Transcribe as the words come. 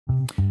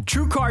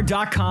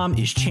TrueCar.com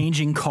is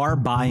changing car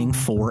buying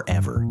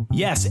forever.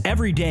 Yes,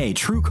 every day,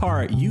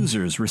 TrueCar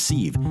users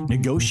receive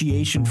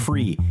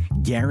negotiation-free,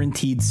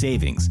 guaranteed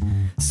savings.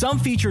 Some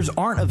features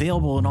aren't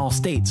available in all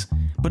states,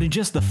 but in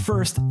just the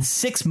first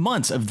 6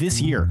 months of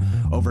this year,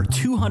 over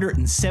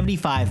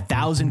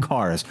 275,000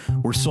 cars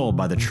were sold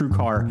by the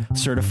TrueCar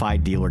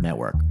Certified Dealer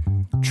Network.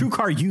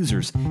 TrueCar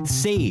users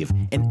save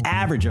an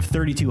average of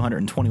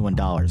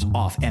 $3,221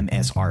 off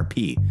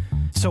MSRP.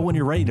 So when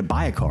you're ready to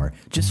buy a car,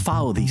 just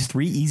follow these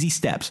 3 easy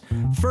steps.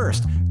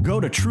 First,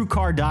 go to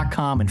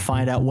TrueCar.com and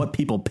find out what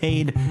people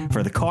paid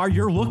for the car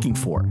you're looking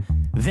for.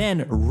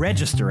 Then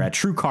register at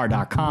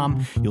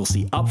TrueCar.com. You'll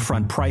see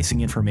upfront pricing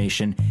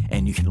information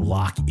and you can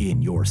lock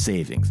in your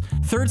savings.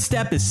 Third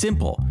step is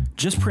simple.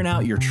 Just print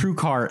out your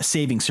TrueCar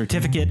savings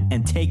certificate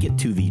and take it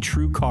to the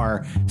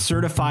TrueCar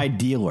Certified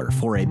Dealer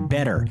for a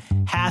better,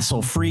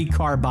 hassle-free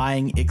car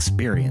buying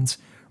experience.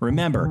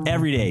 Remember,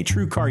 every day,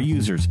 TrueCar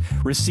users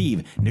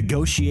receive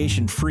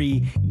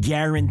negotiation-free,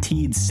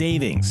 guaranteed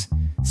savings.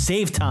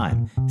 Save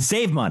time,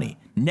 save money,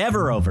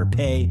 never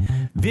overpay.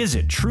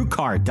 Visit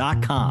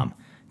TrueCar.com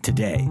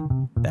today.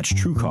 That's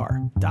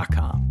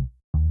TrueCar.com.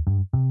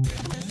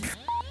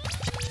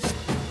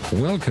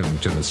 Welcome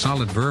to The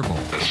Solid Verbal.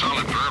 The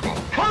Solid Verbal.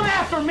 Come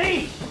after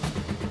me!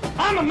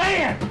 I'm a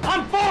man!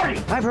 I'm 40!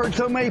 I've heard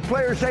so many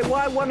players say, well,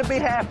 I want to be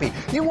happy.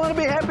 You want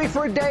to be happy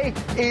for a day?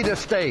 Eat a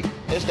steak.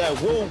 It's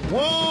that woo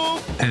woo!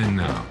 And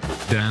now,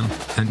 Dan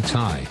and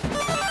Ty.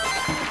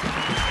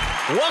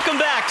 Welcome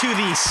back to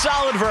The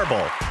Solid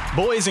Verbal.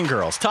 Boys and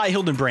girls, Ty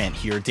Hildenbrandt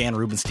here, Dan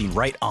Rubenstein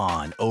right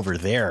on over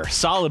there.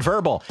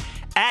 Solidverbal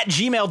at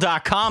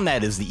gmail.com.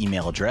 That is the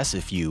email address.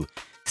 If you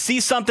see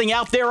something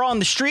out there on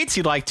the streets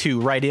you'd like to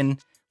write in,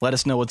 let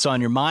us know what's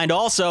on your mind.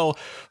 Also,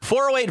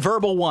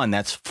 408-VERBAL-1.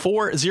 That's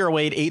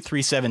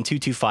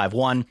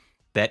 408-837-2251.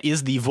 That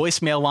is the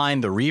voicemail line,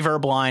 the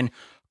reverb line.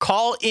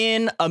 Call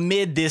in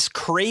amid this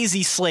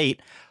crazy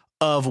slate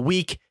of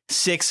Week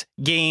 6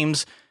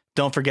 games.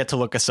 Don't forget to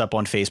look us up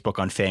on Facebook,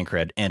 on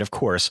FanCred, and of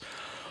course,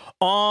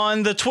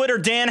 on the Twitter.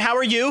 Dan, how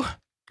are you?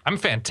 I'm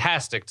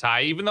fantastic,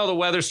 Ty. Even though the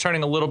weather's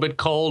turning a little bit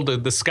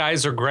cold, the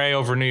skies are gray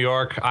over New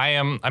York.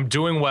 I'm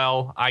doing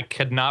well. I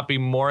could not be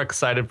more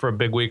excited for a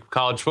big week of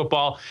college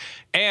football,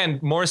 and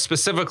more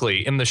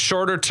specifically, in the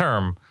shorter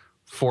term,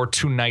 for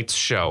tonight's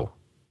show.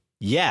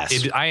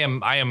 Yes, I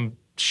am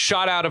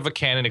shot out of a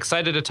cannon.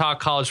 Excited to talk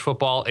college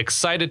football.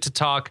 Excited to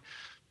talk,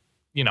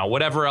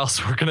 whatever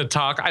else we're going to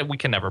talk. We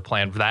can never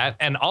plan for that.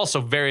 And also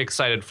very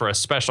excited for a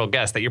special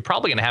guest that you're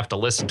probably going to have to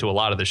listen to a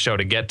lot of the show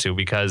to get to,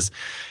 because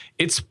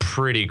it's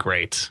pretty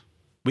great.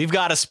 We've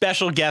got a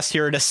special guest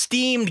here, an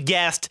esteemed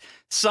guest,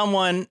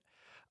 someone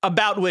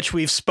about which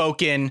we've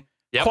spoken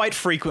quite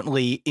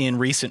frequently in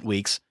recent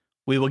weeks.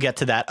 We will get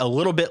to that a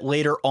little bit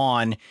later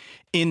on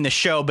in the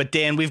show. But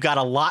Dan, we've got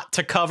a lot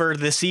to cover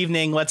this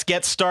evening. Let's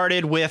get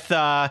started with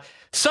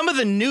some of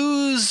the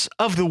news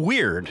of the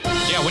weird.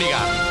 Yeah, what do you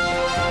got?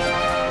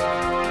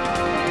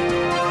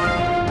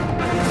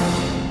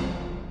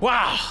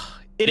 Wow.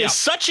 It is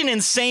such an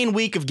insane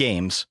week of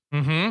games.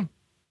 Mm-hmm.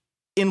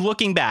 In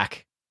looking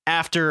back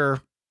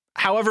after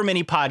however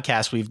many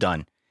podcasts we've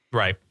done.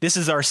 Right. This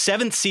is our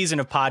 7th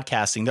season of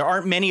podcasting. There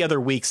aren't many other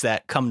weeks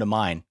that come to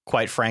mind,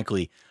 quite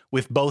frankly,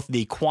 with both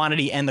the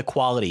quantity and the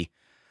quality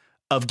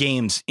of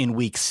games in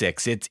Week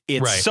 6. It's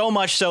right. So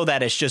much so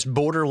that it's just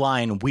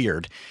borderline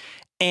weird.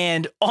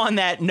 And on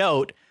that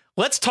note,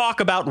 let's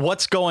talk about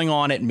what's going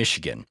on at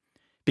Michigan.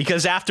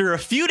 Because after a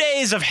few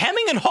days of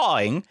hemming and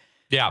hawing,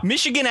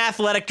 Michigan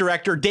Athletic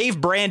Director Dave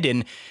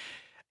Brandon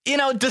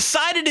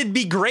decided it'd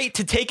be great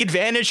to take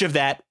advantage of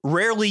that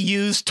rarely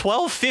used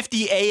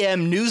 12:50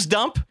 a.m. news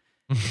dump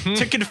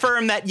to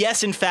confirm that,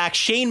 yes, in fact,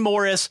 Shane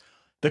Morris,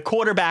 the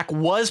quarterback,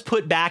 was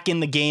put back in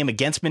the game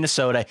against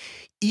Minnesota,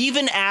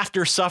 even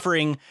after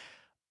suffering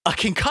a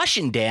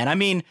concussion, Dan. I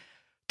mean,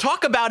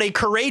 talk about a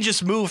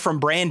courageous move from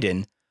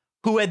Brandon,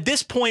 who at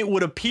this point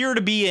would appear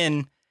to be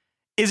in,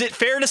 is it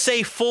fair to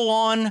say,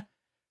 full-on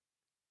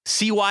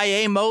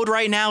CYA mode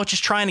right now,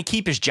 just trying to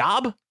keep his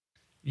job?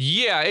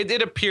 Yeah,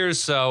 it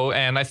appears so.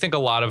 And I think a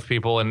lot of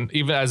people, and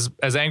even as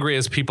angry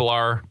as people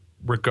are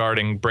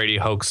regarding Brady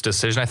Hoke's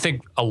decision, I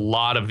think a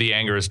lot of the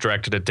anger is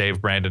directed at Dave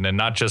Brandon, and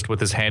not just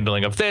with his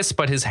handling of this,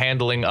 but his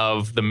handling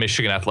of the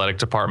Michigan Athletic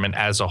Department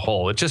as a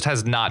whole. It just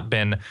has not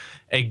been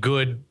a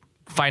good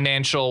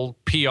financial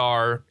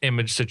PR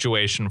image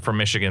situation for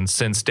Michigan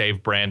since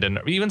Dave Brandon,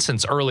 even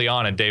since early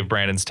on in Dave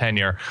Brandon's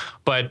tenure.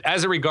 But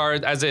as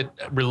it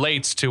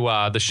relates to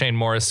the Shane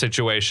Morris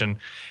situation,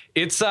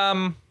 it's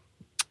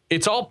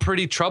all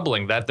pretty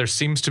troubling that there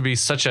seems to be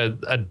such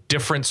a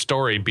different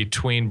story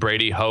between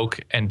Brady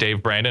Hoke and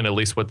Dave Brandon, at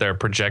least what they're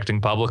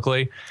projecting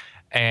publicly.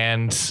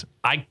 And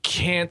I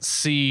can't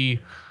see,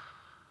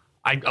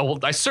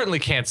 I certainly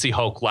can't see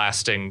Hoke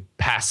lasting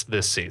past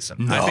this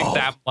season. No. I think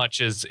that much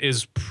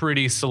is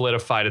pretty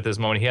solidified at this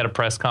moment. He had a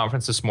press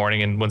conference this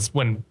morning, and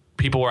when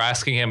people were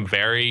asking him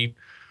very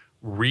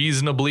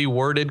reasonably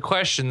worded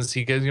questions,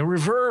 he goes,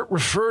 revert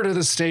refer to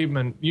the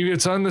statement.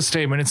 It's on the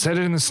statement. It said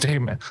it in the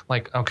statement.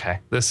 Like, okay,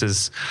 this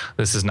is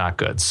not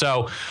good.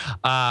 So,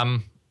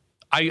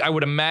 I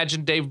would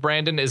imagine Dave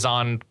Brandon is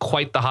on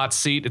quite the hot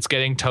seat. It's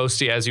getting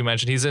toasty, as you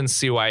mentioned. He's in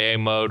CYA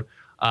mode.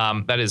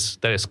 That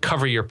is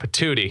cover your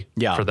patootie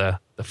for the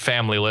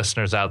family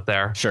listeners out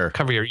there. Sure.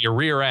 Cover your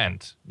rear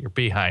end, your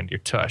behind, your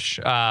tush.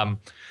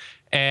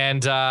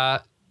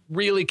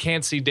 Really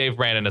can't see Dave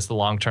Brandon as the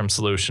long-term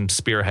solution to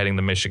spearheading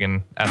the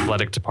Michigan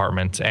athletic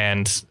department.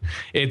 And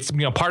it's,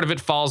 part of it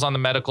falls on the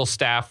medical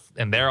staff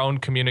and their own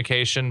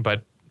communication,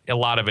 but a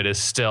lot of it is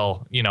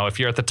still, if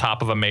you're at the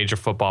top of a major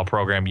football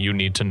program, you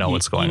need to know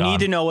what's going on. You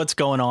need to know what's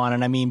going on.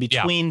 And I mean,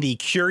 between the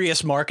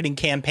curious marketing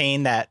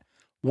campaign that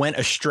went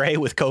astray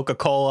with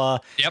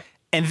Coca-Cola. Yep.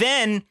 And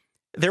then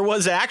there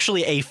was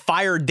actually a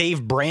Fire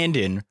Dave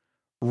Brandon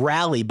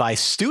rally by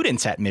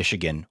students at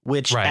Michigan,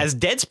 which, as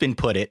Deadspin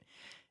put it,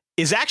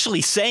 is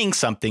actually saying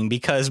something,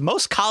 because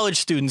most college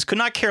students could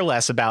not care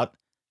less about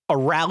a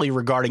rally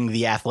regarding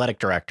the athletic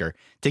director.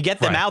 To get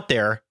them out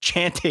there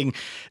chanting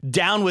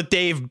 "Down with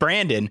Dave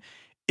Brandon"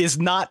 is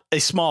not a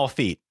small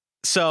feat.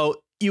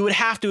 So you would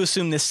have to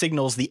assume this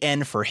signals the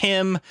end for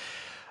him.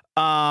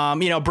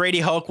 Brady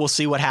Hoke, we'll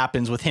see what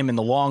happens with him in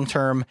the long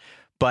term,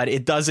 but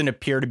it doesn't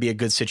appear to be a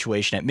good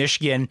situation at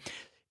Michigan.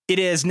 It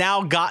has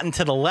now gotten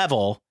to the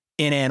level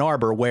in Ann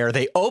Arbor where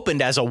they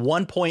opened as a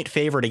 1-point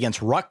favorite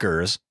against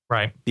Rutgers,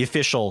 the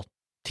official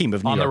team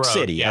of New York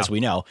City, as we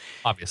know.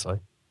 Obviously.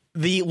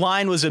 The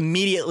line was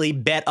immediately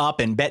bet up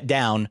and bet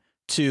down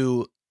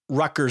to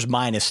Rutgers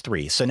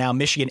 -3. So now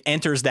Michigan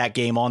enters that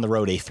game on the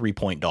road a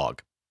 3-point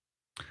dog.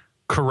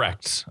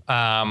 Correct.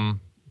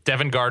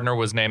 Devin Gardner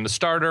was named the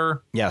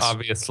starter. Yes.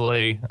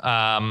 Obviously.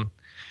 I'm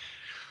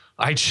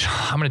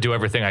going to do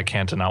everything I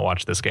can to not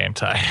watch this game,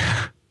 Ty.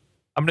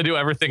 I'm going to do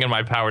everything in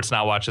my power to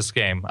not watch this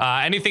game.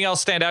 Anything else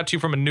stand out to you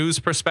from a news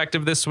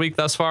perspective this week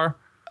thus far?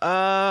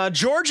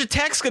 Georgia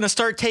Tech's going to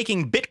start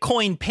taking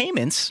Bitcoin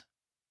payments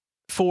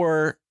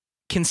for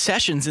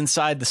concessions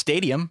inside the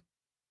stadium.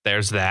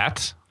 There's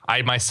that.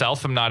 I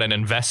myself am not an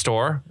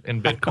investor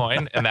in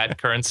Bitcoin and that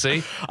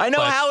currency. I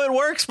know how it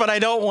works, but I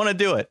don't want to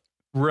do it.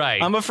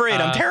 Right. I'm afraid.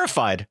 I'm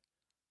terrified.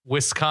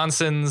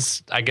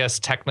 Wisconsin's, I guess,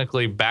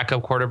 technically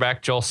backup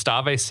quarterback Joel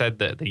Stave said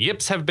that the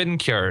yips have been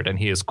cured and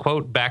he is,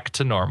 quote, back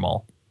to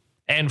normal.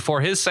 And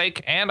for his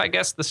sake, and I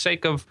guess the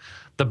sake of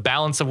the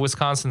balance of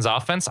Wisconsin's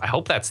offense, I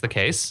hope that's the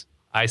case.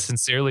 I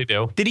sincerely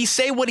do. Did he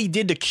say what he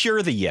did to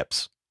cure the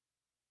yips?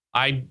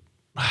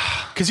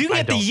 Because you can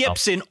get the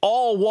yips in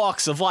all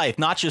walks of life,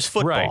 not just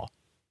football. Right.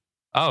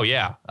 Oh,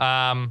 yeah.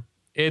 I'm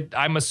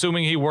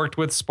assuming he worked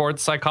with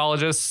sports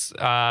psychologists.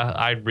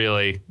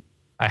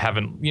 I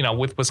haven't,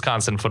 with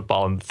Wisconsin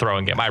football and the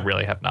throwing game, I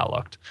really have not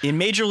looked. In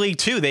Major League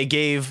 2, they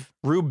gave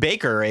Rube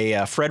Baker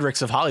a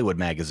Fredericks of Hollywood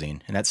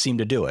magazine, and that seemed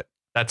to do it.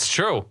 That's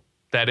true.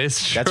 That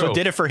is true. That's what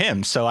did it for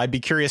him. So I'd be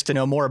curious to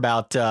know more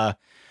about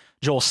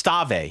Joel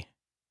Stave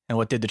and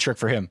what did the trick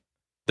for him.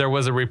 There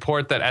was a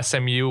report that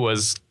SMU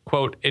was,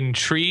 quote,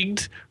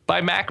 intrigued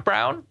by Mac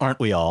Brown. Aren't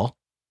we all?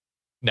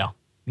 No,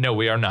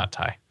 we are not,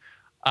 Ty.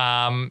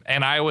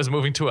 And Iowa's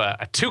moving to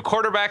a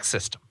 2-quarterback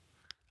system.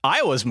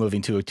 Iowa's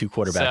moving to a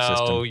 2-quarterback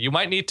system. So you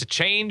might need to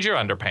change your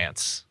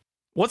underpants.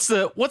 What's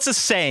the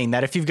saying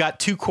that if you've got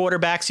 2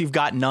 quarterbacks, you've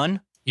got none?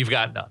 You've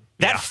got none.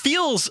 That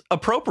feels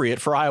appropriate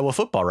for Iowa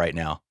football right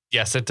now.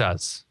 Yes, it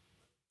does.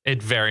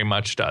 It very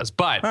much does.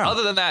 But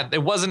other than that,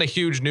 it wasn't a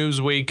huge news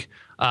week.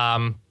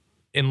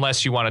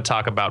 Unless you want to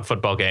talk about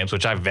football games,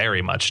 which I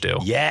very much do.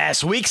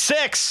 Yes, week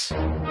 6.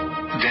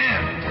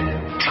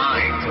 Dan, Ty,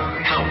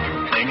 help.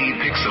 I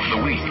need picks of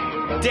the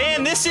week.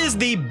 Dan, this is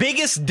the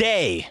biggest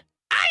day.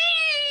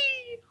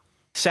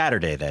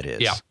 Saturday, that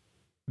is. Yeah.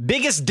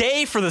 Biggest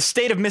day for the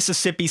state of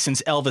Mississippi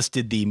since Elvis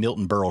did the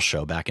Milton Berle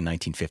show back in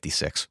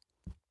 1956.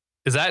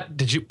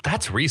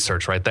 That's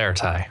research right there,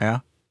 Ty. Yeah.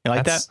 You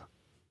like that?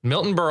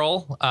 Milton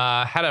Berle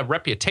had a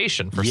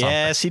reputation for something.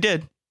 Yes, he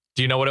did.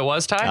 Do you know what it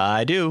was, Ty?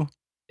 I do.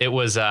 It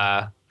was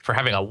for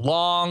having a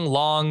long,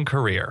 long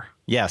career.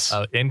 Yes,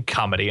 in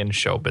comedy and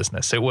show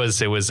business.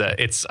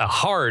 It's a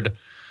hard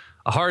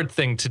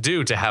thing to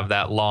do to have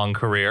that long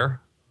career,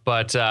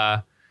 but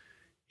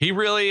he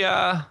really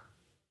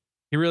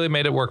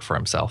made it work for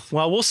himself.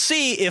 Well, we'll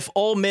see if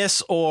Ole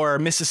Miss or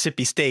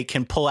Mississippi State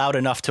can pull out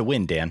enough to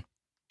win, Dan.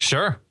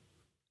 Sure,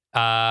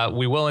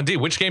 we will indeed.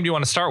 Which game do you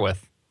want to start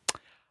with?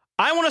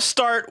 I want to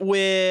start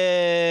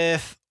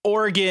with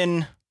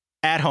Oregon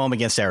at home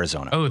against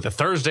Arizona. Oh, the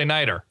Thursday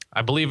nighter.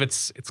 I believe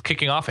it's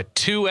kicking off at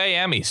 2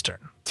 a.m. Eastern.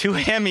 2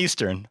 a.m.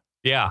 Eastern.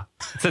 Yeah.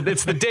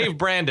 It's the Dave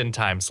Brandon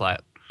time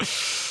slot.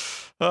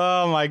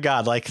 Oh, my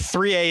God. Like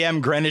 3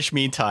 a.m. Greenwich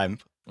Mean Time.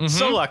 Mm-hmm.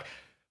 So, look,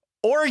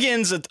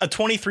 Oregon's a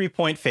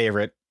 23-point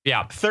favorite.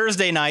 Yeah.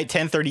 Thursday night,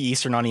 10:30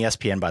 Eastern on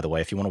ESPN, by the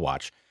way, if you want to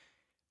watch.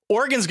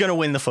 Oregon's going to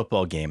win the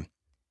football game.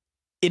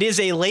 It is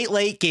a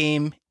late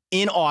game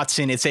in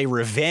Autzen. It's a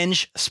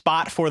revenge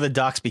spot for the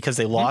Ducks because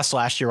they lost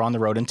last year on the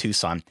road in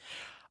Tucson.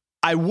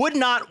 I would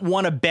not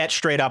want to bet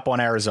straight up on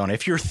Arizona.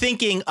 If you're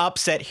thinking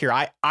upset here,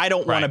 I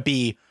don't want to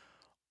be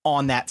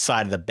on that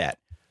side of the bet.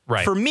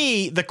 Right. For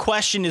me, the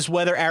question is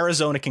whether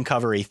Arizona can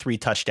cover a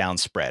 3-touchdown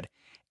spread.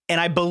 And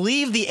I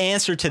believe the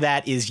answer to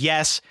that is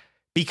yes,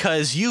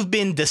 because you've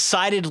been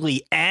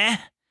decidedly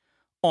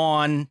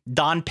on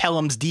Don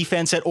Pelham's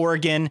defense at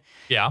Oregon.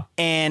 Yeah.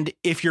 And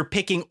if you're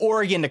picking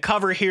Oregon to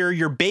cover here,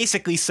 you're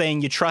basically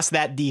saying you trust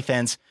that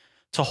defense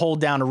to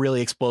hold down a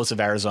really explosive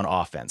Arizona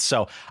offense.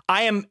 So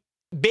I am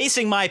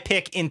basing my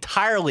pick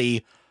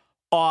entirely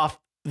off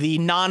the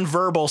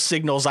nonverbal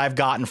signals I've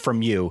gotten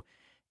from you.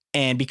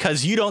 And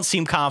because you don't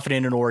seem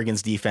confident in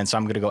Oregon's defense,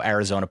 I'm going to go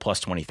Arizona plus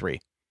 23.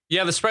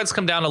 Yeah, the spread's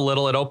come down a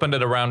little. It opened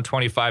at around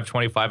 25,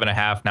 25 and a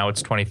half. Now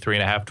it's 23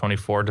 and a half,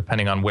 24,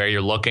 depending on where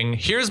you're looking.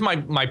 Here's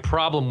my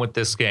problem with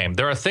this game.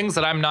 There are things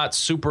that I'm not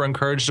super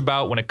encouraged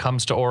about when it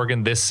comes to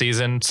Oregon this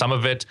season. Some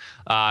of it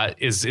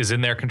is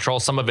in their control.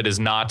 Some of it is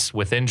not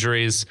with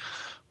injuries.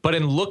 But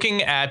in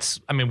looking at,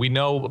 we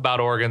know about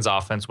Oregon's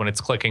offense. When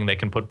it's clicking, they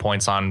can put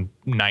points on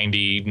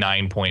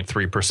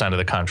 99.3% of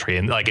the country,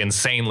 and like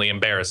insanely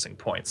embarrassing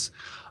points.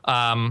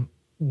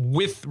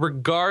 With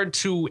regard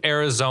to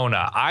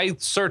Arizona, I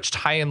searched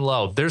high and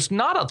low. There's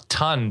not a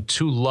ton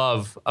to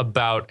love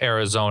about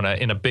Arizona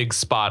in a big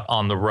spot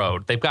on the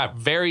road. They've got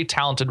very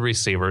talented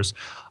receivers,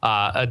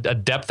 a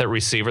depth at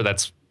receiver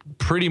that's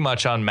pretty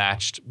much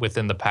unmatched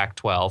within the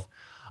Pac-12.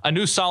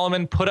 Anu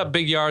Solomon put up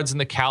big yards in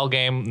the Cal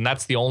game, and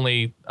that's the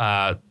only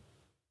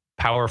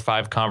Power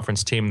 5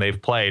 conference team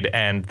they've played,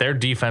 and their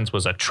defense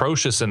was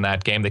atrocious in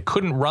that game. They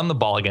couldn't run the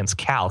ball against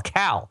Cal.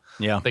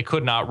 Yeah. They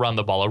could not run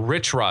the ball. A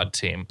Rich Rod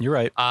team. You're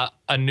right.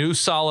 Anu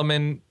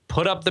Solomon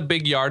put up the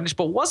big yardage,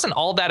 but wasn't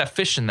all that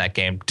efficient that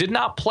game. Did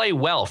not play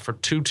well for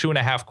two and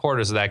a half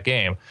quarters of that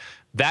game.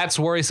 That's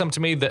worrisome to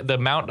me, the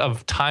amount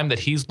of time that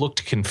he's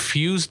looked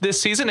confused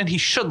this season, and he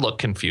should look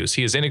confused.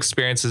 He is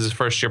inexperienced as his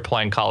first year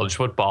playing college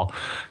football.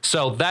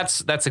 So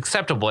that's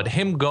acceptable. But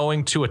him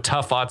going to a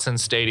tough Autzen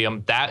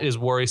Stadium, that is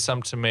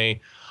worrisome to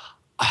me.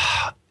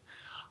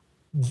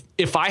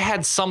 If I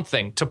had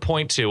something to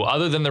point to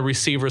other than the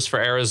receivers for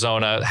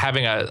Arizona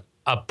having a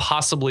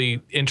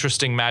possibly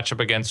interesting matchup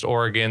against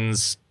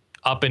Oregon's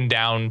up and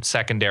down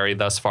secondary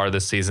thus far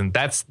this season,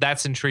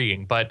 that's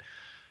intriguing. But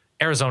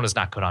Arizona's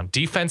not good on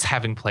defense,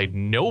 having played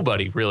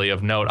nobody really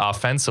of note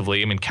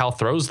offensively. Cal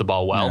throws the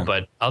ball well,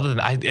 but other than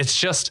that, it's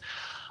just,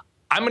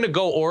 I'm going to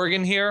go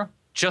Oregon here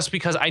just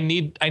because I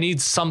need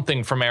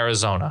something from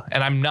Arizona.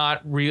 And I'm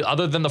not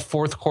other than the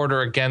fourth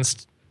quarter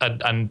against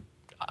an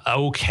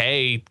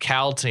okay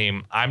Cal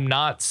team, I'm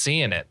not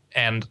seeing it.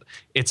 And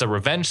it's a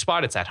revenge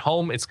spot. It's at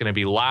home. It's going to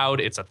be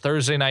loud. It's a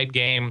Thursday night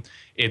game.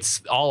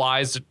 It's all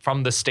eyes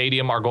from the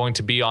stadium are going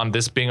to be on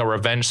this being a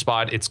revenge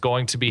spot. It's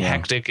going to be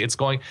hectic.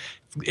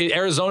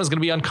 Arizona's going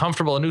to be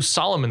uncomfortable. Anu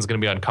Solomon's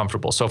going to be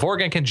uncomfortable. So if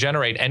Oregon can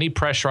generate any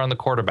pressure on the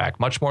quarterback,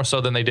 much more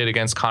so than they did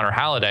against Connor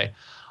Halliday,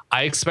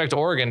 I expect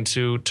Oregon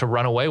to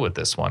run away with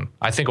this one.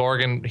 I think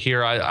Oregon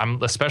here,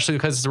 I'm especially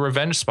because it's a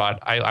revenge spot,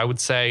 I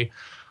would say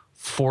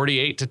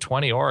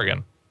 48-20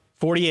 Oregon.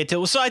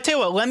 48-20. So I tell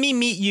you what, let me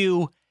meet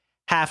you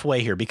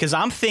halfway here because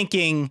I'm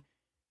thinking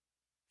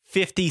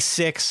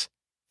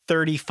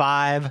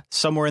 56-35,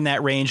 somewhere in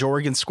that range.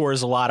 Oregon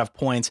scores a lot of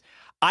points.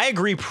 I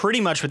agree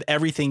pretty much with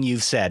everything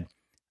you've said.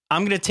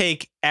 I'm going to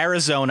take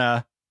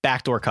Arizona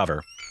backdoor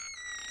cover.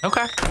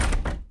 Okay.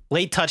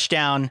 Late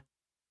touchdown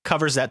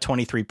covers that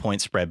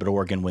 23-point spread, but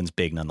Oregon wins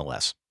big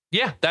nonetheless.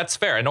 Yeah, that's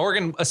fair. And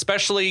Oregon,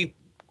 especially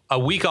a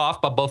week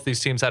off, but both these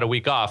teams had a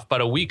week off,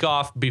 but a week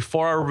off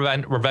before a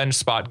revenge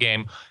spot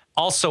game.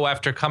 Also,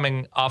 after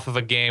coming off of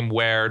a game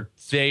where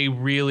they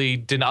really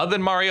didn't, other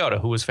than Mariota,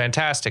 who was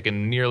fantastic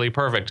and nearly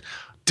perfect,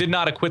 did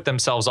not acquit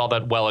themselves all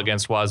that well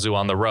against Wazoo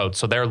on the road.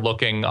 So they're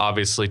looking,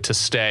 obviously, to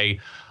stay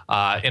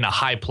in a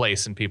high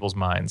place in people's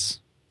minds.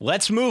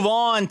 Let's move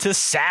on to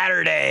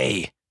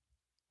Saturday.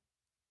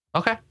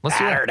 Okay, let's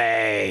do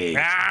Saturday.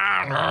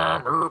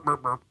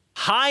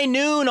 High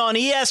noon on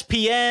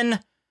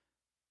ESPN.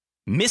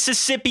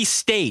 Mississippi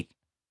State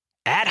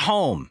at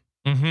home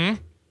in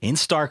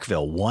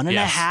Starkville.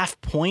 1.5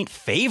 point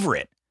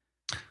favorite.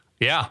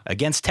 Yeah.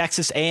 Against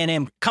Texas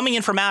A&M coming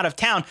in from out of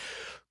town.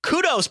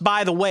 Kudos,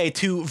 by the way,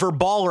 to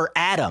Verballer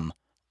Adam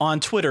on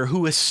Twitter,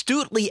 who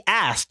astutely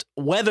asked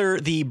whether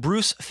the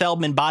Bruce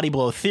Feldman body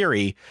blow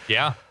theory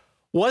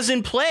was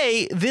in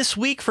play this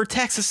week for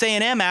Texas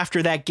A&M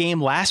after that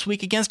game last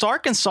week against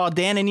Arkansas,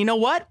 Dan. And you know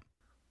what?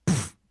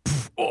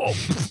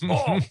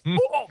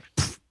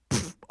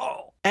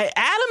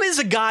 Adam is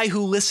a guy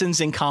who listens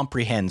and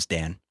comprehends,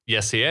 Dan.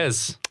 Yes, he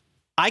is.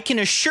 I can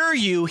assure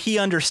you he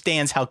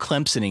understands how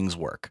Clemsonings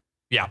work.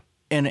 Yeah.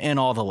 And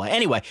all the like.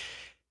 Anyway,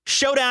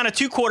 showdown of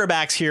two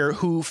quarterbacks here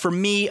who, for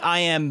me, I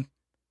am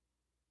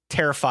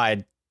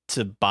terrified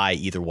to buy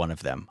either one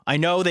of them. I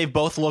know they've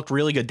both looked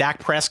really good. Dak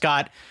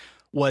Prescott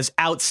was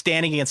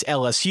outstanding against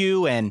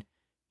LSU and,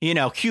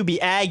 QB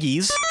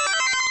Aggies.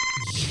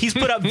 He's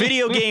put up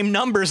video game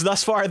numbers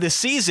thus far this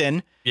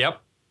season.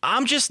 Yep.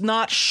 I'm just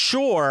not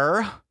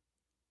sure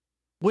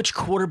which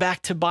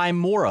quarterback to buy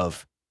more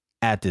of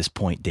at this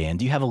point, Dan.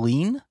 Do you have a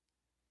lean?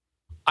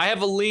 I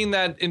have a lean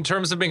that in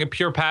terms of being a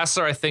pure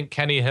passer, I think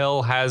Kenny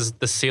Hill has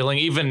the ceiling,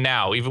 even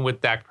now, even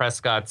with Dak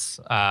Prescott's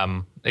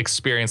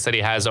experience that he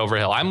has over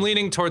Hill. I'm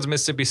leaning towards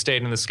Mississippi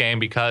State in this game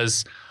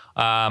because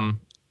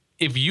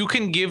if you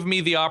can give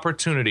me the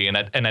opportunity in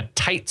a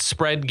tight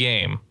spread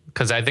game,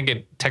 because I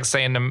think Texas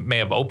A&M may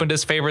have opened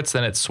as favorites,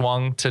 then it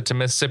swung to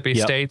Mississippi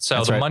State.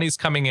 So the money's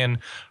coming in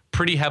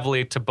pretty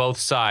heavily to both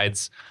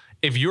sides.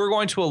 If you're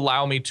going to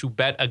allow me to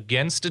bet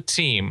against a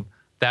team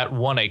that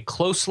won a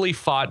closely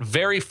fought,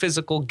 very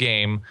physical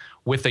game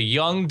with a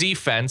young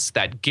defense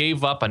that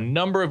gave up a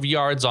number of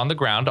yards on the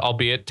ground,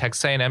 albeit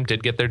Texas A&M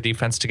did get their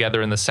defense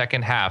together in the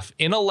second half,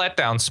 in a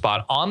letdown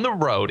spot on the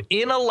road,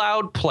 in a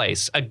loud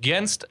place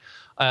against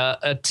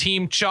a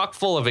team chock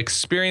full of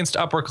experienced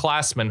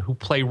upperclassmen who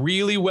play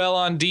really well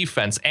on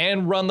defense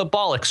and run the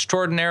ball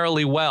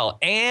extraordinarily well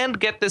and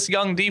get this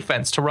young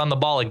defense to run the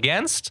ball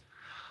against,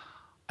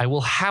 I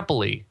will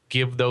happily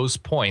give those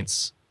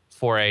points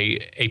for a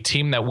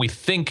team that we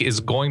think is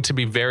going to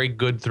be very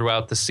good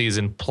throughout the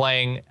season,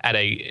 playing at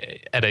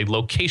a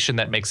location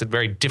that makes it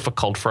very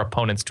difficult for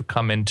opponents to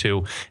come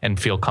into and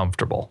feel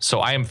comfortable. So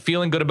I am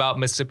feeling good about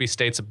Mississippi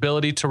State's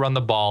ability to run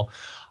the ball.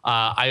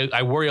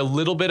 I worry a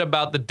little bit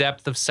about the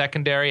depth of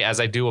secondary, as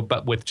I do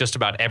with just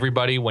about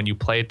everybody when you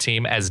play a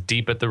team as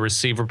deep at the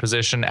receiver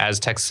position as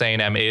Texas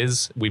A&M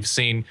is. We've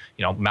seen,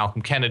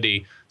 Malcolm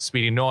Kennedy,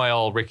 Speedy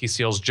Noyle, Ricky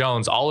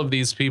Seals-Jones, all of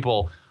these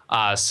people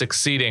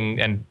succeeding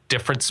in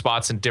different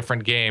spots in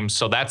different games.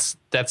 So that's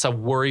a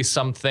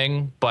worrisome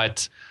thing,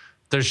 but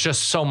there's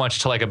just so much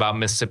to like about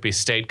Mississippi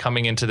State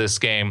coming into this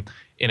game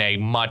in a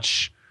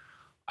much,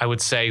 I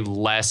would say,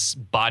 less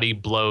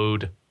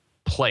body-blowed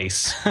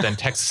place than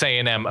Texas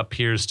A&M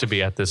appears to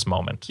be at this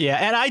moment. Yeah,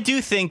 and I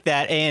do think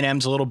that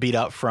A&M's a little beat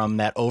up from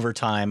that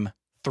overtime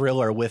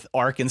thriller with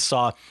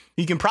Arkansas.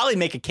 You can probably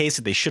make a case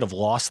that they should have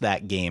lost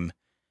that game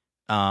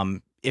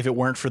if it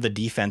weren't for the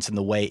defense and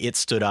the way it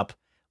stood up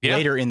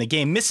later in the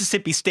game.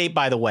 Mississippi State,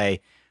 by the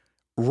way,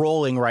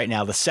 rolling right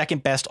now, the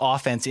second best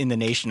offense in the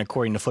nation,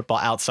 according to Football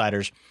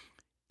Outsiders.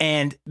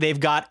 And they've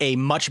got a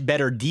much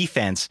better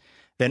defense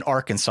than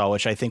Arkansas,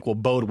 which I think will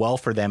bode well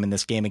for them in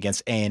this game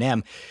against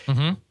A&M.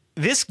 Mm-hmm.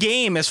 This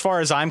game, as far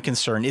as I'm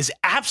concerned, is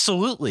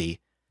absolutely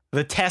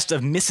the test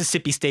of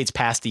Mississippi State's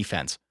pass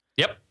defense.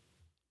 Yep.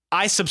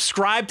 I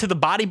subscribe to the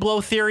body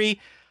blow theory.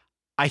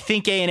 I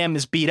think A&M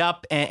is beat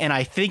up, and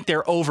I think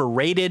they're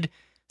overrated.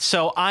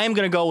 So I'm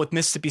going to go with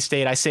Mississippi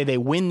State. I say they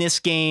win this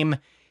game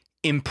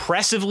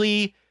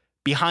impressively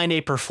behind a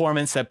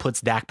performance that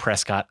puts Dak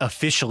Prescott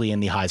officially in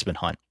the Heisman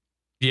hunt.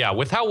 Yeah,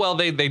 with how well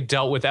they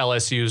dealt with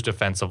LSU's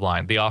defensive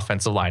line, the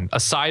offensive line,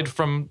 aside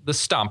from the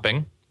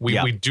stomping.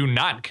 We do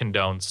not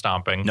condone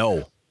stomping.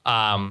 No.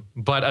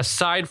 But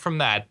aside from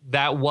that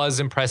was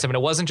impressive. And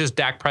it wasn't just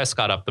Dak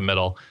Prescott up the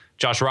middle.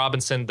 Josh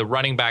Robinson, the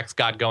running backs,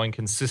 got going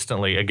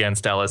consistently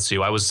against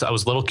LSU. I was a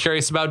little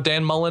curious about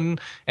Dan Mullen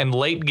and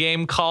late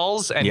game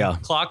calls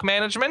and clock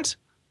management.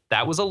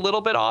 That was a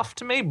little bit off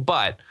to me,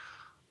 but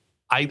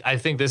I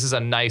think this is a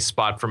nice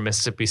spot for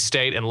Mississippi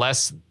State,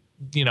 unless,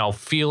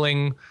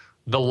 feeling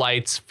the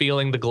lights,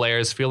 feeling the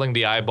glares, feeling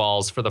the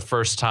eyeballs for the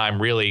first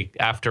time, really,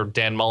 after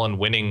Dan Mullen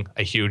winning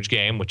a huge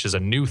game, which is a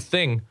new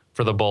thing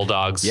for the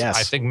Bulldogs. Yes.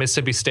 I think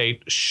Mississippi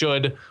State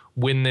should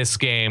win this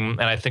game,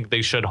 and I think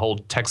they should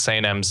hold Texas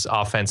A&M's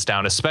offense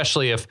down,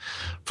 especially if,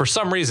 for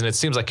some reason, it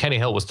seems like Kenny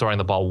Hill was throwing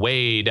the ball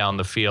way down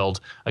the field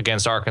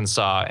against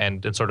Arkansas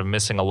and sort of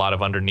missing a lot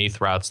of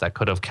underneath routes that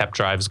could have kept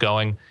drives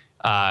going.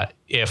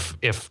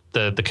 If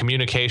the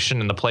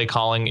communication and the play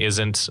calling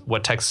isn't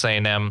what Texas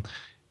A&M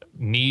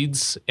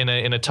needs in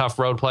a tough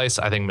road place,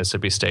 I think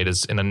Mississippi State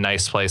is in a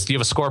nice place. Do you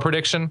have a score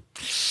prediction?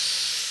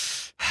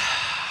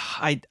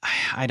 I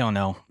don't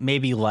know.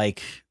 Maybe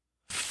like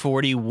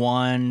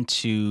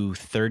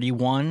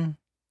 41-31,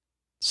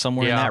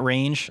 somewhere in that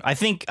range. I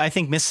think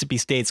Mississippi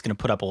State's going to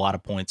put up a lot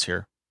of points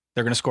here.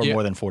 They're going to score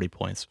more than 40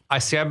 points. I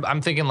see.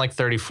 I'm thinking like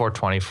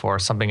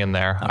 34-24, something in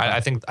there.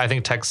 Okay. I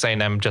think Texas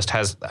A&M just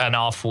has an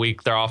off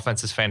week. Their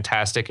offense is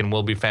fantastic and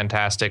will be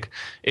fantastic.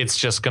 It's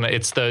just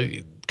it's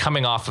the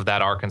coming off of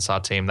that Arkansas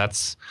team.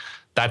 That's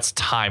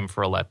time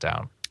for a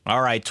letdown.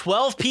 All right,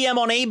 12 p.m.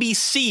 on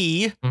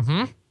ABC.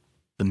 Mm-hmm.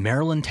 The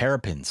Maryland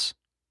Terrapins.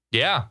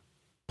 Yeah.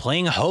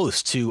 Playing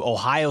host to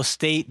Ohio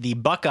State. The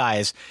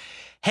Buckeyes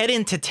head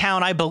into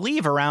town, I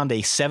believe, around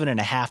a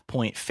 7.5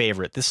 point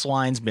favorite. This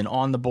line's been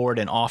on the board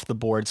and off the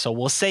board, so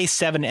we'll say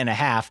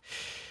 7.5.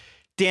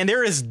 Dan,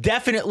 there is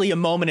definitely a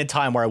moment in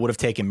time where I would have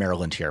taken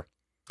Maryland here.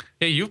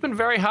 Yeah, you've been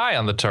very high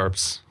on the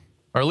Terps,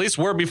 or at least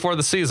were before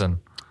the season.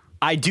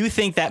 I do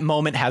think that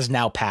moment has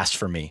now passed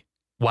for me.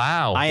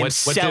 Wow. I am what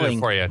selling did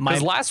it for you?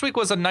 Because last week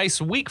was a nice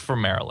week for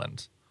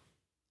Maryland.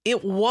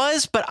 It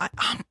was, but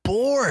I'm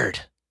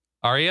bored.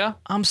 Are you?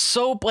 I'm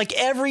so, like,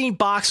 every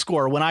box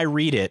score, when I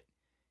read it,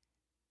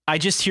 I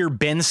just hear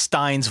Ben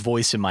Stein's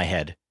voice in my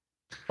head.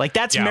 Like,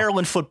 that's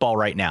Maryland football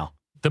right now.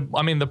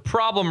 The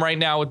problem right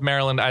now with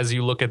Maryland, as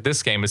you look at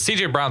this game, is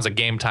C.J. Brown's a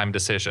game time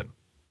decision.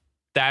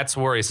 That's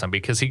worrisome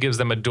because he gives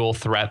them a dual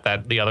threat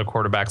that the other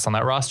quarterbacks on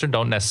that roster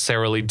don't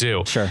necessarily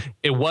do. Sure.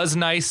 It was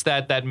nice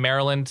that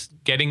Maryland,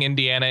 getting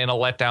Indiana in a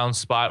letdown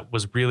spot,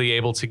 was really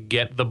able to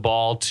get the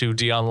ball to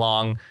Deion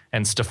Long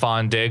and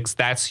Stephon Diggs.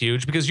 That's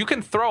huge because you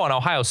can throw on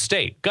Ohio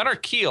State. Gunnar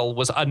Kiel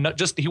was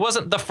he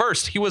wasn't the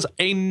first. He was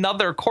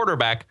another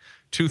quarterback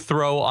to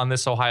throw on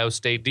this Ohio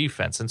State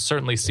defense. And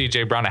certainly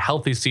C.J. Brown, a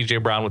healthy C.J.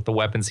 Brown with the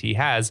weapons he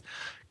has,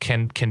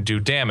 can do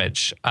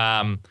damage.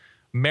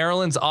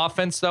 Maryland's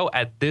offense, though,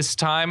 at this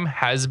time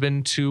has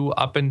been too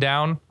up and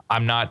down.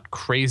 I'm not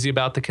crazy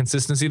about the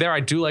consistency there. I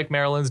do like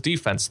Maryland's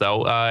defense,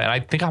 though, and I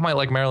think I might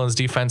like Maryland's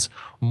defense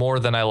more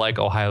than I like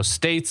Ohio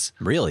State's.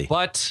 Really?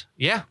 But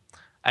yeah,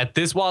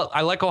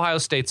 I like Ohio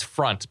State's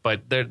front,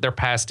 but their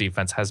pass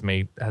defense has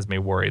me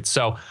worried.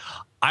 So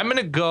I'm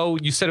gonna go.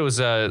 You said it was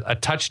a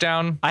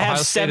touchdown. I have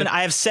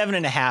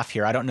 7.5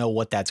 here. I don't know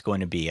what that's going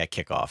to be at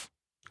kickoff.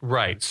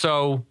 Right.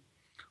 So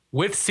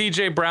with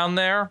C.J. Brown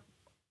there,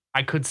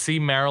 I could see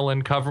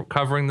Maryland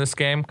covering this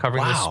game,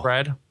 covering the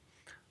spread,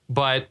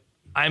 but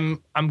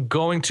I'm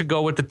going to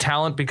go with the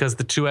talent because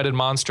the two-headed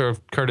monster of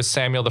Curtis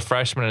Samuel, the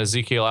freshman, and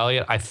Ezekiel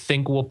Elliott, I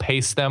think will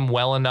pace them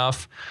well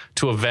enough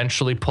to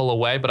eventually pull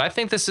away. But I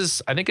think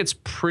it's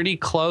pretty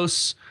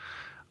close.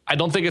 I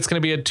don't think it's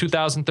going to be a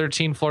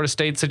 2013 Florida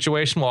State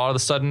situation where all of a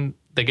sudden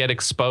they get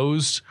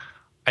exposed.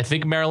 I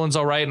think Maryland's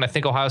all right, and I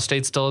think Ohio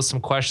State still has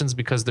some questions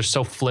because they're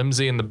so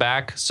flimsy in the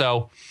back.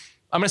 So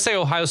I'm going to say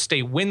Ohio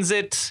State wins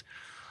it.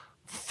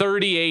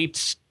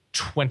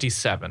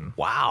 38-27.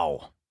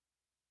 Wow.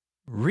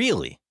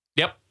 Really?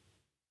 Yep.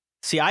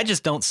 See, I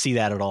just don't see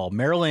that at all.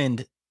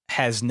 Maryland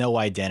has no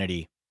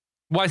identity.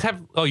 Well,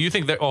 you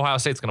think that Ohio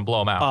State's going to blow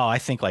them out? Oh, I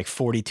think like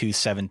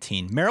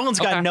 42-17. Maryland's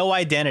got no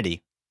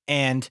identity.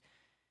 And,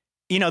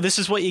 this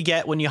is what you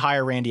get when you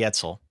hire Randy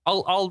Edsall.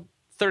 I'll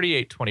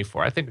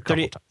 38-24. I think a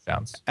couple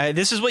touchdowns.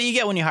 This is what you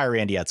get when you hire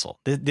Randy Edsall.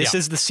 This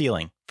is the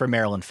ceiling for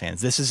Maryland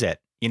fans. This is it.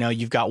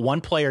 You've got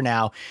one player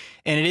now,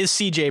 and it is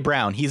C.J.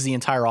 Brown. He's the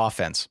entire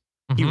offense.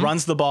 Mm-hmm. He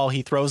runs the ball.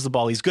 He throws the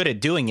ball. He's good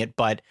at doing it,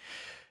 but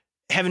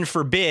heaven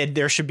forbid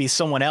there should be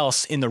someone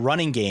else in the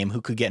running game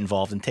who could get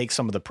involved and take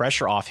some of the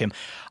pressure off him.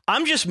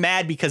 I'm just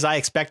mad because I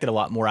expected a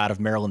lot more out of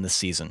Maryland this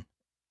season.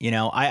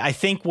 I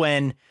think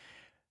when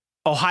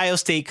Ohio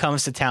State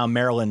comes to town,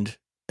 Maryland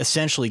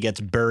essentially gets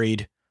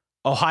buried.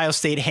 Ohio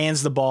State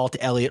hands the ball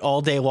to Elliott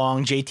all day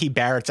long. J.T.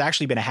 Barrett's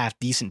actually been a half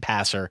decent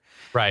passer.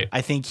 Right.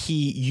 I think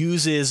he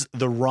uses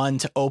the run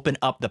to open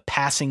up the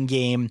passing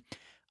game.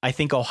 I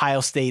think Ohio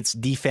State's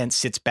defense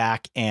sits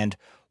back and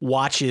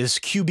watches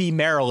QB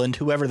Maryland,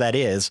 whoever that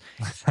is,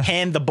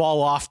 hand the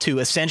ball off to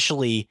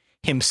essentially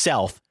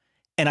himself.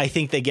 And I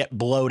think they get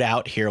blowed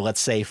out here. Let's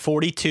say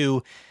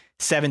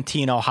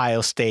 42-17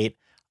 Ohio State.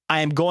 I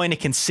am going to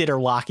consider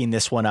locking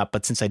this one up,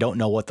 but since I don't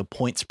know what the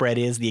point spread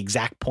is, the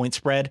exact point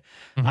spread,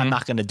 I'm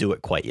not going to do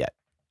it quite yet.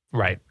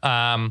 Right.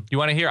 You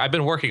want to hear? I've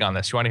been working on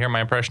this. You want to hear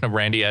my impression of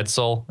Randy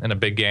Edsall in a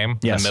big game,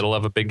 in the middle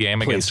of a big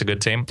game against a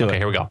good team? Okay,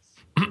 here we go.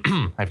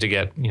 I have to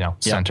get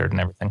centered and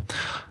everything.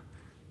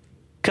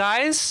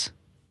 Guys,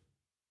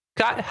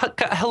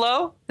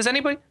 hello? Is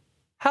anybody?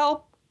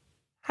 Help!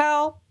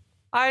 Oh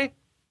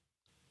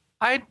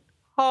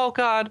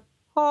God!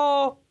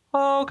 Oh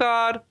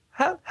God!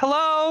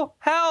 Hello,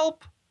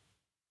 help.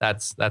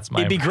 That's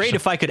my It'd be great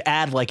if I could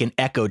add like an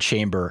echo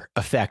chamber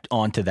effect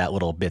onto that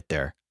little bit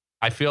there.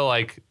 I feel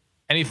like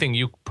anything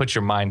you put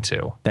your mind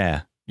to,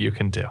 you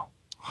can do. All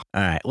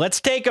right, let's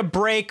take a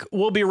break.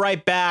 We'll be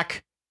right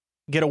back.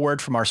 Get a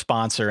word from our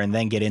sponsor and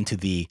then get into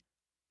the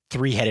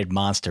three-headed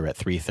monster at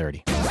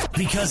 3:30.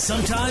 Because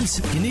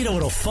sometimes you need a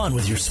little fun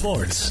with your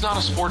sports. This is not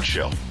a sports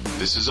show.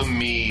 This is a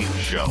me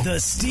show. The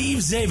Steve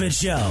Zabin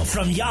Show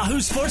from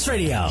Yahoo Sports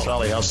Radio.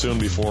 Sally, how soon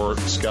before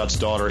Scott's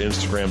daughter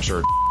Instagrams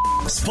her?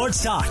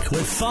 Sports talk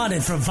with fun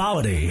and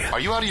frivolity. Are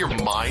you out of your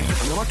mind?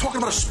 I'm not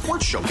talking about a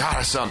sports show. God,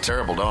 I sound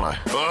terrible, don't I?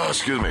 Oh,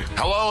 excuse me.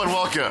 Hello and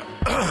welcome.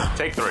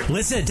 Take 3.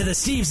 Listen to the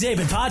Steve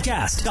Zabin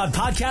Podcast on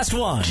Podcast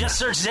One. Just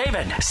search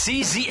Zabin,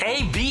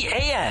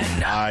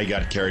 CZABAN. I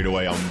got carried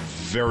away. I'm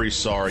very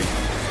sorry.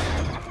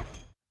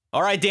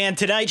 All right, Dan,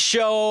 tonight's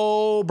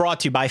show brought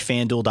to you by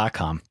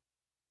FanDuel.com.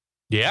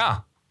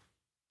 Yeah.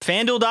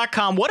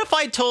 FanDuel.com. What if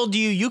I told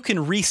you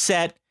can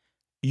reset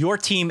your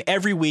team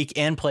every week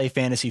and play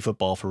fantasy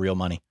football for real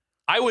money?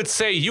 I would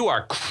say you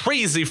are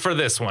crazy for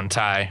this one,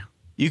 Ty.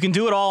 You can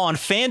do it all on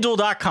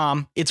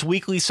FanDuel.com. It's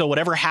weekly, so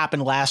whatever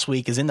happened last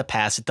week is in the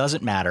past. It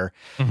doesn't matter.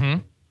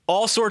 Mm-hmm.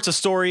 All sorts of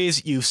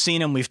stories. You've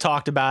seen them. We've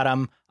talked about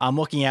them. I'm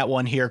looking at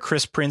one here.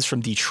 Chris Prince from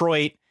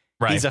Detroit.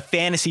 Right. He's a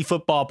fantasy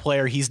football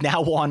player. He's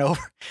now won over.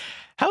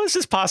 How is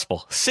this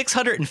possible?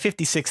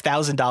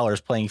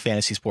 $656,000 playing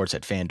fantasy sports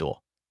at FanDuel.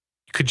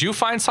 Could you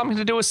find something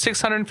to do with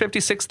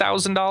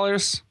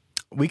 $656,000?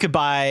 We could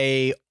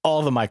buy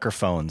all the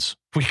microphones.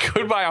 We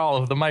could buy all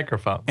of the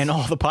microphones. And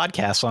all the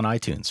podcasts on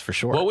iTunes, for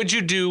sure. What would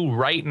you do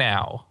right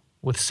now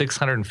with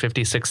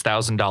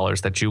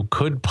 $656,000 that you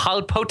could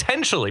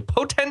potentially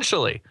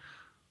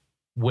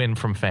win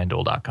from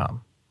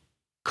FanDuel.com?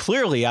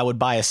 Clearly, I would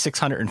buy a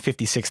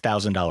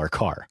 $656,000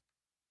 car.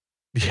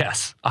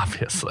 Yes,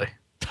 obviously.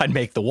 I'd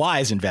make the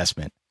wise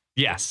investment.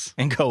 Yes.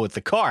 And go with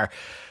the car.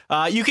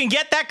 You can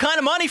get that kind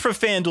of money from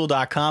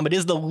FanDuel.com. It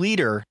is the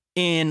leader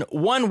in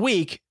 1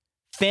 week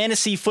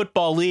fantasy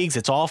football leagues.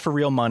 It's all for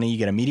real money. You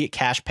get immediate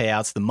cash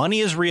payouts. The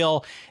money is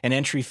real, and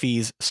entry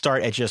fees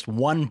start at just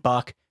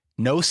 $1.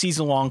 No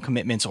season-long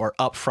commitments or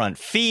upfront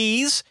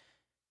fees.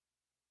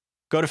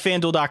 Go to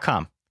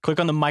FanDuel.com. Click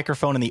on the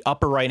microphone in the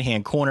upper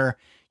right-hand corner.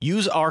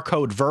 Use our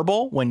code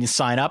VERBAL when you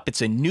sign up.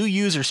 It's a new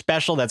user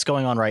special that's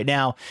going on right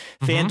now.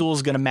 FanDuel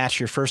is going to match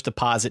your first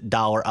deposit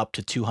dollar up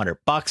to $200.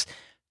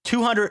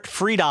 $200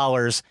 free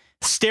dollars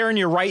staring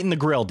you right in the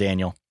grill,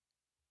 Daniel.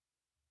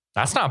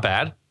 That's not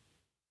bad.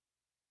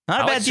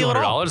 Not a bad deal at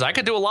all. I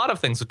could do a lot of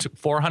things with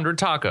 400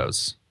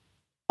 tacos.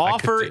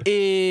 Offer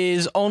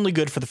is only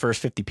good for the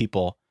first 50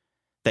 people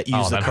that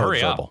use the code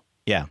VERBAL.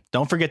 Yeah,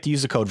 don't forget to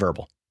use the code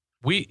VERBAL.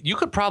 You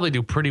could probably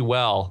do pretty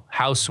well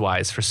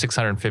house-wise for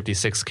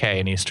 $656K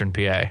in Eastern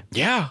PA.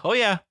 Yeah. Oh,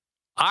 yeah.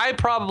 I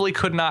probably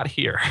could not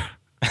here.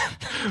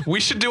 We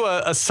should do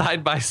a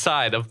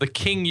side-by-side of the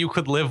king you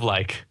could live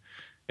like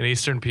in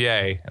Eastern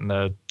PA and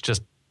the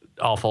just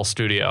awful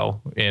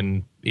studio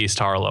in East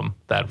Harlem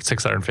that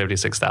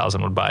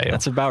 $656,000 would buy you.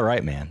 That's about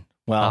right, man.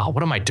 Well,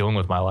 what am I doing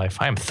with my life?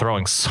 I am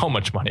throwing so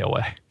much money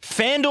away.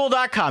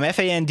 FanDuel.com,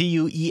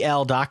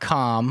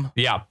 FanDuel.com.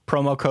 Yeah.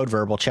 Promo code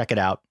VERBAL. Check it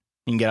out.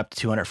 You can get up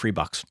to $200 free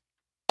bucks.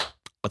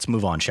 Let's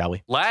move on, shall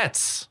we?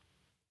 Let's.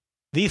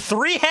 The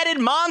three-headed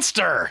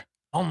monster.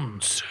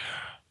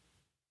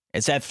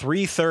 It's at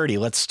 3:30.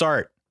 Let's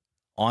start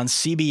on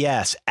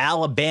CBS.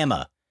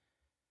 Alabama,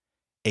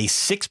 a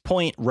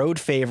 6-point road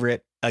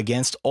favorite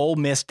against Ole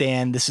Miss.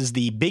 Dan, this is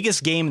the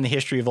biggest game in the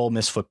history of Ole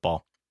Miss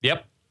football.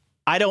 Yep.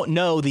 I don't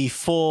know the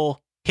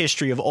full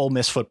history of Ole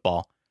Miss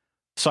football,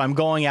 so I'm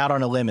going out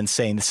on a limb and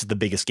saying this is the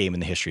biggest game in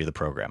the history of the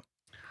program.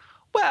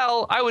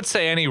 Well, I would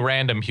say any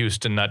random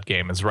Houston Nut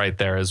game is right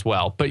there as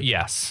well. But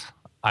yes,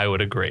 I would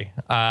agree.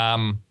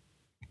 I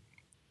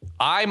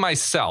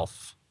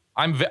myself,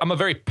 I'm a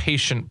very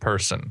patient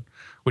person,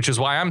 which is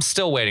why I'm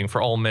still waiting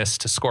for Ole Miss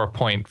to score a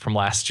point from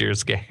last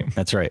year's game.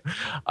 That's right.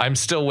 I'm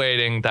still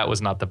waiting. That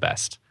was not the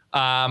best.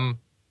 My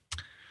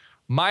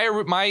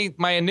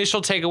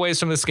initial takeaways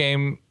from this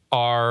game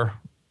are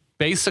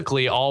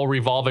basically all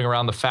revolving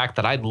around the fact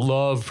that I'd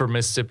love for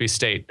Mississippi,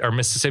 sorry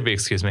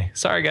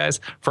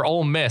guys, for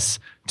Ole Miss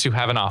to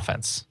have an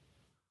offense.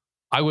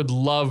 I would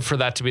love for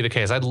that to be the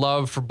case. I'd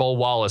love for Bo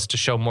Wallace to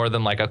show more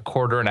than like a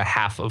quarter and a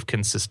half of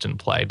consistent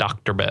play,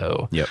 Dr.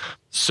 Bo. Yep.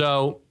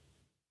 So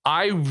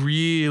I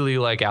really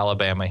like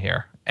Alabama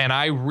here, and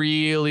I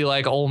really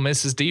like Ole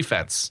Miss's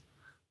defense,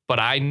 but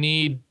I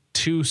need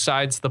two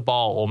sides of the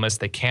ball. Ole Miss,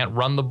 they can't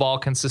run the ball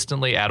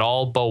consistently at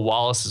all. Bo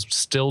Wallace is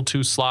still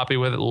too sloppy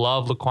with it.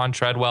 Love Laquan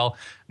Treadwell.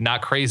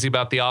 Not crazy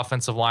about the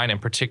offensive line, in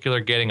particular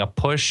getting a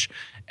push.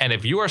 And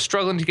if you are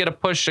struggling to get a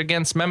push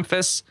against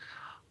Memphis,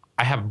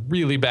 I have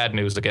really bad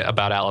news to get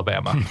about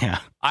Alabama. Yeah.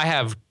 I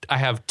have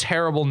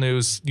terrible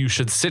news. You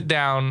should sit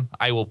down.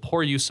 I will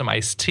pour you some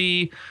iced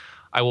tea.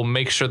 I will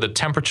make sure the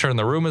temperature in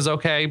the room is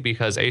okay,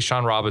 because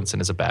A'Shawn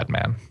Robinson is a bad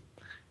man.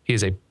 He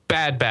is a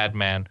bad, bad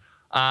man.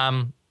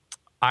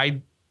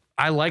 I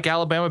like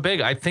Alabama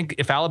big. I think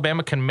if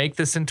Alabama can make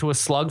this into a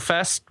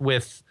slugfest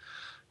with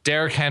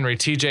Derrick Henry,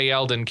 TJ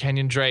Yeldon,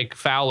 Kenyon Drake,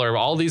 Fowler,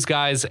 all these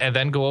guys, and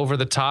then go over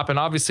the top, and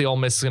obviously Ole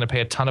Miss is going to pay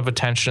a ton of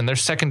attention. Their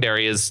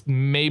secondary is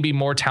maybe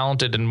more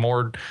talented and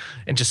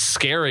just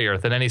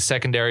scarier than any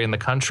secondary in the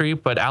country,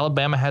 but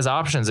Alabama has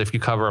options if you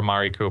cover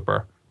Amari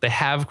Cooper. They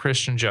have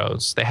Christian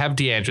Jones. They have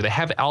DeAndre. They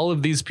have all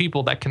of these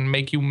people that can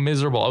make you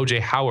miserable. OJ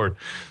Howard.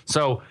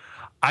 So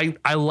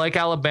I like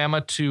Alabama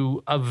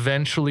to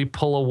eventually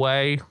pull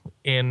away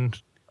in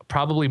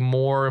probably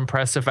more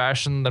impressive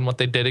fashion than what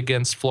they did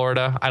against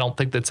Florida. I don't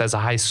think that's as a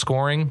high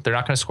scoring. They're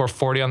not going to score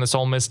 40 on this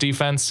Ole Miss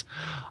defense.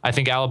 I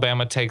think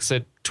Alabama takes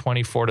it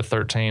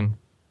 24-13.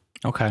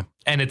 Okay.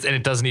 And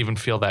it doesn't even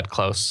feel that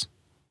close.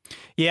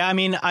 Yeah, I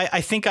mean, I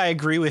think I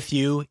agree with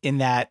you in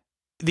that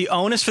the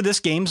onus for this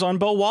game's on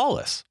Bo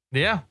Wallace.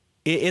 Yeah.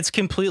 It's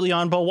completely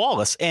on Bo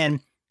Wallace. And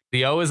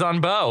the O is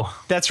on Bo.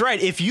 That's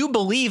right. If you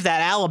believe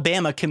that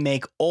Alabama can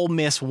make Ole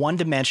Miss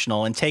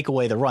one-dimensional and take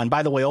away the run,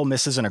 by the way, Ole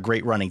Miss isn't a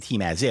great running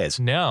team as is.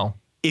 No.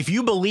 If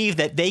you believe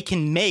that they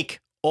can make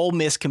Ole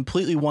Miss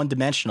completely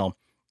one-dimensional,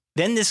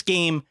 then this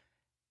game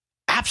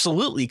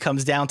absolutely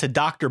comes down to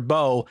Dr.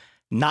 Bo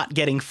not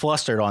getting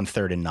flustered on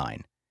 3rd and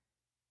 9.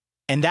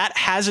 And that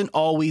hasn't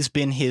always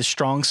been his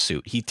strong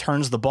suit. He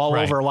turns the ball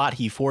over a lot.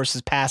 He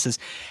forces passes.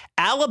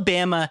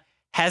 Alabama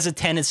has a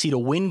tendency to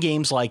win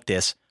games like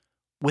this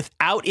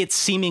without it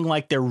seeming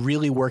like they're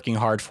really working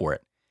hard for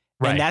it.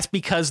 Right. And that's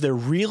because they're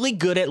really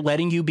good at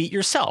letting you beat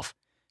yourself.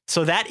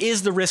 So that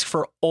is the risk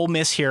for Ole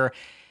Miss here.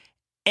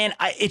 And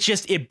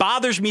it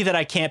bothers me that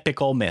I can't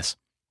pick Ole Miss.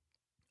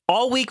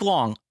 All week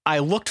long, I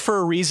looked for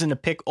a reason to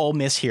pick Ole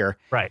Miss here.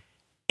 Right.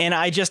 And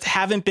I just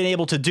haven't been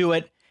able to do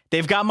it.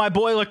 They've got my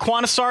boy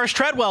Laquan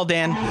Treadwell,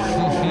 Dan.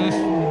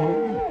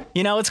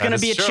 You know, it's going to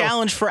be a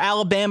challenge for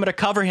Alabama to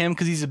cover him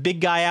because he's a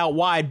big guy out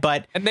wide.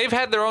 And they've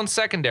had their own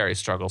secondary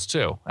struggles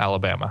too,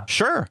 Alabama.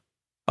 Sure.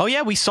 Oh,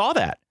 yeah, we saw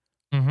that.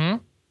 Mm-hmm.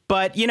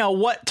 But,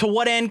 to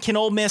what end can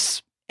Ole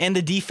Miss and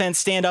the defense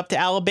stand up to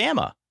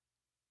Alabama?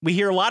 We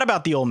hear a lot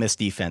about the Ole Miss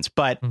defense,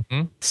 but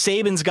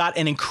Saban's got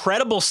an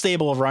incredible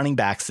stable of running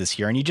backs this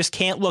year, and you just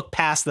can't look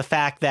past the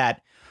fact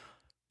that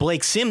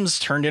Blake Sims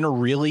turned in a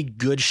really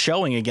good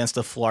showing against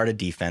a Florida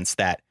defense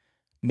that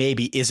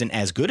maybe isn't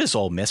as good as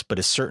Ole Miss, but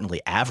is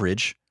certainly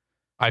average.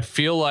 I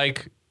feel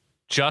like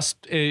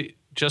just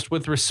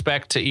with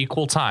respect to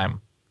equal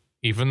time,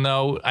 even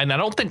though, and I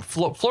don't think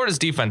Florida's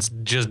defense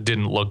just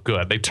didn't look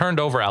good. They turned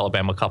over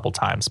Alabama a couple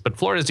times, but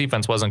Florida's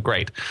defense wasn't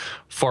great.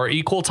 For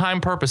equal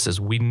time purposes,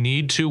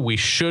 we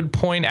should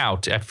point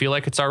out, I feel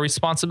like it's our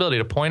responsibility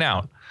to point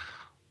out,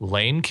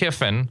 Lane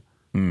Kiffin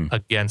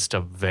against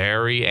a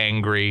very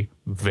angry,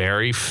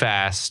 very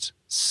fast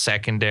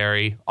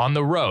secondary on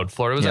the road.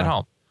 Florida was at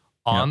home.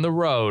 On the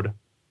road,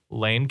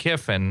 Lane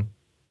Kiffin,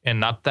 and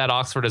not that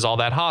Oxford is all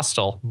that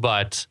hostile,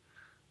 but,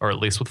 or at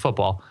least with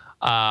football,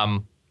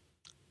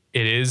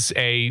 it is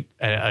a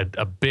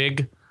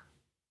big,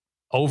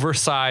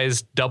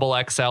 oversized double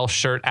XL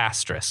shirt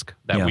asterisk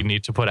that we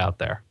need to put out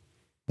there.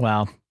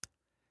 Well,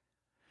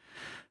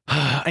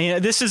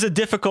 this is a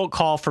difficult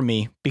call for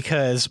me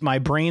because my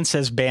brain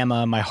says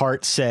Bama, my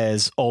heart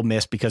says Ole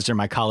Miss because they're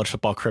my college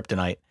football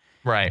kryptonite.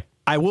 Right.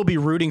 I will be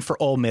rooting for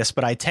Ole Miss,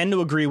 but I tend to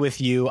agree with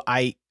you.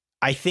 I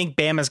think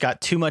Bama's got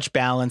too much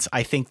balance.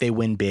 I think they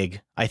win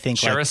big. I think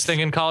surest thing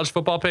in college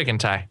football, pick and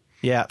tie.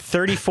 Yeah,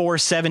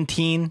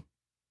 34-17.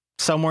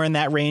 Somewhere in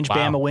that range,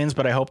 Bama wins,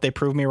 but I hope they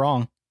prove me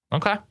wrong.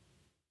 Okay.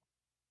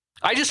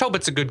 I just hope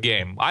it's a good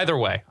game. Either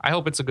way, I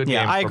hope it's a good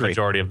game for the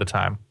majority of the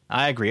time.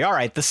 I agree. All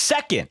right, the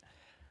second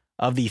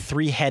of the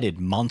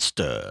three-headed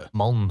monster.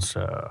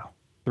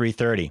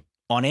 3:30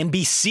 on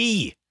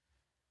NBC.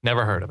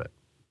 Never heard of it.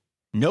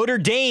 Notre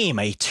Dame,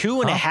 a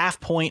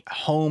 2.5-point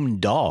home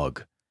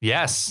dog.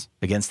 Yes.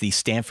 Against the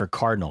Stanford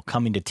Cardinal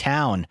coming to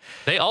town.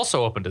 They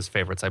also opened as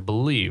favorites, I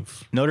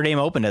believe. Notre Dame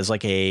opened as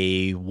like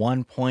a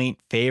 1-point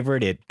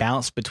favorite. It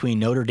bounced between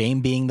Notre Dame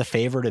being the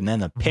favorite and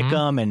then the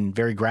pick'em, and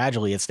very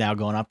gradually it's now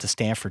going up to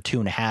Stanford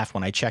 2.5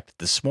 when I checked it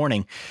this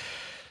morning.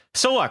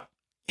 So look,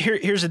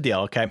 here's the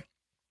deal, okay?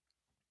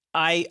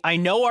 I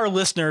know our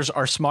listeners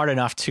are smart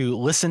enough to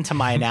listen to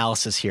my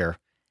analysis here.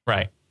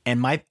 Right. And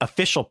my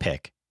official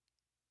pick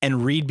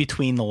and read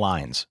between the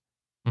lines.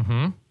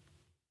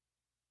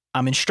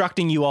 I'm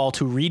instructing you all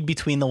to read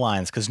between the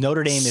lines because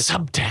Notre Dame is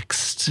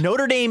subtext.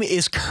 Notre Dame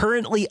is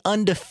currently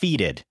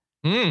undefeated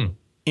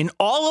in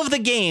all of the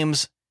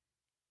games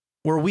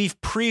where we've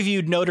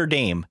previewed Notre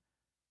Dame.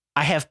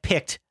 I have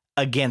picked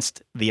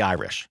against the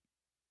Irish.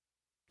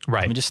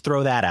 Right. Let me just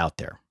throw that out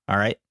there. All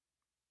right.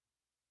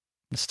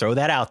 Let's throw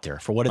that out there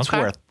for what it's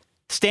worth.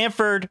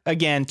 Stanford,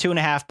 again,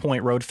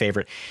 2.5-point road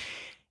favorite.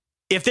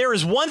 If there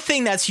is one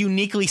thing that's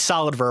uniquely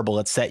Solid Verbal,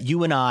 it's that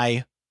you and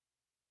I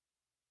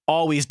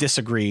always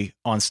disagree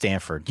on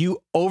Stanford.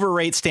 You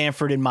overrate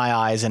Stanford in my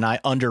eyes, and I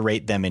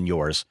underrate them in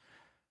yours.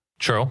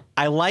 True.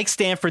 I like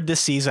Stanford this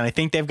season. I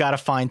think they've got a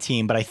fine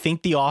team, but I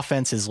think the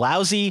offense is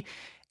lousy,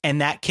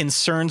 and that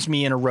concerns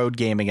me in a road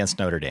game against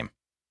Notre Dame.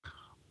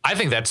 I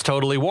think that's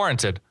totally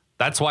warranted.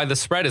 That's why the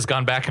spread has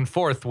gone back and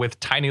forth with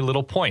tiny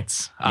little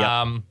points.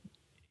 Yep.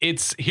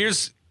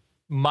 Here's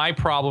my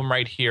problem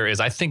right here is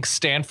I think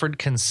Stanford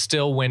can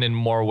still win in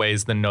more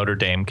ways than Notre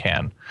Dame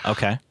can.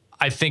 Okay.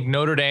 I think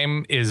Notre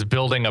Dame is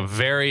building a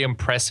very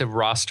impressive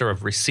roster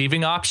of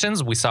receiving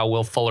options. We saw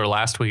Will Fuller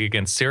last week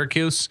against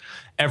Syracuse.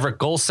 Everett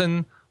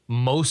Golson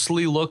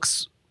mostly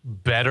looks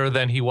better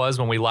than he was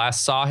when we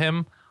last saw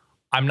him.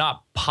 I'm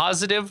not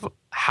positive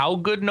how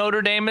good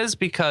Notre Dame is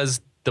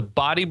because the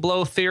body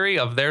blow theory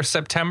of their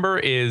September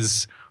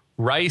is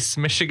Rice,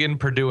 Michigan,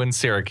 Purdue, and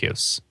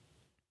Syracuse.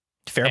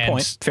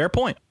 Fair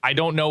point. I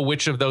don't know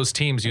which of those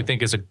teams you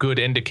think is a good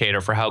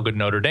indicator for how good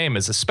Notre Dame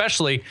is,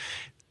 especially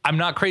I'm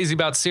not crazy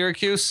about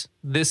Syracuse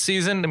this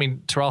season. I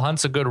mean, Terrell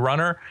Hunt's a good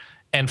runner.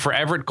 And for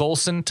Everett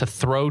Golson to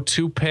throw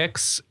 2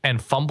 picks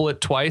and fumble it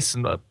twice,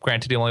 and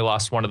granted he only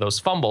lost one of those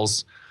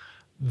fumbles,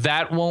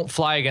 that won't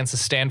fly against a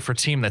Stanford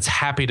team that's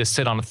happy to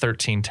sit on a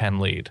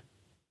 13-10 lead.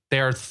 They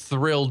are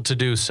thrilled to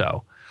do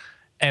so.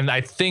 And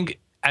I think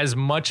as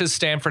much as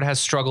Stanford has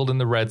struggled in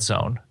the red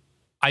zone,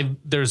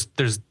 there's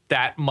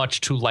that much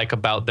to like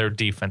about their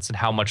defense and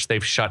how much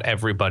they've shut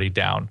everybody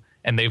down.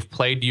 And they've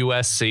played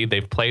USC,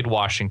 they've played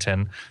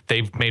Washington.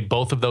 They've made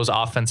both of those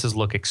offenses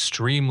look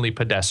extremely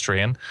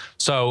pedestrian.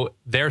 So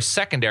their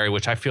secondary,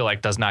 which I feel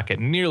like does not get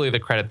nearly the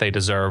credit they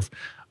deserve,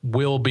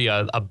 will be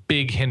a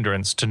big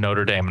hindrance to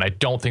Notre Dame. And I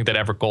don't think that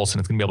Everett Golson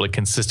is going to be able to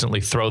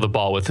consistently throw the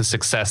ball with the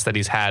success that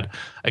he's had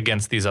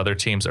against these other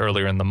teams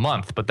earlier in the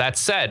month. But that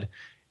said,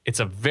 it's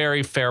a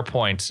very fair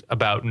point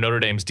about Notre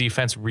Dame's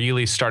defense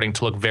really starting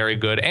to look very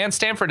good. And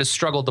Stanford has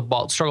struggled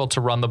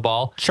to run the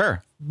ball.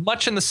 Sure.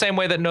 Much in the same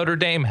way that Notre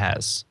Dame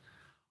has.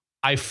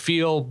 I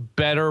feel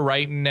better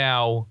right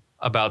now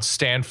about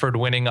Stanford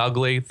winning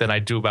ugly than I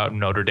do about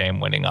Notre Dame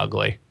winning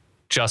ugly,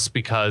 just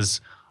because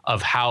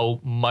of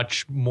how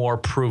much more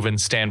proven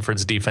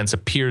Stanford's defense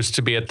appears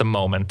to be at the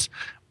moment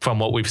from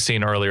what we've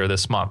seen earlier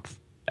this month.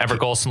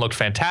 Everett Golson looked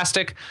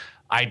fantastic.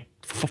 I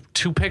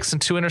 2 picks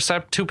and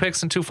 2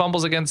 picks and 2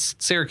 fumbles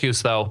against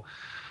Syracuse, though.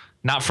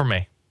 Not for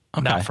me.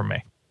 Okay. Not for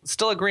me.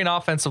 Still a green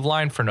offensive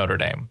line for Notre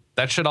Dame.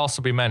 That should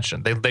also be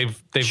mentioned.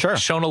 They've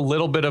shown a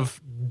little bit of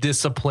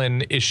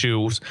discipline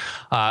issues.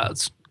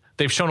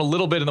 They've shown a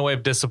little bit in the way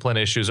of discipline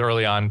issues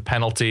early on,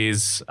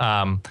 penalties.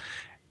 I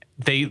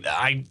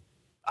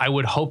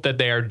would hope that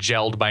they are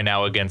gelled by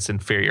now against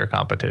inferior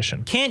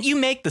competition. Can't you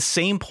make the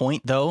same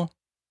point, though,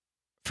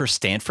 for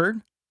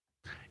Stanford?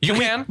 You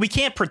can. We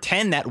can't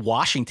pretend that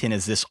Washington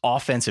is this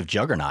offensive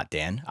juggernaut,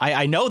 Dan.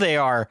 I know they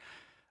are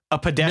a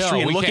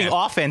pedestrian-looking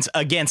offense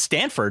against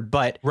Stanford,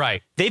 but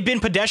they've been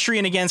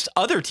pedestrian against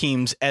other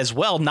teams as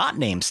well, not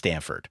named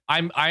Stanford.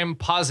 I'm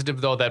positive,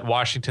 though, that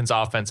Washington's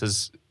offense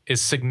is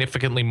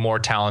significantly more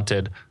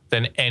talented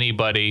than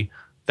anybody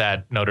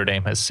that Notre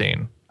Dame has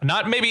seen.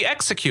 Not maybe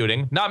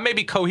executing, not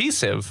maybe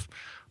cohesive,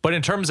 but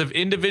in terms of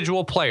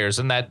individual players,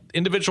 and that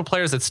individual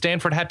players that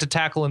Stanford had to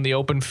tackle in the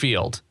open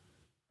field.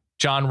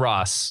 John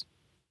Ross,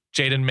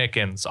 Jaden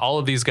Mickens, all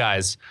of these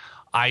guys,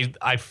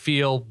 I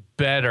feel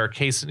better.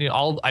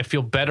 I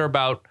feel better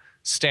about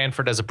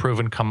Stanford as a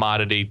proven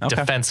commodity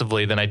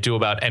defensively than I do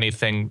about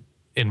anything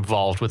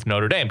involved with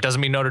Notre Dame. Doesn't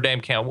mean Notre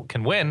Dame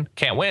can't win.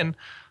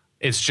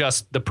 It's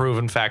just the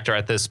proven factor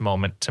at this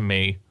moment to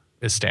me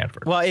is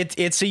Stanford. Well,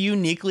 it's a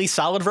uniquely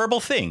solid verbal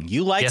thing.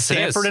 You like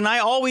Stanford, and I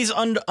always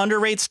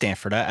underrate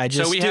Stanford. I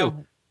just so we have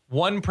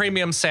one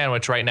premium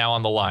sandwich right now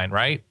on the line,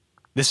 right?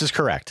 This is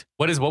correct.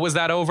 What was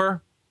that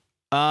over?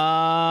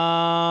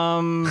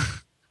 Gosh,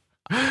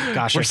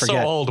 we're I forget. So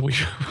old. We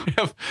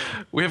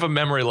have a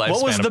memory lifespan.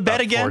 What was the bet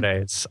again? 4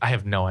 days. I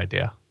have no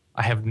idea.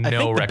 I have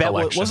no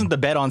recollection. Wasn't the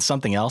bet on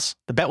something else?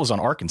 The bet was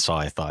on Arkansas,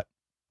 I thought.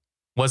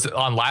 Was it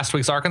on last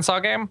week's Arkansas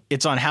game?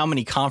 It's on how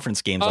many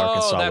conference games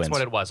Arkansas wins. Oh, that's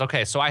what it was.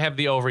 Okay, so I have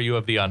the over, you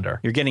have the under.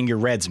 You're getting your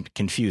Reds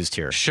confused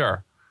here.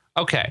 Sure.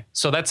 Okay,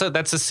 so that's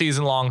a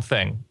season-long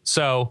thing.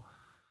 So,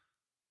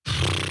 do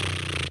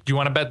you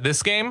want to bet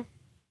this game?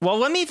 Well,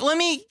 let me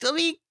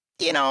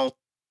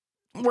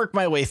work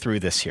my way through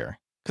this here,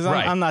 because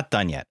I'm not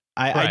done yet.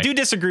 I do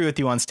disagree with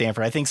you on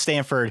Stanford. I think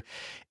Stanford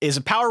is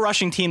a power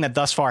rushing team that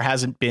thus far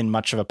hasn't been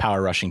much of a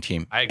power rushing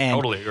team. I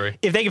totally agree.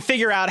 If they can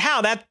figure out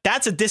how,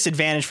 that's a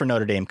disadvantage for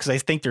Notre Dame, because I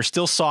think they're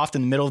still soft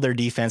in the middle of their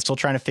defense, still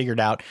trying to figure it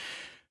out.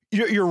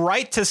 You're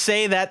right to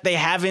say that they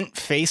haven't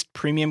faced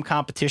premium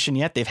competition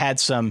yet. They've had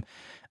some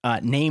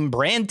name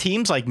brand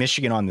teams like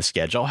Michigan on the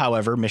schedule.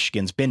 However,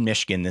 Michigan's been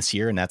Michigan this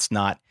year, and that's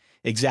not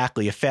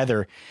exactly a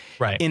feather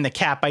in the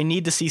cap. I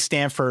need to see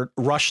Stanford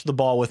rush the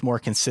ball with more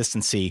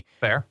consistency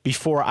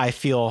before I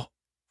feel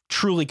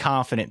truly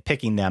confident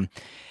picking them.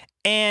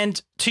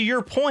 And to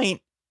your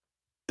point,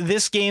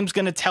 this game's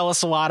going to tell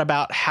us a lot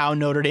about how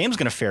Notre Dame's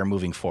going to fare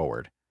moving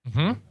forward.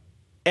 Mm-hmm.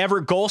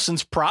 Everett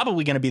Golson's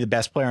probably going to be the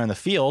best player on the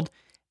field,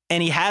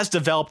 and he has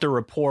developed a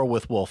rapport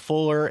with Will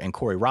Fuller and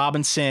Corey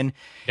Robinson.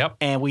 Yep.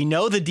 And we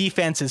know the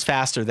defense is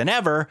faster than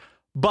ever,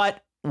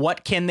 but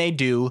what can they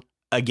do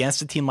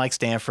against a team like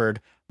Stanford?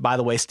 By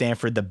the way,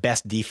 Stanford, the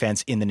best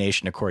defense in the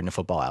nation, according to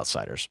Football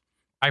Outsiders.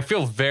 I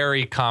feel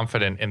very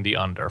confident in the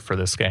under for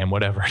this game,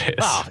 whatever it is.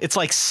 Oh, it's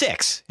like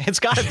 6. It's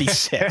got to be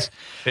 6.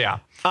 Yeah.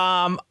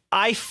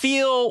 I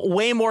feel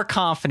way more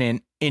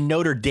confident in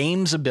Notre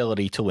Dame's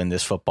ability to win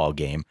this football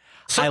game.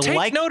 So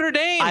take Notre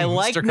Dame. I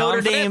like Mr.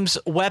 Notre Confident. Dame's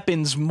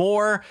weapons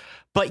more,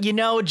 but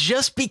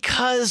just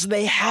because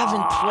they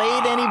haven't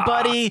played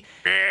anybody,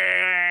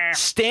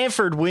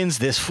 Stanford wins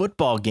this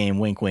football game.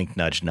 Wink, wink,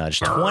 nudge,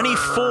 nudge.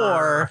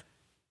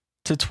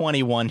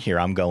 24-21 here.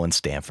 I'm going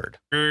Stanford.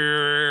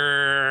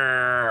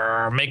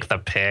 Make the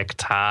pick,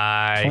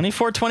 Ty.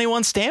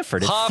 24-21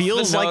 Stanford. It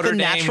feels like the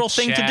natural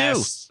thing to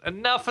do.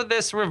 Enough of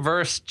this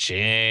reverse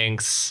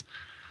jinx.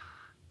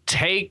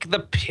 Take the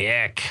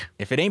pick.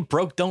 If it ain't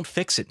broke, don't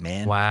fix it,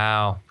 man.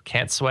 Wow.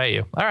 Can't sway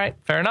you. All right.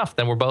 Fair enough.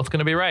 Then we're both going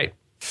to be right.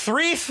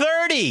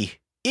 3:30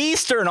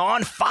 Eastern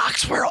on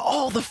Fox. Where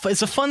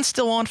is the fun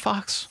still on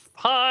Fox?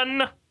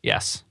 Fun.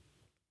 Yes.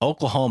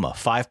 Oklahoma,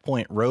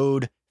 5-point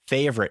road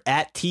favorite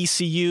at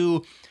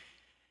TCU.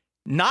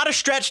 Not a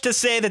stretch to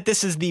say that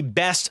this is the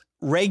best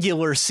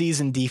regular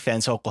season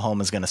defense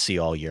Oklahoma is going to see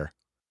all year.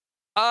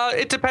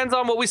 It depends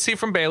on what we see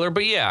from Baylor,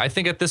 but yeah, I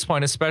think at this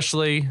point,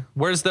 especially,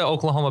 where's the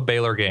Oklahoma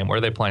Baylor game? Where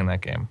are they playing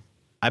that game?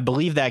 I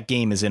believe that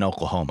game is in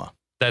Oklahoma.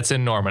 That's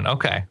in Norman.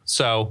 Okay,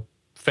 so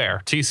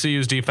fair.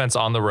 TCU's defense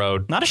on the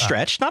road. Not a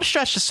stretch. Not a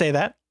stretch to say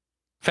that.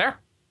 Fair.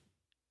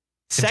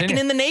 Second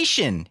in the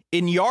nation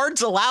in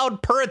yards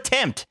allowed per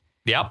attempt.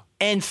 Yep.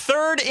 And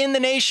third in the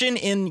nation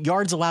in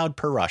yards allowed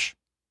per rush.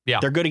 Yeah.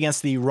 They're good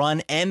against the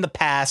run and the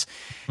pass.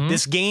 Mm-hmm.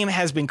 This game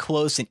has been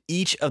close in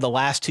each of the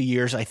last 2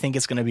 years. I think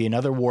it's going to be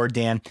another war,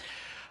 Dan.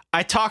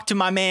 I talked to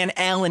my man,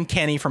 Alan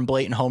Kenny from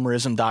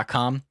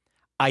BlatantHomerism.com.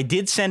 I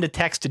did send a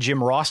text to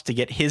Jim Ross to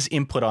get his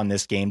input on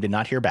this game. Did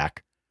not hear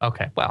back.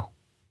 Okay, well.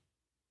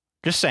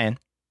 Just saying.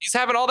 He's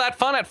having all that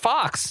fun at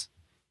Fox.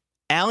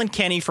 Alan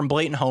Kenny from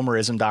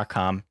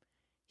BlatantHomerism.com.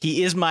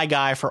 He is my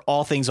guy for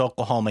all things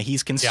Oklahoma.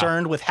 He's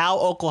concerned with how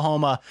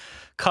Oklahoma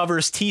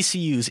covers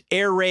TCU's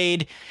air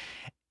raid.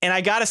 And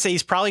I got to say,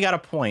 he's probably got a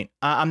point.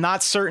 I'm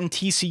not certain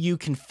TCU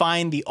can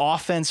find the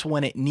offense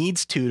when it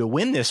needs to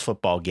win this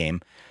football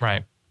game.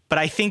 Right. But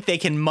I think they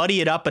can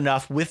muddy it up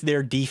enough with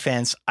their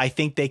defense. I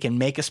think they can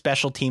make a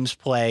special teams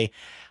play.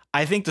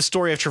 I think the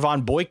story of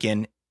Trevone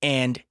Boykin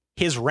and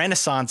his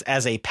renaissance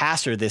as a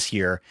passer this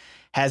year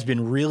has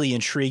been really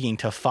intriguing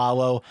to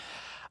follow.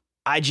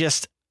 I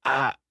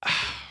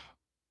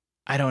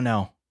don't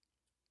know.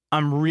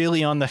 I'm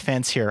really on the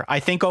fence here. I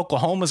think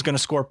Oklahoma's going to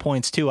score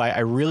points too. I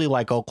really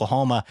like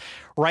Oklahoma.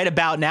 Right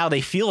about now, they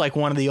feel like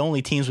one of the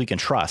only teams we can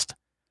trust.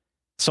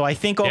 So I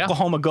think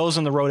Oklahoma goes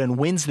on the road and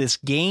wins this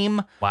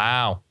game.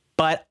 Wow.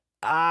 But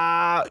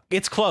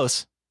it's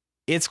close.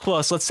 It's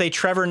close. Let's say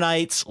Trevor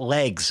Knight's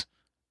legs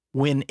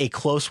win a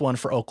close one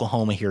for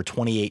Oklahoma here,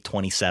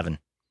 28-27.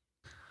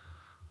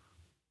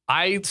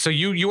 So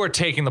you are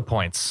taking the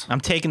points.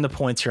 I'm taking the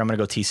points here. I'm going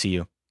to go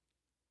TCU.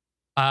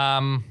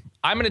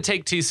 I'm going to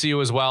take TCU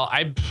as well.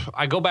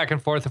 I go back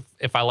and forth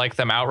if I like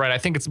them outright. I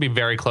think it's going to be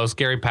very close.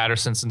 Gary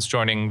Patterson, since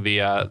joining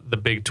the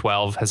Big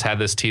 12, has had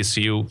this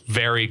TCU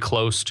very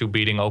close to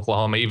beating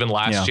Oklahoma. Even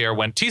last year,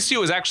 when TCU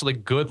was actually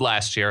good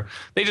last year,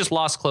 they just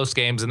lost close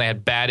games and they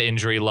had bad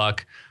injury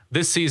luck.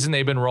 This season,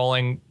 they've been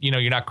rolling.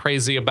 You're not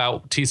crazy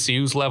about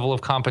TCU's level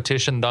of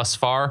competition thus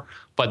far,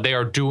 but they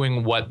are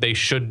doing what they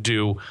should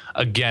do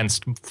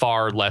against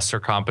far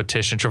lesser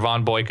competition.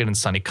 Trevone Boykin and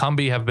Sonny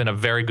Cumbie have been a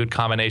very good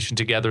combination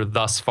together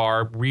thus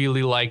far.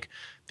 Really like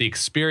the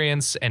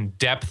experience and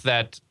depth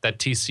that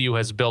TCU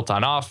has built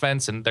on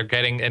offense, and they're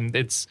getting, and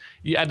it's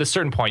at a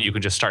certain point you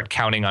can just start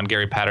counting on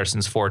Gary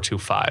Patterson's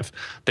 4-2-5.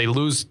 They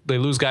lose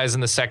guys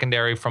in the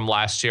secondary from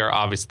last year.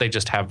 Obviously, they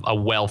just have a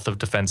wealth of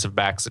defensive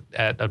backs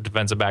at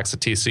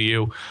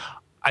TCU.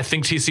 I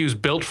think TCU is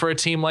built for a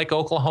team like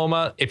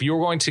Oklahoma. If you're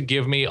going to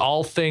give me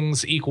all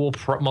things equal,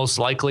 most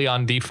likely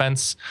on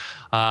defense,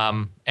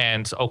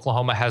 and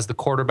Oklahoma has the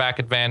quarterback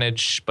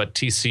advantage, but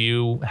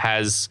TCU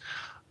has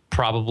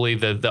probably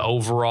the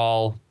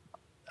overall.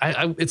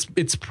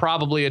 It's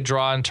probably a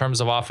draw in terms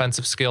of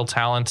offensive skill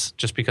talent,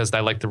 just because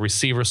I like the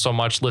receivers so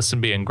much,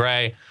 Listenby and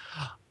Gray.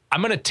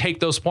 I'm going to take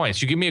those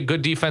points. You give me a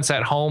good defense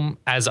at home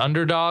as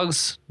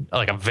underdogs,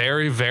 like a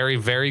very, very,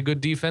 very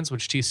good defense,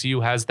 which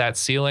TCU has that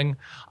ceiling.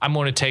 I'm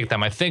going to take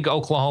them. I think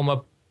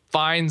Oklahoma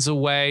finds a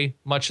way,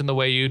 much in the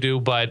way you do,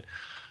 but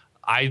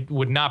I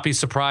would not be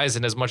surprised,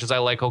 and as much as I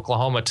like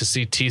Oklahoma, to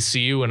see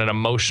TCU in an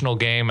emotional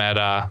game at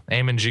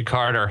Amon G.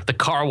 Carter, the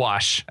car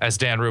wash, as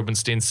Dan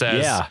Rubenstein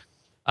says. Yeah.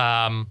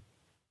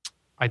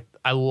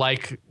 I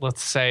like,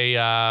 let's say,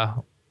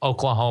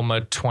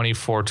 Oklahoma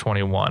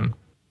 24-21.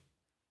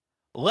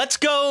 Let's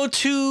go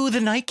to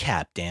the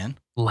nightcap, Dan.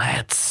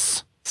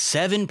 Let's.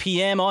 7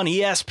 p.m. on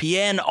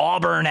ESPN,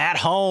 Auburn at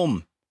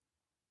home.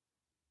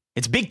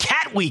 It's Big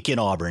Cat Week in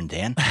Auburn,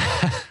 Dan.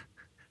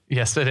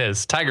 Yes, it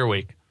is. Tiger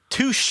Week.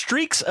 2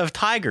 streaks of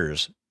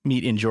tigers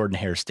meet in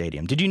Jordan-Hare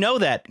Stadium. Did you know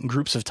that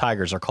groups of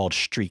tigers are called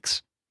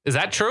streaks? Is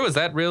that true? Is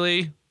that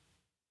really?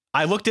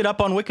 I looked it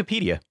up on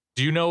Wikipedia.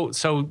 Do you know?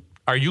 So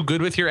are you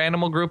good with your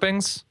animal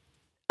groupings?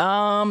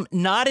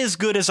 Not as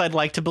good as I'd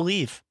like to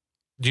believe.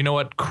 Do you know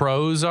what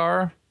crows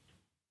are?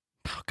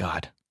 Oh,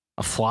 God.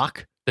 A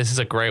flock? This is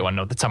a great one.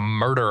 No, that's a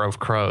murder of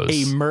crows.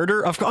 A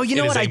murder of crows? Oh, you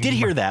know what? I did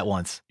hear that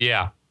once.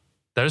 Yeah.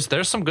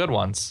 There's some good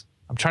ones.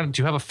 Do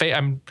you have a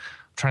I'm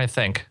trying to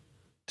think.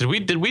 Did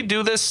we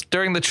do this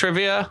during the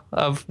trivia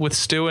with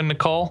Stu and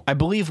Nicole? I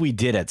believe we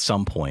did at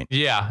some point.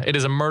 Yeah, it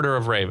is a murder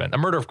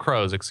of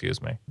crows,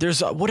 excuse me.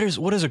 There's what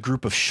is a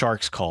group of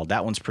sharks called?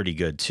 That one's pretty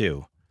good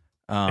too.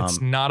 It's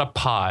not a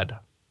pod.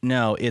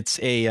 No, it's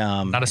a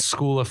not a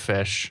school of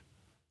fish.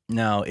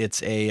 No,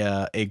 it's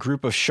a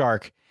group of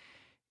shark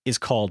is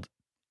called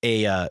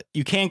a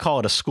you can call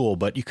it a school,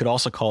 but you could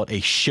also call it a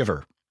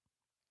shiver.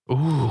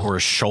 Ooh. Or a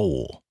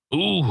shoal.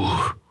 Ooh.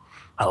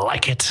 I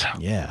like it.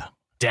 Yeah.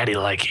 Daddy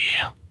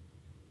likey.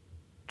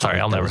 Sorry,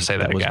 I'll never say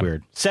that again. That was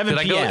weird. 7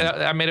 p.m.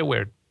 I made it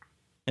weird.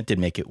 It did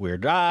make it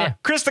weird.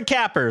 Krista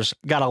Cappers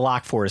got a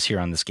lock for us here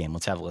on this game.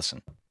 Let's have a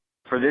listen.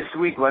 For this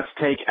week, let's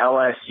take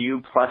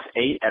LSU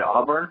 +8 at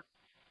Auburn.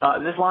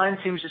 This line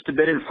seems just a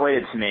bit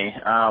inflated to me.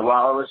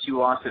 While LSU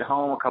lost at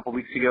home a couple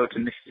weeks ago to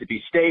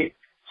Mississippi State,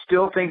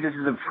 still think this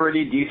is a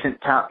pretty decent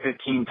top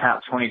 15,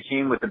 top 20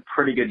 team with a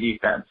pretty good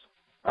defense.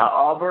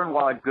 Auburn,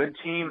 while a good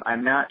team,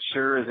 I'm not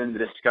sure is in the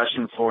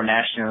discussion for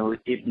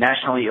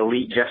nationally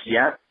elite just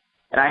yet.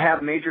 And I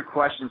have major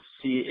questions to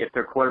see if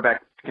their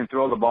quarterback can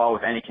throw the ball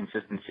with any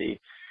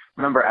consistency.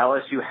 Remember,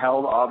 LSU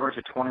held Auburn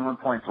to 21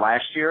 points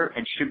last year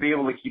and should be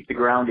able to keep the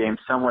ground game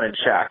somewhat in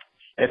check.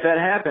 If that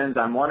happens,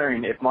 I'm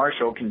wondering if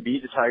Marshall can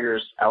beat the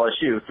Tigers'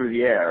 LSU through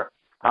the air.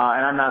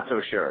 And I'm not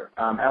so sure.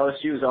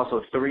 LSU is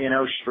also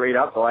 3-0 straight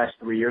up the last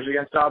 3 years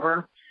against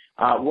Auburn.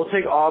 We'll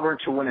take Auburn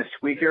to win a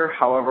squeaker.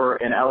 However,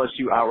 an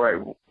LSU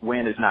outright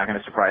win is not going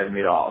to surprise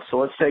me at all. So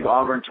let's take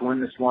Auburn to win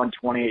this one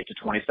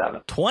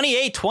 28-27.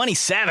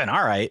 28-27.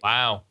 All right.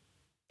 Wow.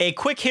 A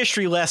quick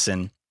history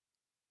lesson.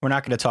 We're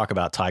not going to talk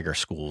about Tiger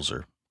schools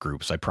or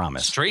groups, I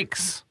promise.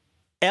 Streaks.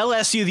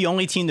 LSU, the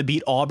only team to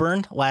beat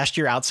Auburn last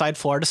year outside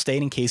Florida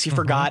State, in case you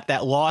forgot.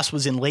 That loss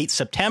was in late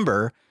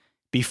September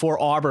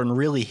before Auburn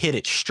really hit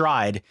its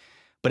stride,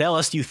 but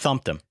LSU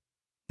thumped them.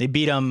 They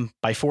beat them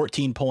by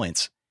 14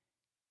 points.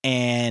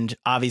 And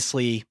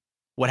obviously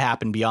what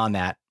happened beyond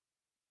that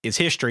is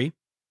history.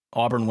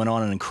 Auburn went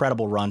on an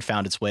incredible run,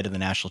 found its way to the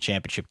national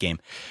championship game.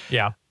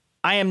 Yeah.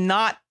 I am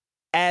not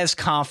as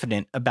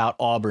confident about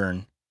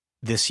Auburn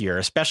this year,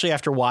 especially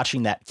after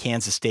watching that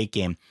Kansas State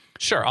game.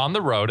 Sure, on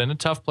the road in a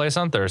tough place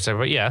on Thursday,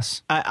 but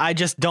yes. I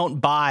just don't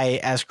buy,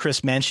 as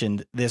Chris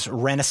mentioned, this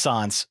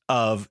renaissance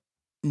of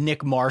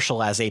Nick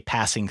Marshall as a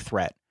passing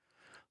threat.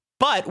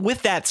 But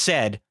with that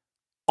said,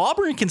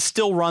 Auburn can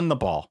still run the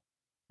ball.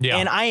 Yeah.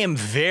 And I am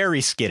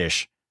very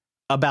skittish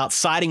about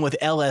siding with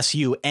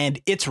LSU and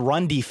its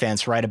run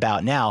defense right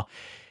about now.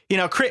 You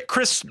know,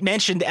 Chris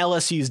mentioned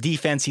LSU's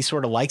defense. He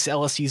sort of likes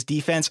LSU's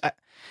defense.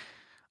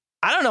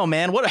 I don't know,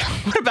 man. What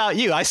about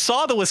you? I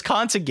saw the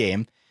Wisconsin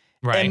game,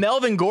 right, and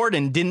Melvin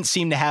Gordon didn't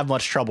seem to have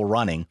much trouble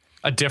running.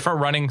 A different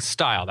running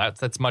style.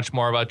 That's much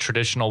more of a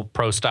traditional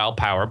pro style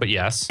power, but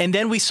yes. And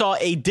then we saw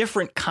a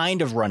different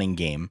kind of running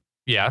game.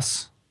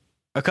 Yes.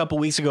 A couple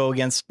weeks ago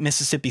against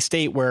Mississippi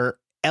State, where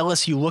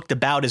LSU looked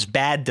about as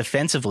bad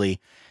defensively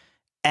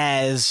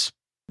as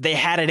they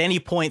had at any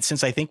point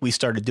since I think we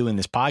started doing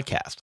this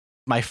podcast.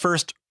 My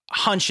first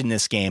hunch in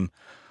this game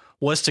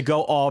was to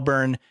go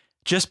Auburn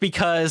just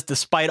because,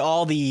 despite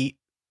all the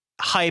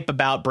hype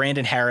about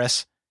Brandon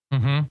Harris,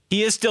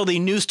 he is still the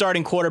new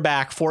starting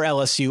quarterback for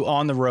LSU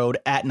on the road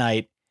at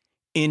night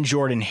in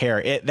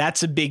Jordan-Hare.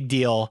 That's a big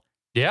deal.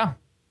 Yeah.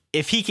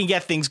 If he can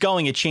get things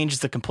going, it changes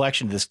the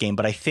complexion of this game.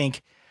 But I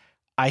think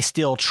I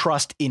still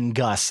trust in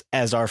Gus,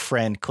 as our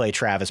friend Clay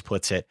Travis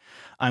puts it.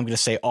 I'm going to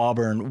say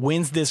Auburn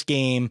wins this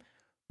game,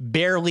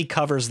 barely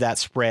covers that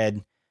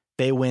spread.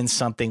 They win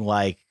something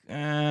like,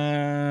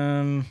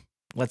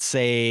 let's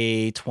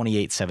say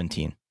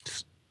 28-17.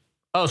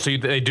 Oh, so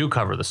they do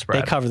cover the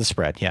spread. They cover the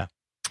spread, yeah.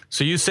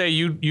 So you say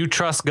you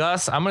trust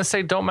Gus. I'm going to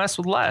say don't mess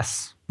with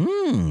Les.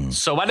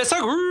 So I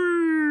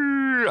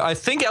disagree. I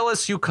think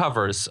LSU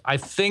covers. I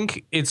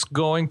think it's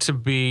going to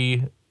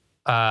be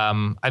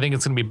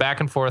back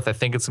and forth. I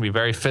think it's going to be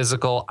very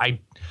physical. I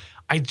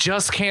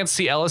just can't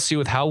see LSU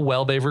with how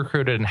well they've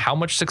recruited and how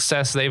much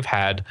success they've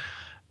had.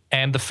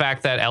 And the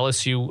fact that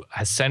LSU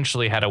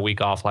essentially had a week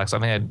off last. I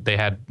think they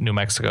had New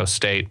Mexico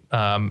State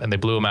and they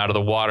blew them out of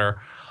the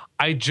water.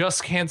 I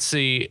just can't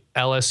see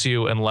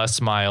LSU and Les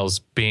Miles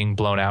being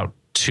blown out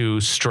 2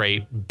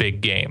 straight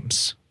big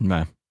games.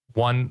 No.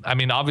 One, I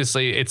mean,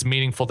 obviously it's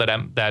meaningful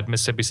that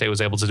Mississippi State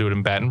was able to do it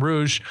in Baton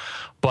Rouge,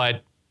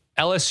 but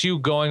LSU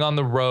going on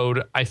the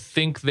road, I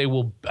think they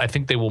will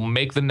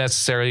make the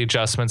necessary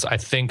adjustments. I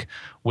think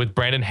with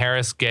Brandon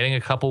Harris getting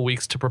a couple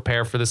weeks to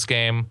prepare for this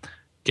game,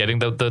 getting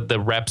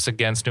the reps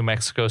against New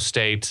Mexico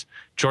State,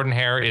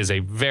 Jordan-Hare is a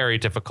very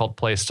difficult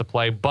place to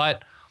play,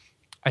 but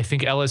I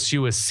think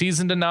LSU is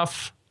seasoned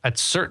enough at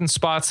certain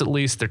spots, at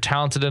least. They're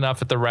talented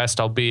enough at the rest,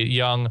 albeit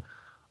young.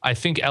 I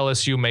think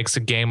LSU makes a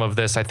game of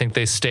this. I think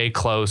they stay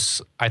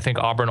close. I think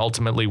Auburn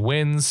ultimately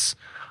wins.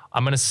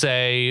 I'm going to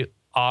say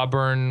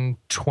Auburn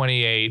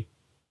 28.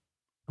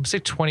 I'm going to say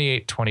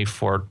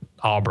 28-24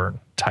 Auburn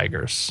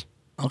Tigers.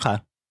 Okay.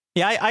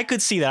 Yeah, I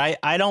could see that.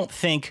 I don't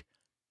think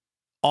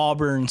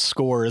Auburn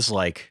scores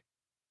like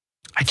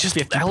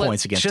 50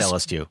 points against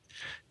LSU.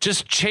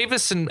 Just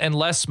Chavis and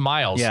Les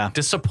Miles,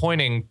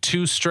 disappointing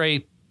 2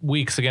 straight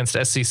weeks against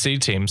SEC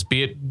teams,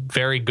 be it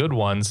very good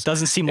ones.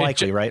 Doesn't seem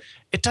likely, right?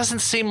 It doesn't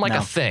seem like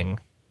a thing.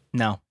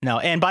 No.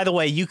 And by the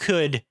way, you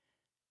could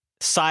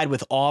side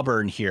with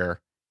Auburn here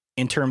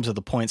in terms of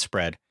the point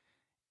spread,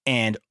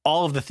 and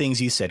all of the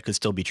things you said could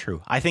still be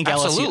true. I think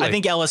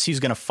LSU is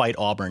going to fight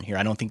Auburn here.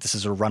 I don't think this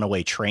is a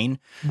runaway train.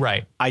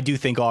 Right. I do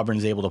think Auburn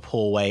is able to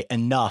pull away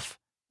enough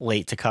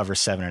late to cover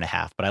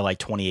 7.5, but I like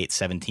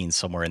 28-17,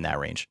 somewhere in that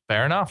range.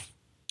 Fair enough.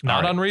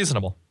 Not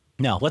unreasonable.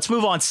 No, let's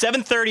move on.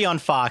 7:30 on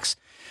Fox.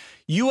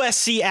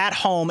 USC at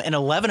home, an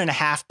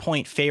 11.5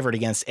 point favorite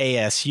against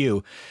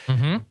ASU.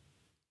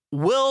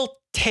 Will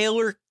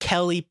Taylor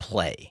Kelly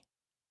play?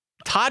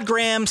 Todd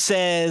Graham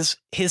says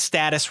his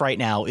status right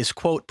now is,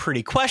 quote,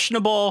 pretty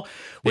questionable,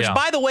 which,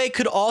 by the way,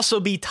 could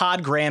also be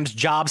Todd Graham's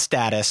job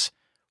status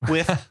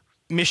with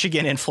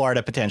Michigan and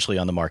Florida potentially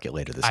on the market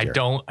later this year.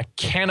 I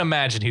can't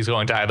imagine he's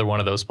going to either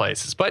one of those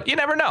places, but you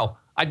never know.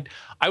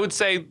 I would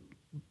say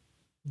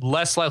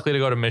less likely to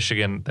go to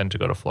Michigan than to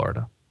go to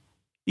Florida.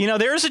 You know,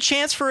 there is a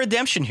chance for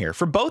redemption here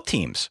for both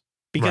teams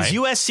because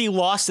USC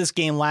lost this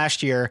game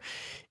last year.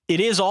 It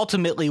is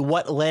ultimately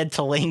what led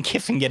to Lane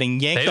Kiffin getting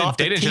yanked off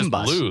the team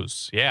bus. They didn't just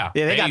lose. Yeah.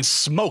 They got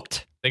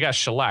smoked. They got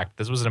shellacked.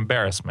 This was an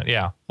embarrassment.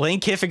 Yeah. Lane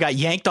Kiffin got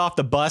yanked off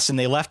the bus and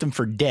they left him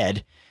for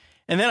dead.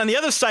 And then on the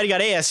other side, you got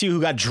ASU,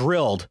 who got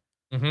drilled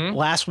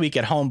last week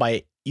at home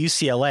by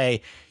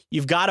UCLA.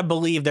 You've got to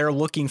believe they're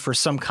looking for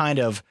some kind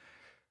of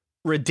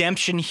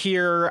redemption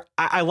here.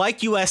 I like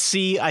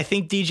USC. I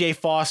think DJ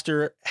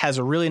Foster has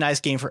a really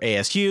nice game for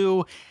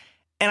ASU.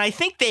 And I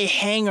think they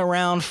hang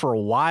around for a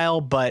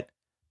while, but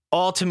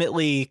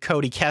ultimately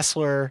Cody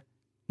Kessler,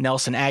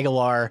 Nelson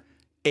Aguilar,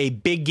 a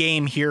big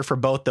game here for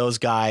both those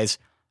guys.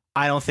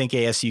 I don't think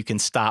ASU can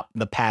stop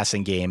the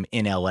passing game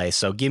in LA.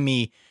 So give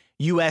me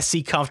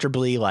USC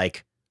comfortably,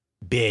 like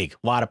big,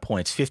 a lot of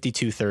points,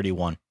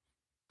 52-31.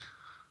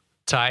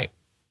 Ty,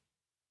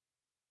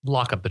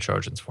 lock up the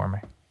Trojans for me.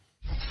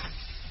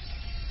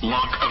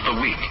 Lock of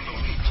the week.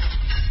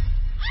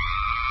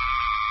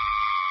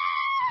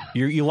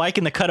 You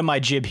liking the cut of my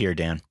jib here,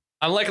 Dan?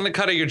 I'm liking the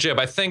cut of your jib.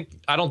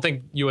 I don't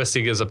think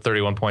USC gives up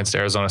 31 points to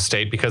Arizona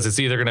State because it's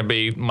either going to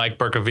be Mike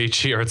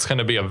Bercovici or it's going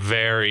to be a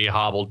very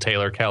hobbled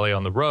Taylor Kelly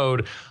on the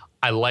road.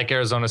 I like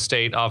Arizona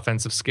State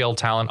offensive skill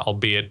talent,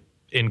 albeit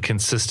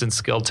inconsistent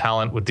skill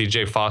talent with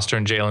DJ Foster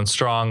and Jalen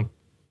Strong.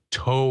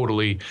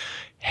 Totally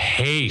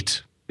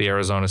hate the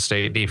Arizona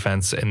State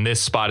defense in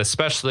this spot,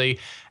 especially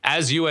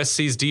as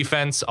USC's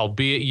defense,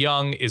 albeit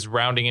young, is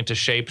rounding into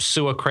shape.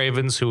 Sua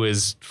Cravens, who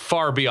is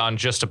far beyond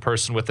just a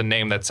person with a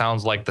name that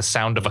sounds like the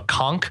sound of a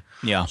conch.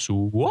 Yeah.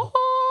 Sua.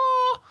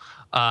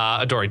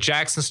 Adoree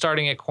Jackson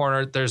starting at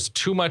corner. There's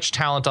too much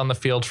talent on the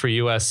field for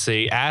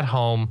USC at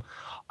home.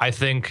 I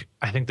think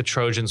the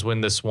Trojans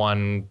win this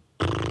one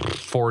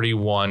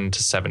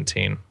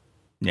 41-17.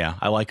 Yeah,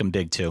 I like them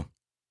big too.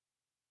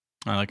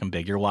 I like them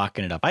big. You're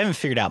locking it up. I haven't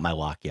figured out my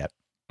lock yet.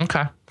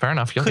 Okay, fair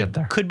enough. You'll get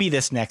there. Could be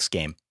this next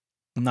game.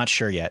 I'm not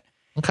sure yet.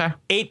 Okay.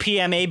 8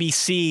 p.m.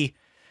 ABC.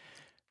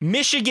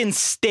 Michigan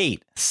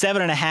State,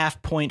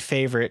 7.5 point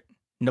favorite.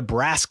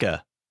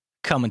 Nebraska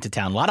coming to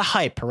town. A lot of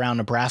hype around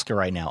Nebraska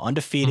right now.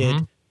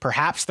 Undefeated.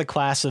 Perhaps the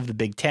class of the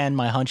Big Ten.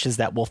 My hunch is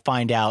that we'll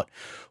find out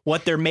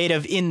what they're made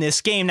of in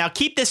this game. Now,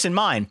 keep this in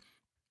mind.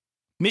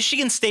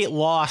 Michigan State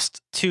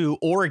lost to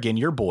Oregon,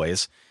 your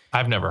boys.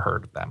 I've never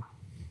heard of them.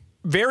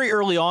 Very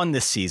early on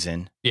this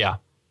season. Yeah.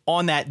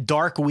 On that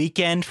dark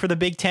weekend for the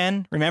Big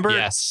Ten. Remember?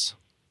 Yes.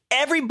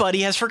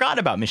 Everybody has forgotten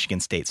about Michigan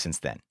State since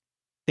then.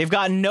 They've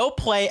gotten no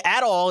play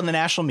at all in the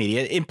national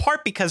media, in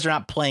part because they're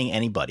not playing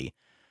anybody.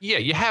 Yeah,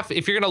 you have.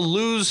 If you're going to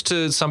lose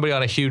to somebody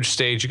on a huge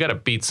stage, you got to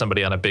beat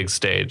somebody on a big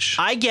stage.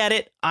 I get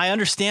it. I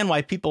understand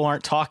why people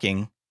aren't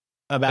talking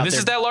about this.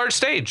 Is that large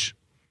stage.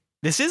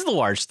 This is the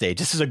large stage.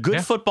 This is a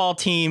good football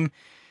team.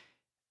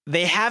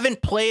 They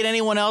haven't played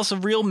anyone else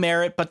of real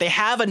merit, but they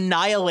have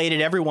annihilated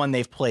everyone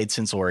they've played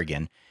since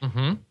Oregon.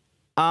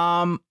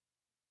 I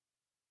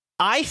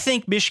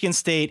think Michigan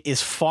State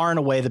is far and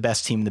away the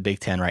best team in the Big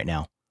Ten right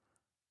now.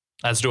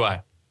 As do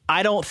I.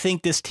 I don't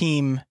think this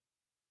team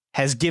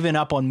has given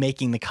up on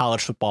making the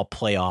college football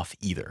playoff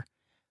either.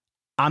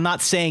 I'm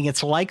not saying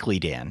it's likely,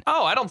 Dan.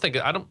 Oh, I don't think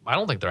they're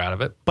out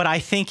of it. But I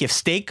think if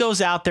State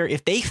goes out there,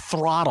 if they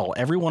throttle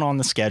everyone on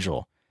the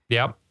schedule,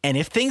 and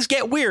if things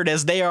get weird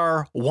as they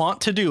are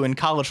wont to do in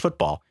college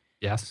football,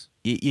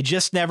 you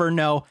just never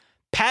know.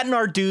 Pat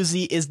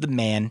Narduzzi is the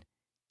man.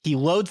 He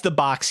loads the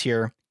box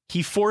here.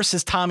 He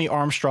forces Tommy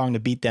Armstrong to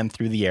beat them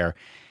through the air.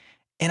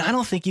 And I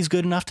don't think he's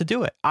good enough to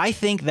do it. I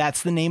think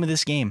that's the name of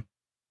this game.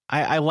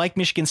 I like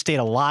Michigan State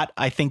a lot.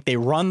 I think they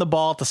run the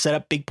ball to set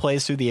up big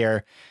plays through the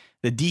air.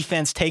 The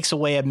defense takes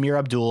away Amir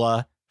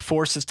Abdullah,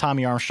 forces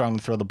Tommy Armstrong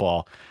to throw the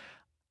ball.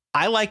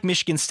 I like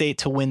Michigan State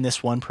to win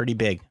this one pretty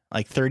big,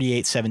 like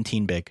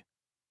 38-17 big.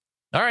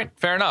 All right,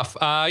 fair enough.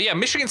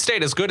 Michigan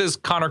State, as good as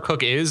Connor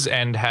Cook is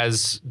and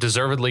has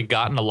deservedly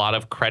gotten a lot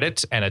of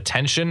credit and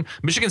attention,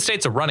 Michigan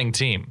State's a running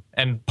team.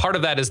 And part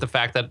of that is the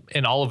fact that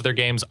in all of their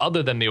games,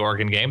 other than the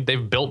Oregon game,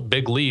 they've built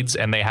big leads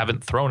and they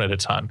haven't thrown it a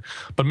ton.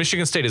 But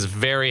Michigan State is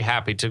very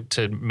happy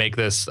to make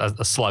this a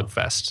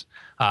slugfest.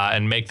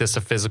 And make this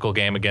a physical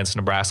game against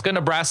Nebraska.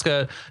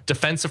 Nebraska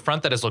defensive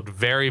front that has looked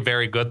very,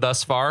 very good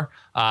thus far.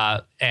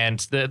 And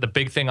the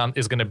big thing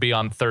is going to be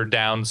on third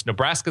downs.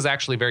 Nebraska's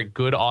actually very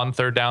good on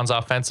third downs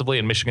offensively,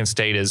 and Michigan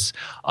State is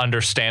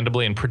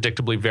understandably and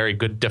predictably very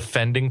good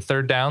defending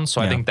third downs.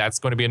 So I think that's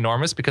going to be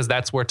enormous because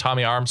that's where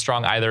Tommy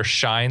Armstrong either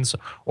shines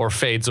or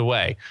fades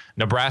away.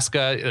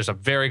 Nebraska, there's a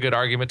very good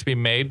argument to be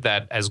made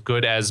that as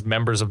good as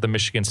members of the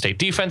Michigan State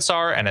defense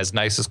are and as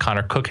nice as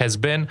Connor Cook has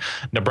been,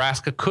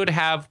 Nebraska could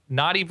have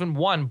not even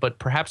one, but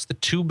perhaps the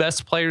two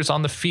best players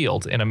on the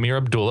field in Amir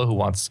Abdullah,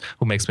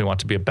 who makes me want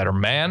to be a better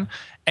man,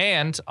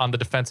 and on the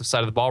defensive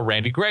side of the ball,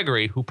 Randy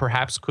Gregory, who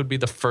perhaps could be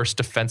the first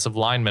defensive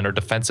lineman or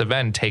defensive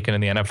end taken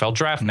in the NFL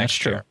draft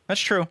next year. That's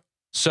true.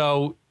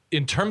 So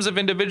in terms of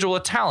individual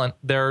talent,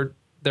 there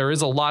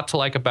is a lot to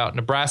like about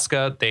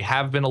Nebraska. They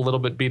have been a little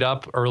bit beat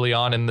up early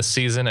on in the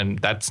season, and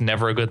that's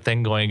never a good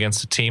thing going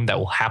against a team that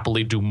will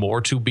happily do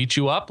more to beat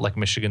you up, like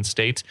Michigan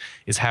State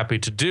is happy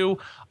to do.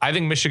 I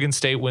think Michigan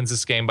State wins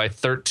this game by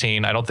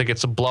 13. I don't think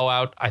it's a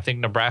blowout. I think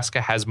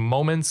Nebraska has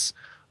moments,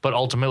 but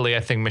ultimately I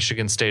think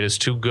Michigan State is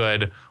too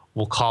good.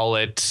 We'll call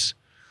it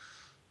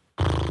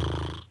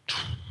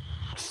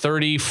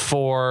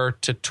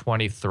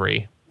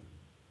 34-23.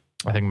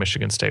 I think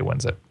Michigan State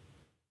wins it.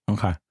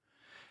 Okay.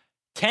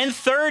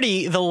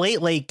 10:30, the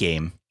late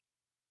game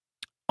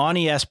on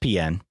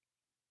ESPN.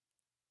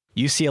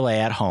 UCLA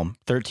at home,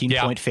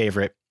 13-point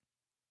favorite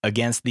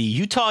against the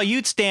Utah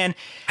Utes. Dan,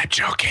 I'm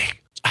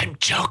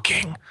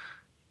joking.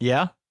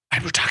 Yeah?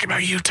 I'm talking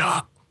about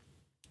Utah.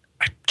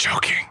 I'm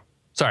joking.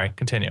 Sorry,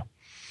 continue.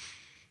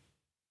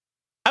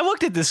 I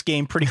looked at this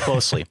game pretty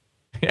closely.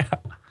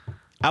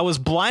 I was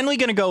blindly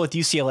going to go with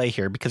UCLA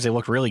here because they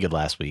looked really good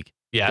last week.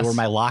 Yes. They were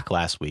my lock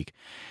last week.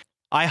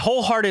 I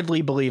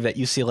wholeheartedly believe that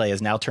UCLA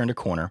has now turned a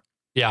corner.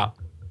 Yeah.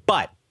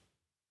 But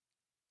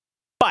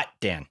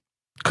Dan.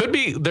 Could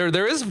be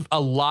there is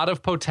a lot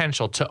of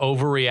potential to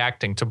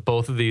overreacting to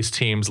both of these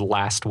teams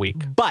last week.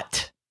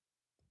 But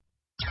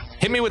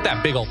hit me with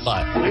that big old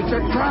butt. It's a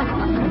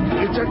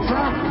trap. It's a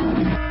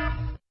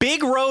trap.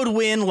 Big road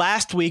win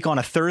last week on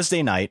a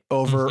Thursday night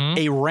over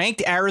a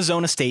ranked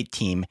Arizona State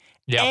team.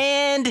 Yep.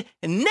 And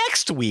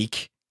next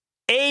week,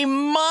 a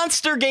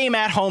monster game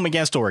at home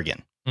against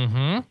Oregon.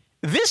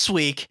 This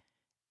week,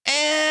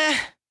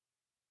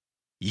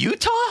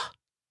 Utah?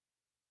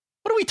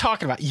 What are we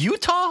talking about?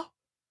 Utah?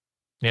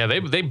 Yeah,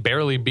 they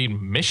barely beat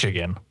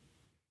Michigan.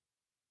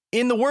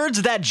 In the words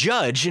of that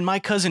judge and my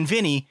cousin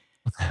Vinny,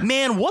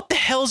 man, what the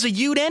hell's a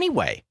Ute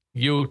anyway?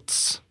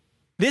 Utes.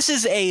 This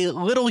is a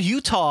little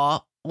Utah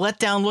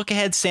letdown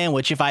look-ahead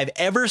sandwich if I've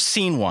ever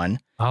seen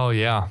one. Oh,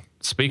 yeah.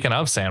 Speaking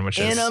of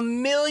sandwiches. In a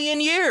million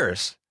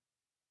years.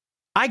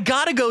 I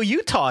gotta go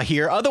Utah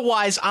here.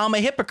 Otherwise, I'm a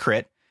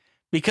hypocrite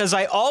because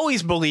I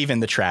always believe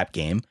in the trap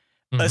game,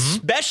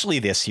 especially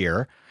this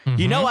year.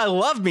 You know, I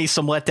love me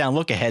some letdown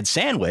look-ahead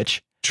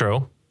sandwich.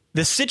 True.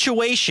 The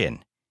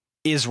situation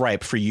is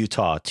ripe for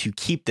Utah to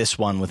keep this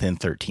one within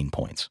 13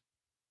 points.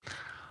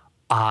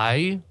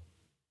 I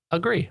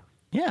agree.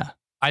 Yeah.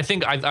 I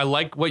think I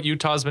like what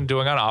Utah's been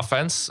doing on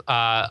offense.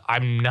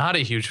 I'm not a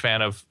huge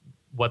fan of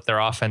what their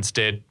offense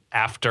did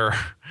after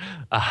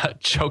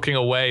choking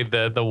away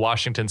the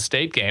Washington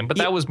State game, but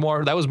that was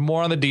more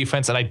on the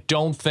defense, and I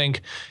don't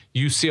think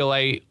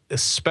UCLA,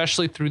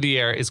 especially through the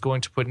air, is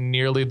going to put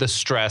nearly the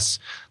stress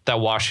that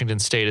Washington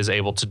State is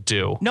able to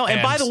do. No,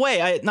 and by the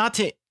way, not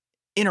to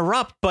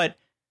interrupt, but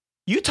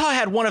Utah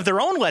had one of their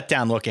own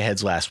letdown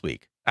look-aheads last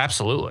week.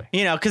 Absolutely.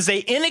 You know, because they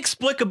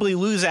inexplicably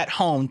lose at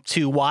home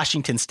to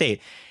Washington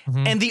State.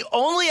 And the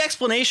only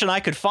explanation I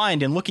could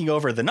find in looking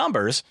over the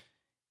numbers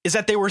is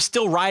that they were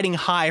still riding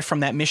high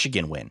from that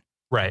Michigan win.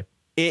 Right.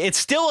 It's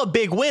still a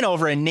big win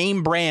over a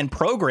name brand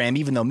program,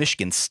 even though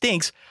Michigan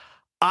stinks.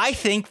 I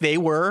think they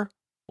were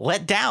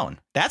let down.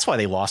 That's why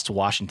they lost to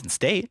Washington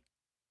State.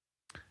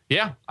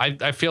 Yeah,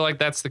 I feel like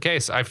that's the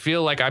case. I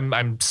feel like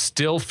I'm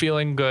still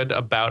feeling good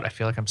about. I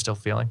feel like I'm still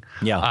feeling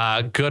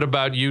good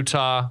about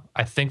Utah.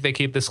 I think they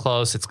keep this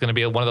close. It's going to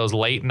be one of those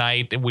late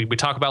night. We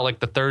talk about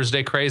like the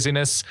Thursday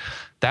craziness.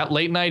 That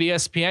late night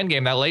ESPN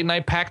game, that late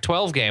night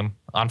Pac-12 game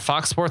on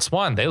Fox Sports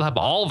 1. They'll have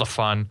all the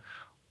fun.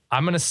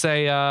 I'm going to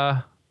say,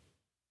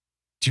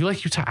 do you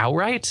like Utah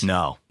outright?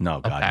 No,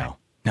 God, okay.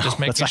 No. Just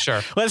making sure.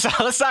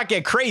 Let's not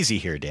get crazy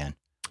here, Dan.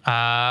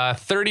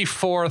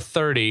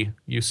 34-30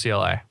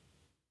 UCLA.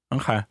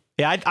 Okay.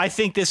 Yeah, I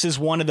think this is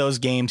one of those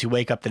games you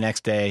wake up the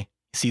next day, you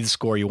see the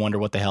score, you wonder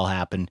what the hell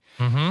happened.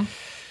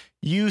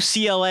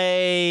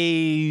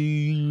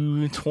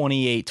 UCLA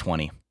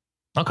 28-20.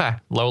 Okay.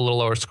 A little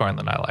lower scoring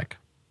than I like.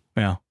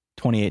 Yeah.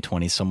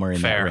 28-20, somewhere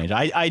in that range.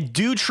 I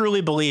do truly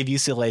believe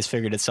UCLA's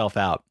figured itself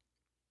out,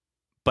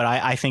 but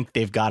I think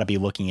they've got to be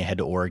looking ahead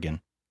to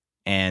Oregon.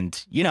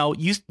 And, you know,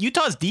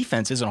 Utah's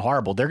defense isn't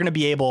horrible. They're going to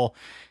be able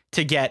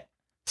to get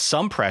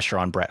some pressure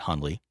on Brett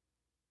Hundley.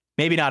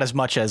 Maybe not as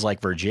much as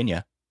like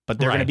Virginia, but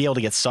they're going to be able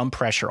to get some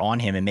pressure on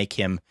him and make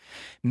him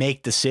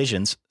make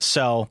decisions.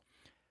 So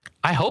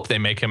I hope they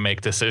make him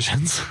make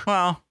decisions.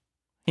 Well,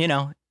 you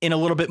know, in a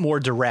little bit more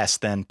duress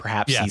than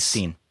perhaps he's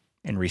seen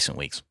in recent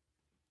weeks.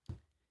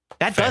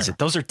 That does it.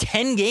 Those are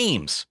 10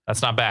 games.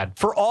 That's not bad.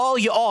 For all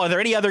you all, are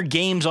there any other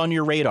games on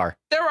your radar?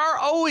 There are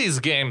always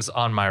games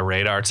on my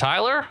radar,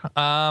 Tyler.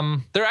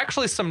 There are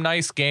actually some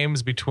nice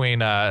games between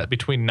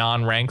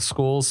non-ranked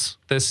schools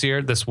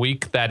this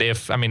week.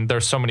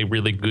 There's so many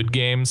really good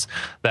games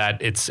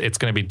that it's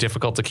going to be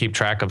difficult to keep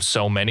track of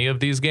so many of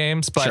these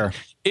games. But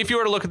if you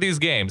were to look at these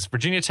games,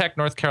 Virginia Tech,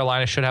 North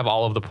Carolina should have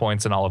all of the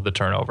points and all of the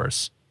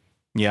turnovers.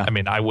 Yeah. I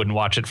mean, I wouldn't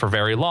watch it for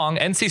very long.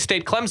 NC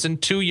State, Clemson,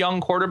 two young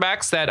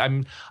quarterbacks that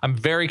I'm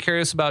very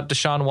curious about.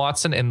 Deshaun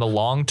Watson in the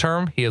long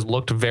term. He has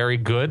looked very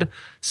good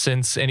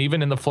and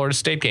even in the Florida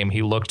State game,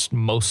 he looked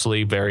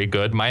mostly very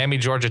good. Miami,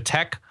 Georgia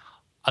Tech,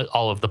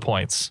 all of the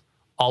points.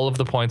 All of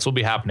the points will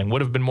be happening. Would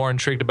have been more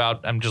intrigued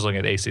about, I'm just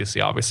looking at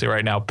ACC, obviously,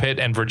 right now. Pitt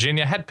and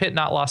Virginia. Had Pitt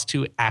not lost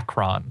to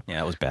Akron.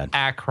 Yeah, it was bad.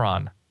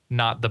 Akron,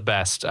 not the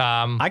best.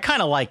 I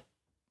kind of like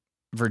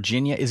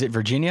Virginia. Is it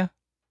Virginia?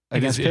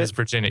 It is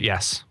Virginia,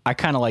 yes. I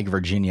kind of like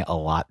Virginia a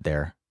lot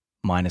there.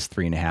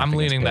 -3.5. I'm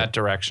leaning that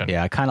direction.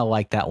 Yeah, I kind of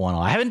like that one.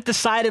 I haven't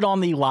decided on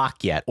the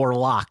lock yet, or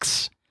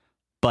locks,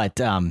 but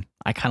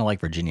I kind of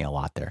like Virginia a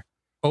lot there.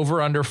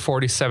 Over under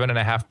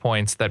 47.5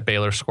 points that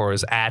Baylor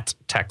scores at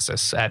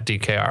Texas, at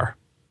DKR.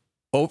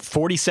 Oh,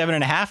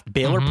 47.5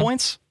 Baylor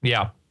points?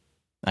 Yeah.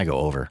 I go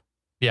over.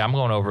 Yeah, I'm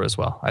going over as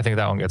well. I think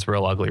that one gets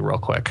real ugly real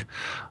quick.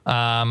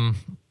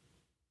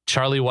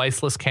 Charlie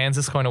Weissless,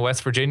 Kansas going to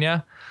West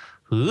Virginia.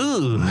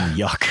 Ooh.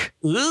 Yuck.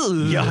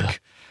 Ooh. Yuck.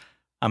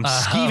 I'm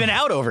skeeving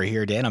out over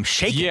here, Dan. I'm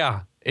shaking.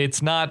 Yeah,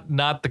 it's not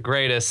the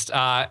greatest.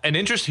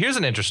 Here's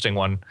an interesting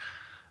one.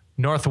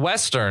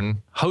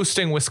 Northwestern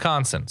hosting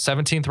Wisconsin,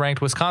 17th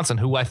ranked Wisconsin,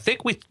 who I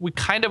think we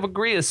kind of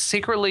agree is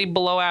secretly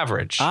below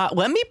average.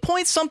 Let me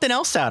point something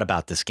else out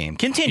about this game.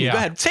 Continue. Yeah. Go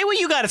ahead. Say what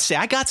you got to say.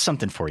 I got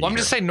something for you. Well, I'm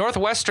just saying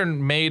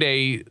Northwestern made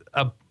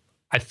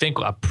I think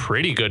a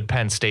pretty good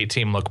Penn State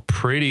team look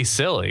pretty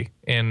silly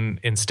in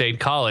State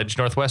College.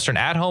 Northwestern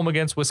at home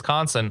against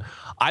Wisconsin.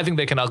 I think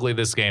they can ugly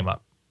this game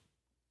up.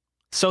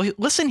 So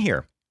listen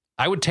here.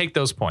 I would take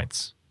those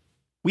points.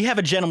 We have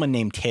a gentleman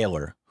named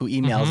Taylor who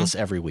emails us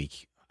every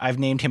week. I've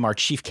named him our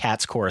chief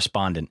Cats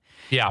correspondent.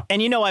 Yeah.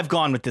 And I've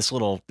gone with this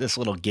little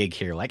gig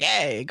here. Like,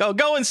 hey,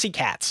 go and see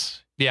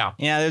Cats. Yeah.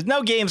 Yeah, there's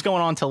no games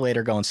going on till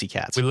later. Go and see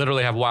Cats. We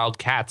literally have wild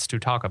cats to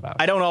talk about.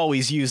 I don't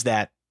always use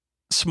that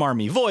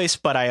smarmy voice,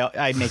 but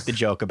I make the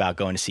joke about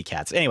going to see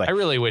Cats. Anyway. I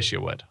really wish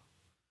you would.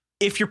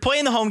 If you're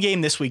playing the home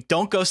game this week,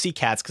 don't go see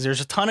Cats because there's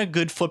a ton of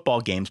good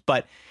football games.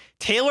 But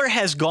Taylor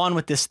has gone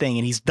with this thing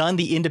and he's done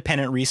the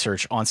independent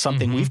research on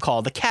something we've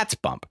called the Cats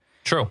bump.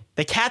 True.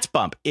 The Cats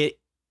bump. It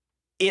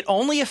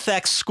only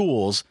affects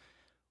schools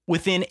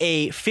within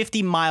a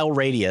 50-mile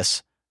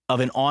radius of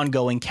an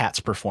ongoing Cats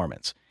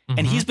performance.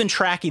 And he's been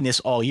tracking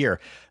this all year.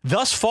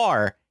 Thus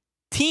far,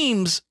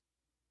 teams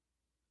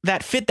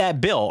that fit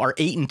that bill are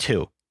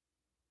 8-2.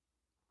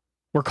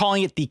 We're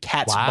calling it the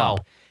Cats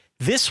bump.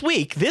 This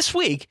week,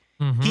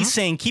 he's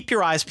saying keep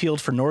your eyes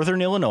peeled for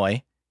Northern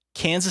Illinois,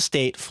 Kansas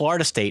State,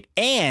 Florida State,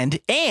 and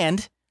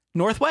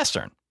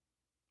Northwestern.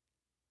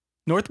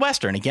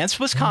 Northwestern against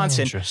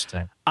Wisconsin.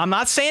 Interesting. I'm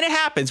not saying it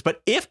happens,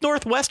 but if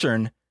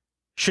Northwestern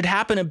should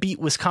happen to beat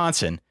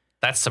Wisconsin,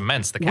 that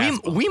cements the Cats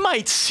bump. We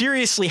might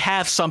seriously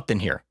have something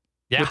here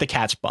with the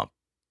Cats bump.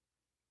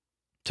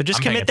 So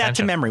just commit that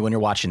to memory when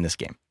you're watching this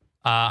game.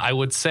 I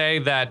would say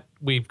that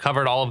we've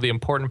covered all of the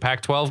important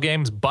Pac-12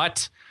 games,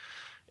 but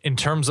in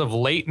terms of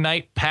late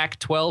night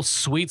Pac-12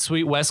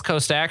 sweet West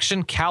Coast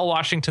action, Cal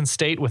Washington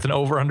State with an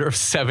over-under of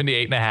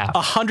 78.5.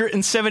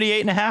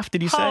 178.5,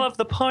 did you say? All of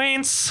the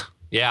points.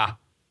 Yeah,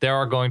 there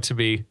are going to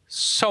be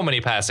so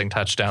many passing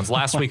touchdowns.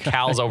 Last week,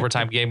 Cal's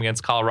overtime game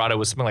against Colorado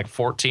was something like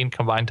 14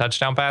 combined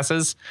touchdown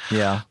passes.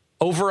 Yeah.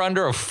 Over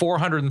under of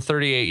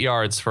 438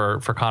 yards for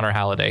Connor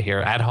Halliday here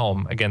at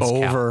home against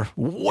Cal.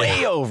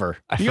 Way over.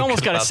 You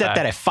almost got to set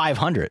that at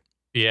 500.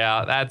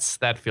 Yeah,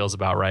 that feels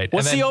about right.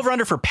 What's the over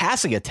under for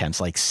passing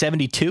attempts? Like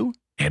 72?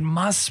 It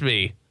must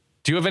be.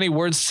 Do you have any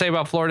words to say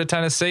about Florida,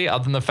 Tennessee,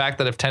 other than the fact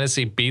that if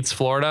Tennessee beats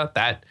Florida,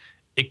 that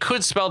it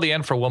could spell the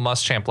end for Will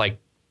Muschamp like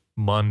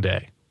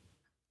Monday?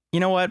 You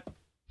know what?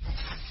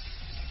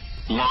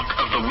 Lock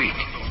of the week.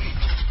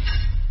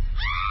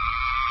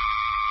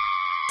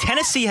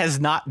 Tennessee has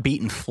not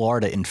beaten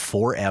Florida in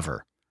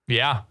forever.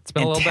 Yeah, it's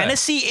been a little bit.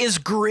 Tennessee is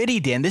gritty,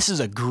 Dan. This is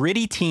a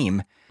gritty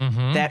team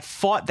that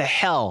fought the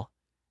hell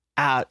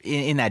out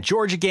in that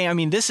Georgia game. I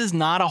mean, this is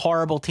not a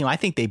horrible team. I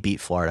think they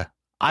beat Florida.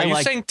 Are you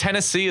saying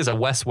Tennessee is a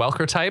Wes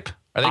Welker type?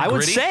 Are they gritty? I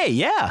would say,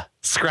 yeah.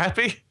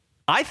 Scrappy?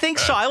 I think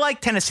so. I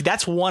like Tennessee.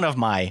 That's one of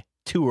my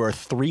 2 or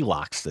 3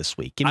 locks this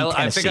week. Give me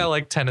Tennessee. I think I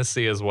like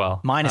Tennessee as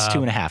well. Minus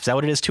 2.5. Is that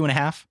what it is?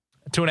 2.5?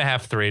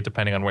 2.5, 3,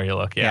 depending on where you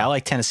look. Yeah, I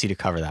like Tennessee to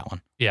cover that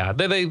one. Yeah,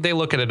 they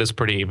look at it as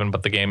pretty even,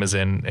 but the game is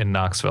in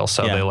Knoxville,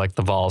 so they like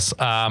the Vols.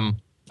 All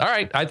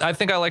right, I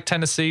think I like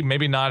Tennessee,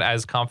 maybe not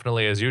as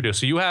confidently as you do.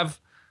 So you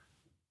have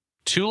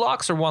 2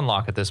 locks or 1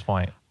 lock at this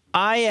point?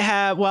 I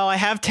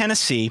have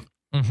Tennessee.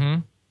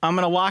 Mm-hmm. I'm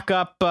going to lock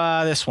up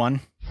this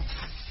one.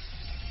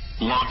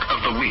 Lock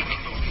of the week.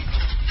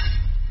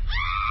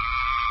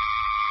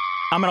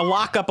 I'm going to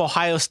lock up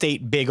Ohio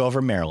State big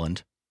over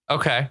Maryland.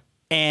 Okay.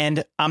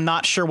 And I'm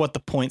not sure what the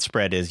point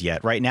spread is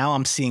yet. Right now,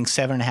 I'm seeing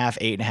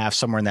 7.5, 8.5,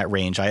 somewhere in that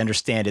range. I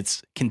understand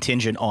it's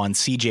contingent on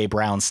C.J.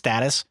 Brown's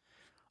status.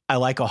 I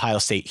like Ohio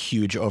State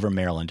huge over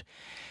Maryland.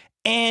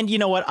 And you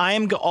know what? I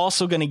am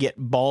also going to get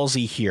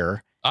ballsy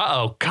here.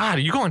 Uh-oh. God,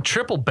 are you going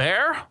triple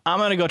bear? I'm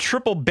going to go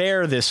triple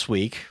bear this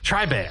week.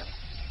 Try bear.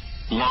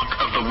 Lock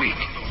of the week.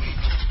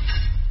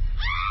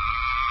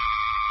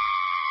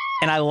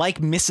 And I like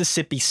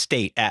Mississippi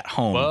State at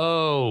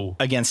home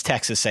against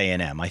Texas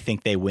A&M. I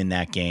think they win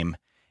that game.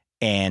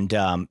 And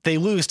they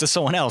lose to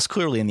someone else,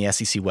 clearly in the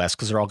SEC West,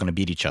 because they're all going to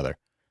beat each other.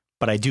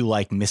 But I do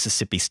like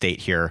Mississippi State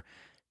here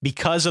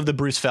because of the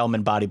Bruce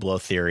Feldman body blow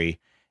theory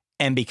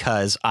and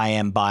because I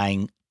am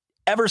buying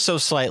ever so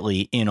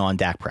slightly in on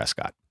Dak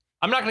Prescott.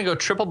 I'm not going to go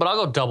triple, but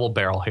I'll go double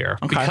barrel here.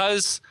 Okay.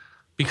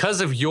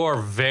 Because of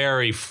your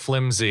very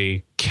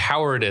flimsy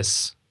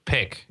cowardice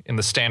pick in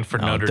the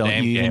Stanford Notre Dame game.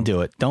 Don't even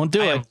do it. Don't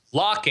do it.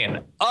 Locking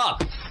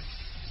up.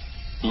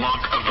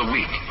 Lock of the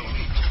week.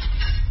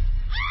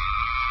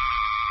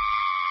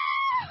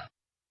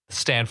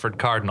 Stanford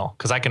Cardinal,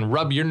 because I can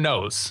rub your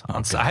nose.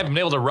 Okay. I haven't been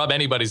able to rub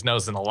anybody's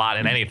nose in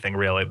anything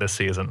really this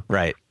season.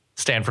 Right.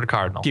 Stanford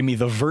Cardinal. Give me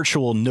the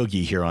virtual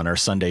noogie here on our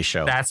Sunday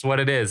show. That's what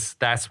it is.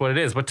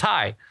 But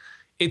Ty,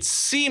 it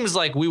seems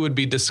like we would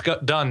be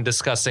done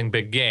discussing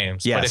big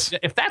games. Yes. But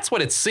if that's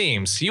what it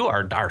seems, you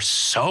are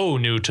so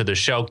new to the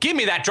show. Give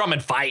me that drum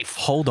and fife.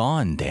 Hold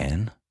on,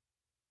 Dan.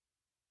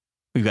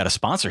 We've got a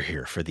sponsor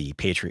here for the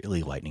Patriot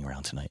League Lightning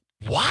Round tonight.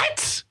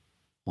 What?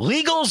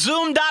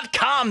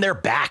 LegalZoom.com. They're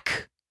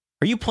back.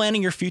 Are you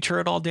planning your future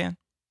at all, Dan?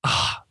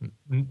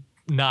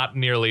 Not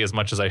nearly as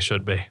much as I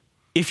should be.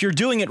 If you're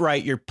doing it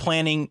right, you're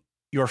planning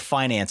your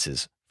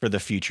finances for the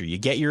future. You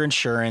get your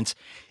insurance.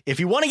 If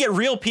you want to get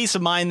real peace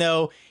of mind,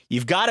 though,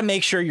 you've got to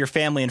make sure your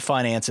family and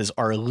finances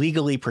are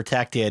legally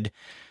protected.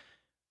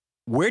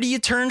 Where do you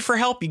turn for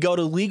help? You go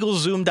to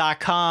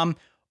LegalZoom.com.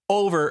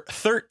 Over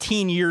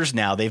 13 years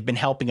now, they've been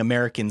helping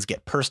Americans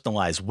get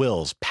personalized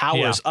wills,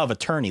 powers of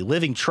attorney,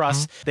 living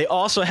trusts. They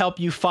also help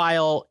you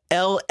file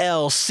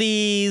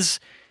LLCs,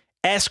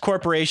 S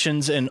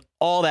corporations, and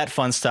all that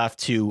fun stuff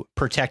to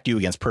protect you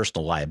against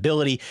personal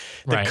liability.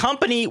 The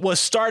company was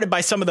started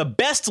by some of the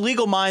best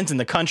legal minds in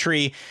the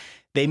country.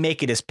 They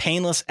make it as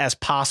painless as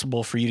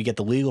possible for you to get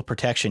the legal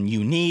protection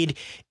you need.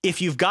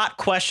 If you've got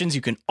questions,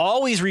 you can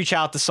always reach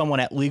out to someone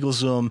at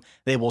LegalZoom.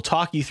 They will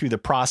talk you through the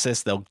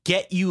process. They'll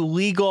get you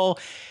legal,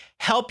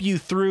 help you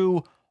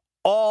through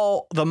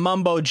all the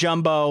mumbo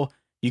jumbo.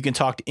 You can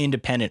talk to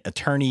independent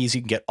attorneys. You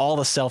can get all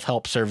the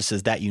self-help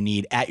services that you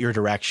need at your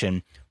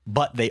direction,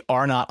 but they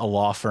are not a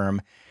law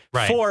firm.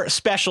 For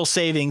special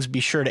savings,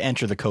 be sure to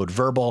enter the code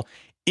VERBAL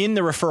in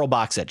the referral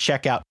box at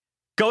checkout.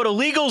 Go to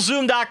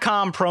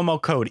LegalZoom.com. Promo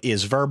code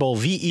is VERBAL,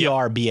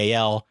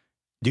 VERBAL.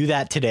 Do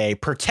that today.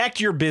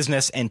 Protect your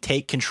business and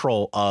take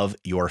control of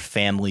your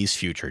family's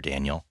future,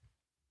 Daniel.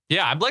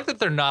 Yeah, I like that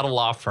they're not a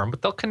law firm,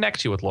 but they'll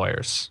connect you with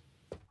lawyers.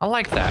 I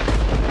like that.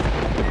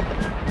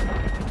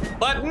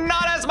 But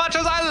not as much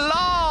as I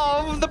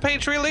love the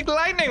Patriot League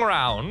Lightning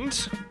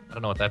Round. I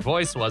don't know what that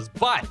voice was,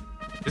 but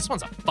this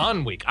one's a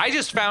fun week. I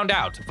just found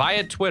out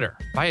via Twitter,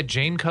 via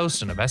Jane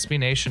Coaston of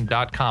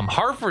SBNation.com,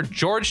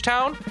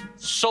 Harvard-Georgetown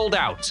sold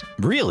out.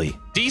 Really?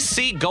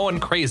 DC going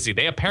crazy.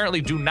 They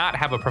apparently do not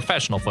have a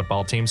professional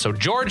football team, so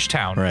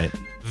Georgetown,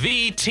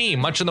 the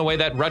team, much in the way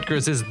that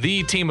Rutgers is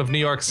the team of New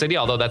York City,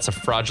 although that's a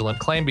fraudulent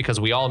claim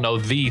because we all know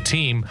the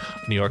team,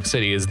 New York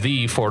City, is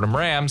the Fordham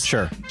Rams.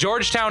 Sure.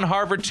 Georgetown,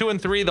 Harvard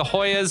 2-3. The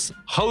Hoyas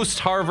host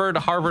Harvard.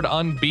 Harvard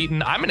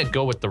unbeaten. I'm going to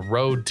go with the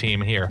road team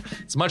here.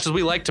 As much as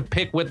we like to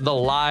pick with the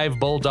live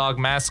Bulldog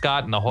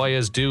mascot, and the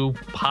Hoyas do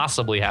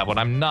possibly have one,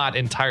 I'm not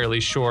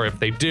entirely sure if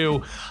they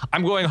do.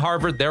 I'm going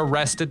Harvard. They're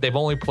rested. They've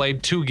only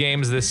played 2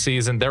 games this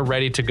season. They're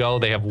ready to go.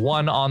 They have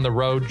won on the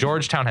road.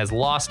 Georgetown has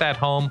lost at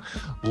home.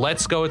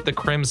 Let's go with the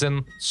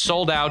Crimson.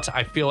 Sold out.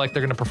 I feel like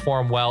they're going to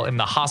perform well in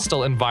the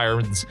hostile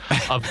environs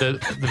of the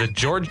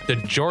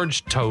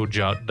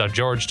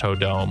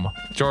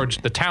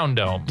Town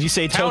Dome. Did you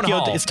say Town Tokyo?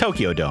 Hall. It's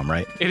Tokyo Dome,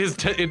 right? It is.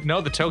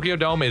 No, the Tokyo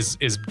Dome is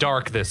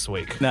dark this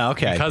week. No,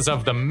 okay. Because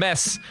of the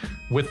mess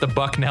with the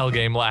Bucknell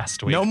game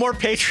last week. No more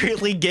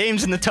Patriot League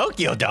games in the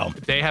Tokyo Dome.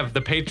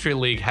 The Patriot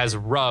League has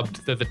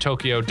rubbed the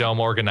Tokyo Dome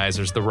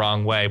organizers the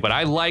wrong way, but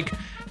I like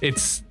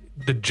it's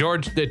the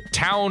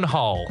Town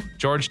Hall.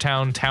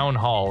 Georgetown Town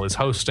Hall is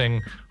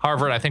hosting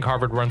Harvard. I think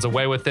Harvard runs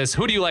away with this.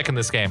 Who do you like in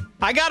this game?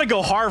 I got to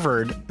go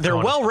Harvard. They're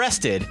well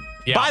rested.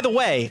 Yeah. By the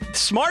way,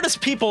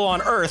 smartest people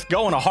on earth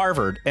going to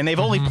Harvard, and they've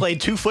only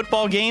played 2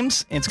 football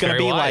games. It's going to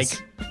be like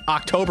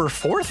October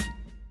 4th.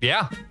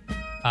 Yeah.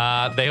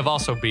 They have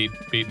also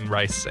beaten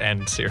Rice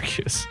and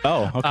Syracuse.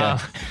 Oh, okay.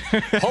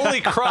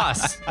 Holy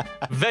Cross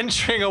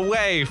venturing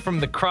away from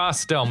the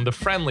Cross Dome, the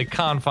friendly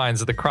confines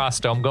of the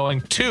Cross Dome,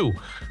 going to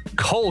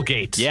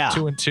Colgate.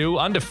 2-2,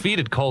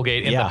 undefeated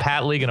Colgate in the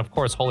Pat League. And of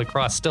course, Holy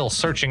Cross still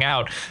searching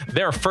out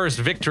their first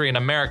victory in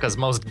America's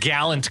most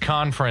gallant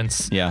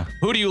conference. Yeah.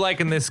 Who do you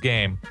like in this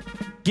game?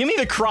 Give me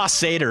the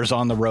Crusaders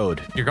on the road.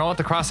 You're going with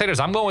the Crusaders.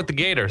 I'm going with the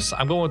Gators.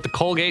 I'm going with the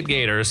Colgate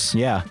Gators.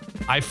 Yeah.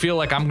 I feel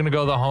like I'm going to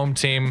go the home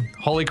team.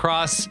 Holy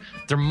Cross,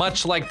 they're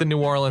much like the New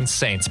Orleans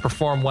Saints.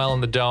 Perform well in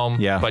the Dome,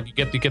 but you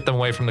get them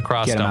away from the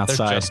Cross Dome. They're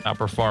just not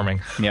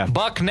performing. Yeah.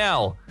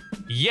 Bucknell,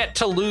 yet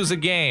to lose a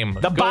game.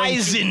 The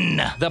Bison.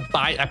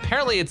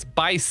 Apparently it's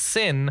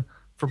Bison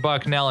for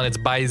Bucknell, and it's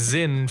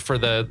Bison for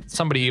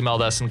somebody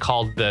emailed us and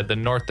called the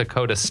North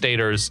Dakota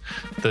Staters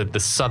the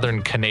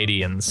Southern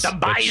Canadians. The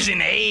Bison,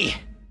 eh?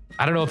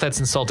 I don't know if that's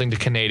insulting to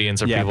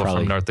Canadians or people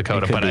from North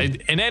Dakota, but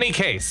in any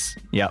case,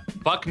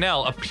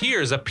 Bucknell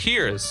appears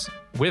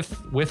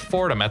with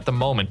Fordham at the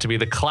moment to be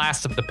the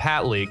class of the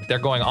Pat League. They're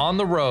going on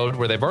the road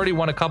where they've already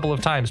won a couple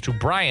of times to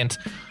Bryant,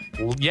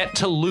 yet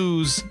to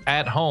lose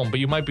at home.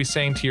 But you might be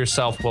saying to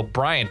yourself, well,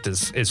 Bryant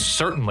is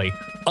certainly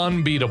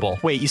unbeatable.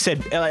 Wait, you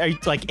said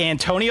like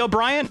Antonio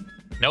Bryant?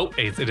 Nope,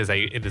 it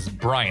is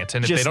Bryant,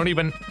 and they don't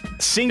even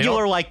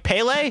singular like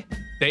Pele.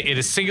 It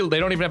is singular. They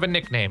don't even have a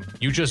nickname.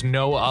 You just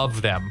know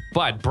of them.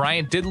 But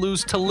Bryant did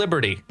lose to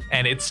Liberty,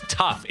 and it's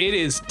tough. It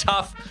is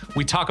tough.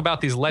 We talk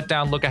about these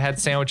letdown look-ahead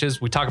sandwiches.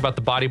 We talk about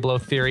the body blow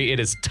theory. It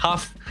is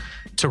tough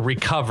to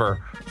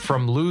recover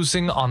from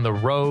losing on the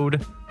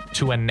road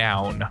to a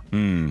noun.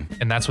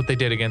 And that's what they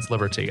did against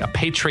Liberty. A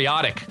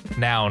patriotic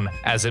noun,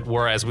 as it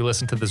were, as we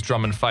listen to this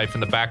drum and fife in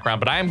the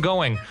background. But I am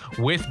going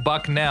with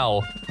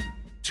Bucknell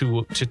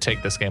to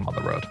take this game on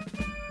the road.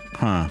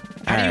 How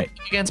do you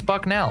pick against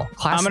Bucknell?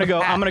 I'm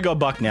gonna go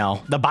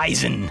Bucknell. The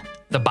Bison.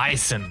 The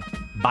Bison.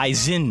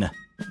 Bison.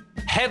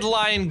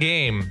 Headline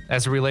game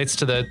as it relates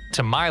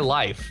to my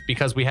life,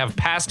 because we have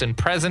past and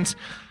present.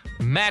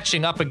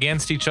 matching up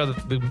against each other.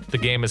 The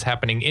game is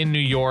happening in New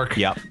York.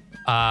 Yep.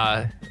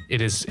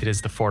 It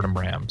is the Fordham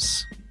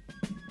Rams.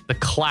 The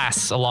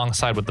class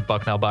alongside with the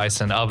Bucknell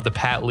Bison of the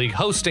Pat League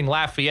hosting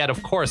Lafayette.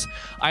 Of course,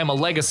 I am a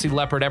legacy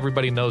Leopard.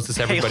 Everybody knows this.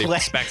 Everybody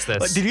respects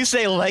this. Did you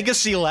say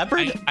legacy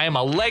Leopard? I am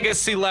a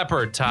legacy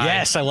Leopard, Ty.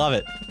 Yes, I love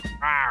it.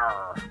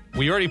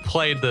 We already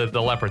played the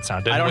Leopard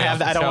sound, didn't we?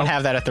 I don't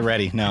have that at the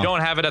ready. No. You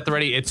don't have it at the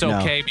ready. It's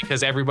okay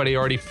because everybody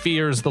already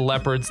fears the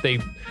Leopards. They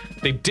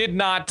did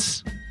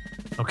not.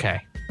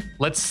 Okay.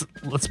 Let's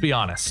be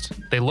honest.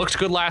 They looked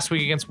good last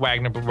week against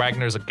Wagner, but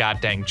Wagner's a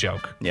goddamn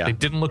joke. Yeah. They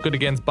didn't look good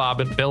against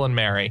Bill and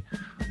Mary.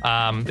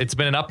 It's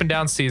been an up and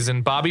down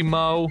season. Bobby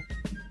Moe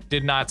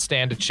did not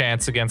stand a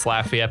chance against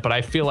Lafayette, but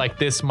I feel like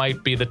this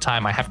might be the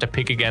time I have to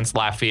pick against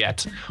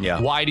Lafayette. Yeah.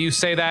 Why do you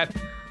say that?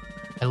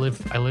 I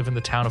live in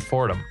the town of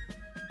Fordham.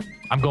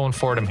 I'm going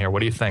Fordham here.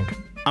 What do you think?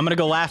 I'm gonna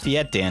go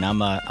Lafayette, Dan.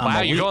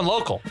 You're going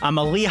local. I'm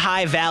a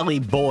Lehigh Valley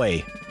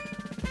boy.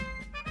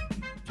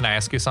 Can I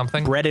ask you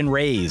something? Bred and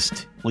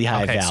raised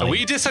Lehigh Valley. So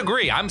we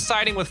disagree. I'm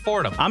siding with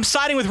Fordham. I'm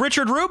siding with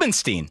Richard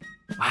Rubenstein.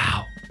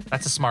 Wow.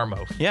 That's a smart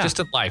move. Yeah. Just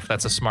in life,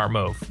 that's a smart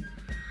move.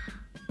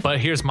 But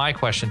here's my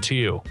question to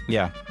you.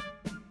 Yeah.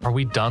 Are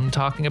we done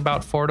talking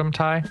about Fordham,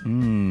 Ty?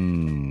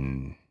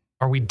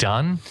 Are we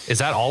done? Is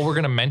that all we're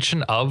going to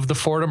mention of the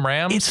Fordham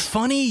Rams? It's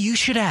funny you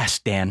should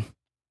ask, Dan.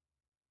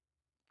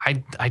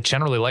 I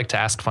generally like to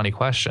ask funny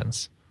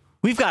questions.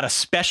 We've got a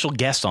special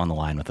guest on the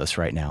line with us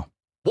right now.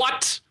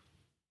 What?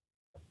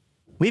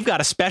 We've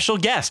got a special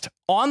guest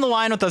on the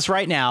line with us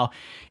right now.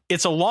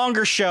 It's a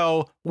longer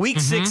show. Week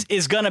 6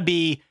 is going to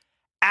be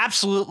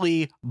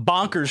absolutely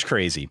bonkers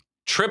crazy.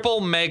 Triple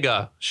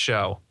mega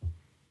show.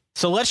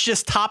 So let's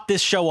just top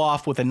this show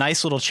off with a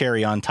nice little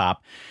cherry on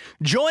top.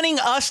 Joining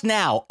us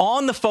now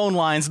on the phone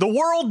lines, the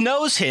world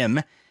knows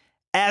him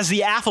as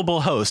the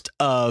affable host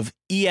of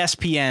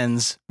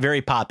ESPN's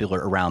very popular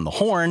Around the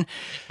Horn.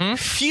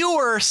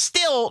 Fewer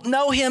still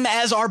know him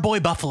as our boy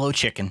Buffalo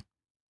Chicken.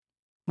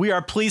 We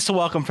are pleased to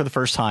welcome for the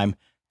first time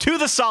to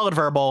the Solid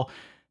Verbal,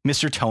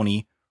 Mr.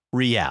 Tony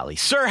Reali.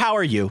 Sir, how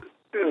are you?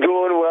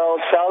 Doing well.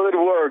 Solid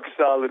work,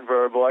 Solid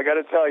Verbal. I got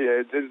to tell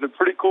you, it's a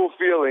pretty cool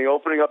feeling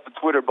opening up the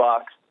Twitter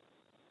box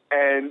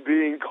and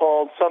being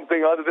called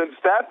something other than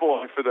Stat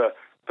Boy for the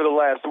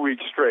last week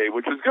straight,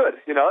 which was good.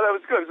 You know, that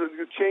was good. It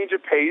was a change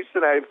of pace,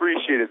 and I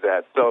appreciated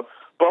that. So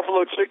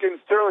Buffalo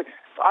Chicken, certainly.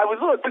 I was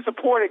a little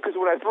disappointed because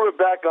when I threw it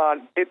back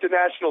on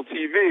international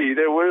TV,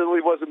 there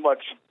really wasn't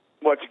much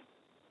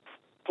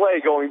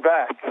play going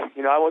back.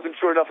 You know, I wasn't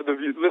sure enough of the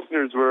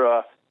listeners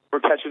were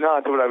catching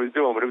on to what I was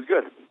doing, but it was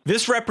good.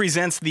 This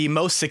represents the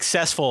most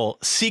successful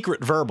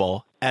secret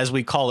verbal, as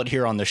we call it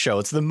here on the show.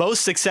 It's the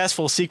most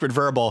successful secret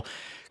verbal,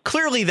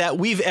 clearly, that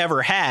we've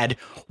ever had.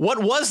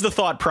 What was the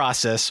thought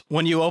process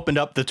when you opened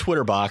up the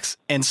Twitter box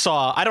and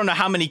saw, I don't know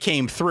how many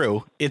came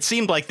through. It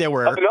seemed like there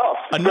were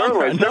a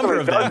number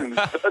of them.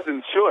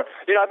 Dozens, sure.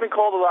 You know, I've been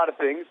called a lot of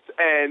things,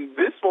 and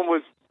this one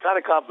was kind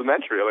of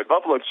complimentary. I mean,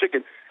 Buffalo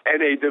Chicken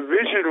and a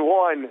Division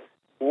I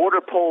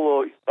water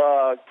polo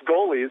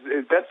goalie,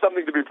 that's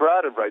something to be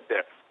proud of right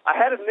there. I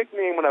had a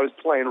nickname when I was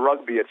playing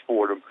rugby at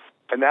Fordham,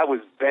 and that was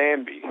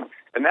Bambi.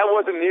 And that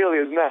wasn't nearly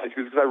as nice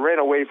because I ran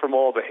away from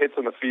all the hits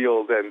on the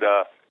field and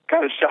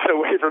kind of shot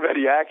away from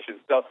any action.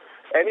 So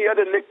any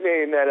other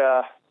nickname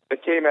that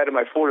came out of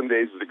my Fordham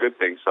days was a good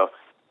thing. So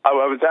I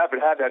was happy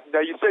to have that.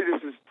 Now, you say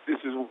this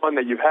is one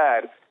that you've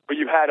had, but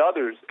you've had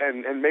others,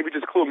 and maybe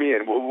just clue me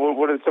in.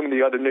 What are some of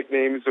the other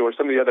nicknames or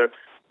some of the other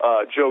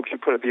jokes you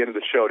put at the end of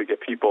the show to get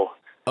people?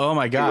 Oh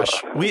my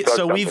gosh!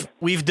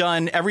 We've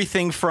done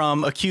everything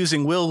from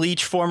accusing Will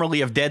Leach,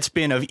 formerly of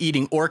Deadspin, of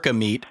eating orca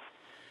meat.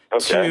 Okay.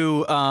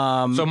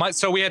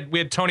 So we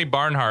had Tony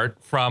Barnhart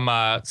from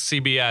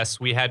CBS.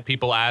 We had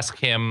people ask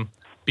him,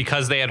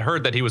 because they had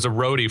heard that he was a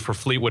roadie for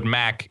Fleetwood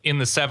Mac in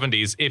the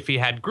 70s, if he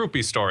had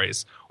groupie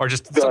stories or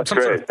just some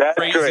sort of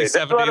crazy 70s.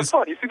 That's a lot of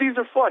fun. You see, these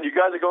are fun. You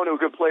guys are going to a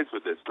good place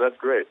with this. So that's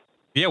great.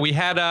 Yeah, we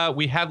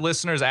had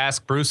listeners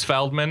ask Bruce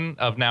Feldman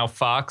of now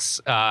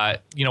Fox,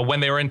 when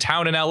they were in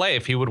town in LA,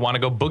 if he would want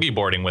to go boogie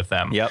boarding with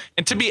them. Yep.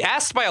 And to be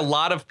asked by a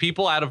lot of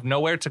people out of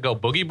nowhere to go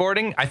boogie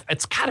boarding,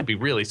 it's got to be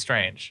really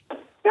strange.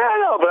 Yeah, I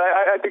know, but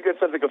I think that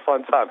sounds like a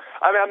fun time.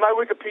 I mean, my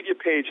Wikipedia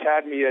page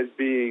had me as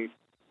being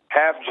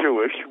half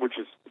Jewish, which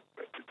is,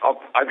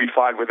 I'd be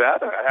fine with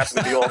that. I happen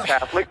to be all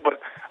Catholic, but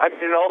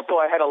and also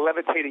I had a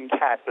levitating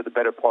cat for the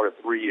better part of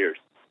 3 years.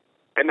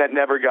 And that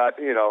never got,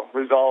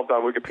 resolved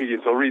on Wikipedia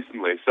until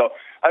recently. So,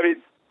 I mean,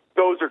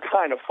 those are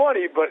kind of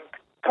funny, but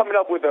coming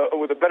up with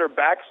a better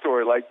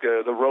backstory like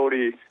the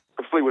roadie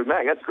for Fleetwood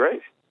Mac, that's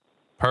great.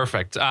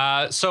 Perfect.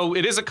 So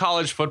it is a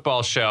college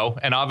football show,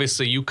 and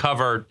obviously you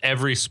cover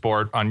every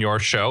sport on your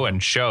show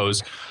and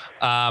shows.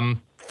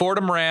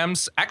 Fordham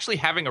Rams actually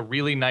having a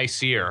really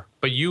nice year,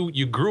 but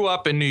you grew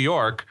up in New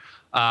York,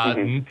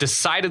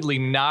 decidedly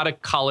not a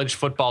college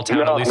football town.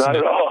 No, at least not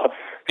at all.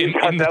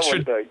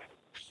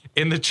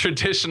 In the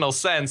traditional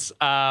sense.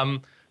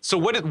 So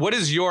what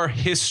is your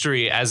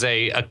history as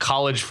a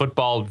college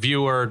football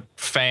viewer,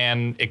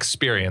 fan,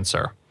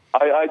 experiencer?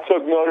 I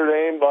took Notre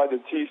Dame by the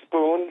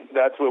teaspoon.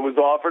 That's what was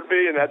offered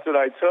me, and that's what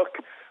I took.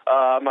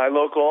 My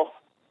local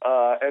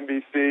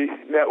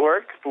NBC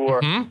network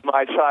for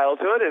my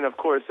childhood, and of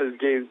course, as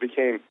games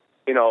became,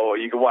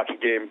 you can watch a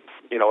game,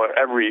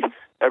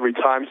 every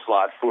time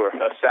slot for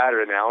a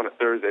Saturday now and a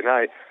Thursday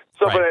night.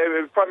 So, But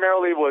it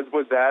primarily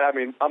was that. I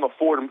mean, I'm a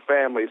Fordham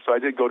family, so I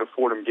did go to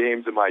Fordham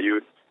games in my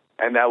youth,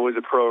 and that was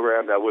a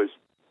program that was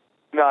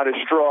not as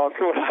strong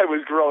when I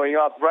was growing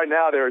up. Right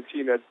now, they're a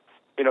team that's,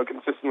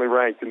 consistently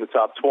ranked in the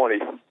top 20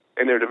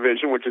 in their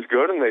division, which is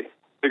good, and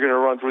they're going to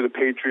run through the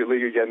Patriot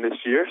League again this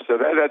year. So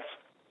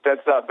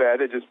that's not bad.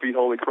 They just beat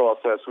Holy Cross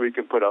last week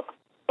and put up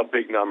a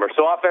big number.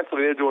 So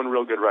offensively, they're doing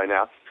real good right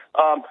now.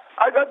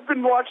 I've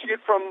been watching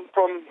it from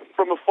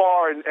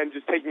afar and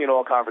just taking in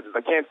all conferences.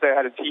 I can't say I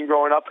had a team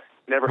growing up.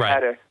 Never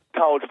had a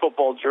college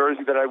football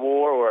jersey that I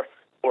wore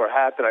or a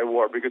hat that I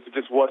wore because it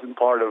just wasn't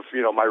part of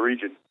my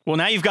region. Well,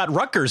 now you've got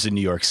Rutgers in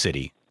New York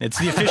City. It's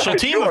the official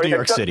team of New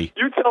York City.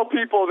 You tell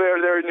people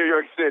they're in New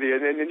York City,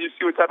 and you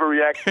see what type of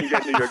reaction you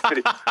get in New York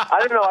City. I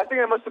don't know. I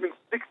think I must have been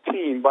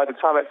 16 by the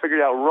time I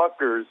figured out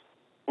Rutgers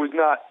was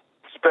not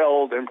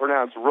spelled and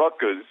pronounced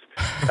Rutgers,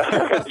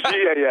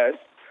 G-A-S.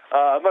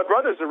 My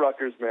brother's a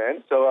Rutgers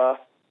man, so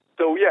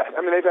yeah.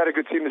 I mean, they've had a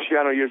good team. The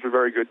Shiano years were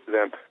very good to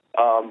them,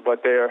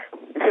 but they're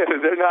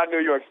not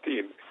New York's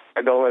team,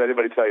 and don't let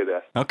anybody tell you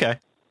that. Okay.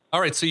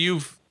 All right. So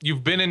you've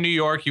been in New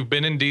York, you've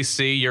been in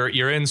DC,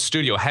 you're in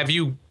studio. Have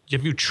you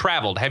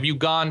traveled? Have you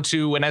gone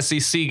to an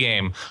SEC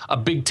game, a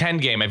Big Ten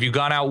game? Have you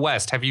gone out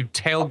west? Have you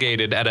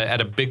tailgated at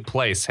a big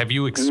place? Have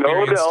you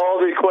experienced? No to all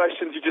the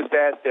questions you just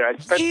asked there. I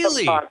spent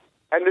some time,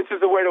 and this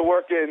is the way to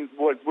work in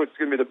what's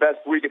going to be the best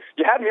weekend.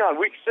 You had me on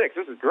week 6.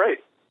 This is great.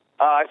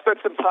 I spent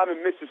some time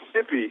in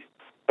Mississippi,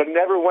 but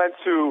never went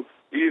to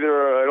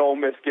either an Ole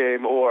Miss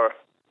game or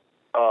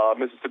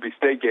Mississippi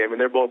State game,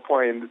 and they're both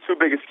playing the two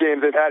biggest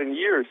games they've had in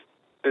years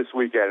this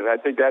weekend. And I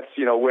think that's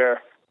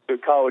where the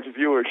college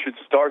viewers should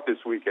start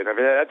this weekend. I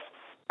mean,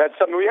 that's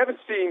something we haven't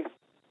seen.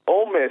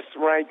 Ole Miss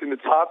ranked in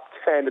the top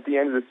 10 at the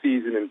end of the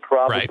season in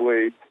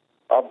probably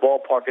a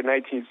ballpark in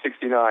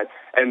 1969,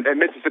 and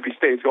Mississippi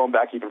State's going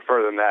back even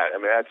further than that. I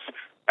mean,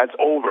 that's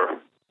over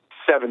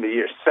 70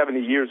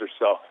 years or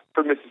so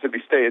for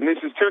Mississippi State. And this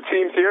is two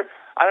teams here.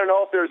 I don't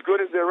know if they're as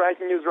good as their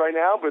ranking is right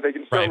now, but they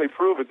can certainly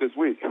prove it this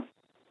week.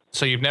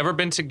 So you've never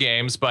been to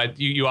games, but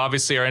you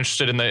obviously are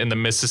interested in the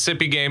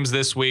Mississippi games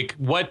this week.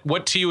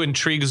 What to you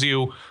intrigues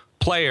you?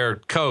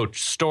 Player,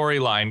 coach,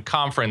 storyline,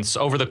 conference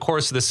over the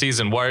course of the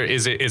season. Where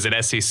is it? Is it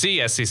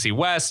SEC, SEC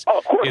West? Oh,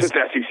 of course, it's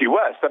SEC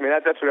West. I mean,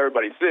 that's what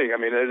everybody's seeing. I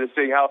mean, they're just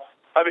seeing how.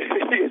 I mean,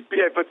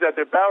 ESPN puts out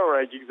their power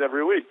rankings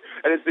every week,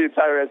 and it's the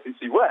entire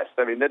SEC West.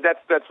 I mean,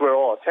 that's where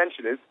all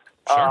attention is.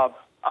 Sure.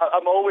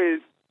 I'm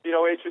always,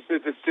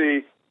 interested to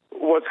see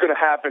what's going to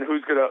happen,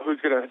 who's going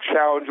to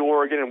challenge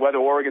Oregon, and whether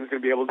Oregon's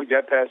going to be able to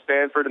get past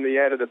Stanford in the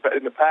end of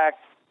in the pack,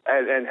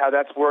 and how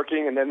that's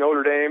working. And then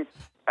Notre Dame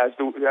has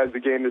the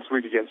game this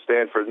week against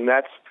Stanford, and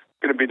that's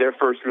going to be their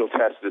first real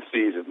test of the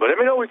season. But I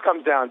mean, it always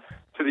comes down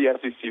to the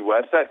SEC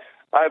West.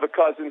 I have a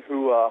cousin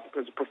who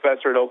is a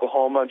professor at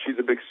Oklahoma, and she's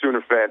a big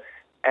Sooner fan,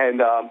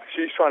 and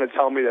she's trying to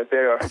tell me that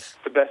they are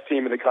the best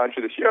team in the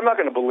country this year. I'm not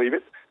going to believe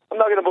it. I'm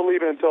not going to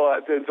believe it until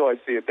I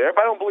see it there.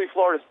 But I don't believe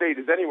Florida State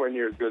is anywhere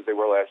near as good as they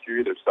were last year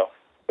either. So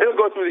it'll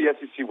go through the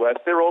SEC West.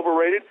 They're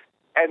overrated,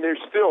 and they're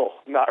still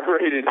not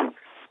rated,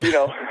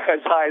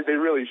 as high as they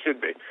really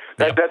should be.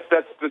 That's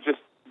just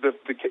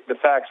the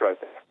facts right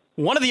there.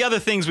 One of the other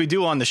things we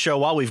do on the show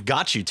while we've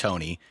got you,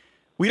 Tony,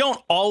 we don't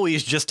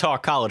always just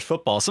talk college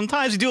football.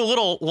 Sometimes we do a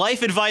little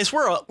life advice.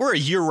 We're a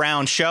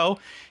year-round show,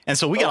 and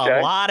so we got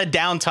a lot of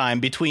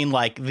downtime between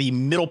like the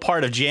middle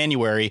part of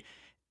January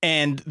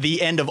and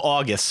the end of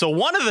August. So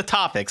one of the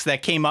topics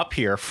that came up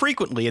here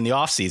frequently in the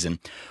offseason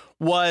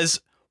was,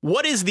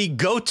 what is the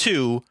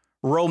go-to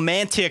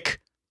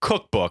romantic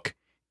cookbook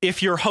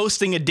if you're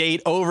hosting a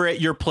date over at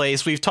your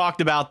place? We've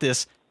talked about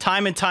this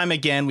time and time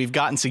again. We've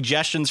gotten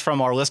suggestions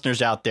from our listeners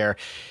out there.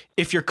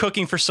 If you're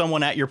cooking for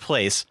someone at your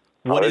place,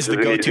 what is the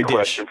go-to dish?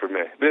 Question for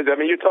me. I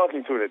mean, you're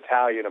talking to an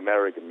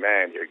Italian-American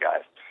man here,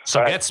 guys.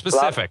 So get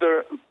specific.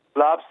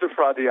 Lobster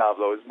fra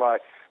diavolo is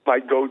my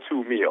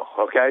go-to meal,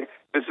 okay?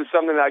 This is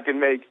something I can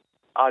make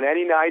on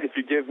any night if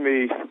you give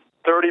me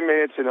 30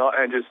 minutes and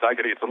I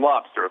got to get some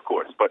lobster, of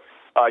course. But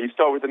you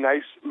start with a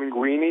nice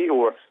linguine,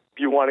 or if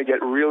you want to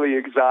get really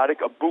exotic,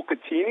 a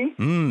bucatini,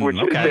 which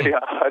is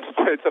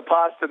it's a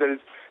pasta that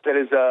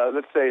is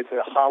let's say it's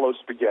a hollow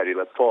spaghetti.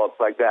 Let's call it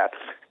like that.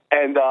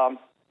 And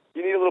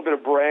you need a little bit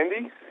of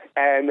brandy,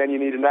 and then you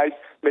need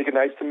make a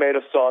nice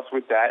tomato sauce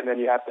with that, and then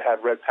you have to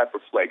have red pepper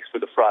flakes for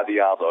the fra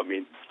diavolo. I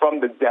mean, from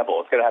the devil.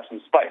 It's got to have some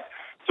spice.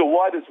 So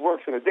why this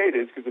works in a date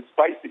is because it's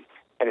spicy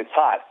and it's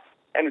hot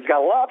and it's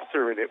got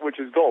lobster in it, which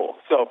is gold.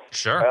 So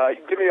sure.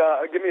 Give me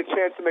a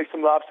chance to make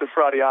some lobster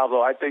fra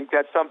diavolo. I think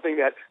that's something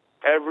that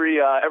every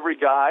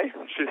guy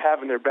should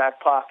have in their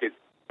back pocket,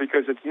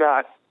 because it's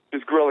not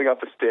just grilling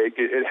up a steak.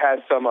 It has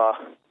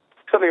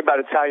something about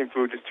Italian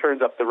food just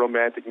turns up the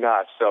romantic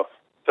notch. So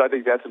I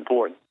think that's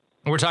important.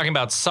 We're talking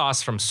about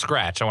sauce from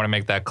scratch. I want to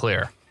make that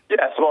clear.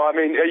 Yes, well, I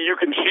mean, you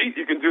can cheat.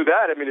 You can do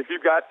that. I mean, if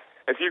you've got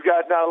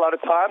not a lot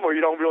of time or you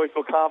don't really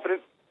feel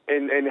confident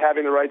in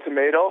having the right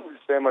tomato,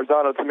 San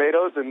Marzano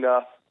tomatoes, and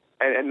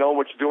knowing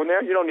what you're doing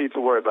there, you don't need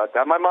to worry about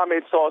that. My mom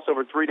made sauce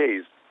over 3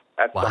 days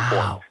at some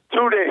point.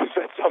 2 days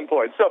at some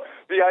point. So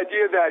the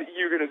idea that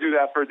you're going to do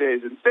that for a day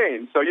is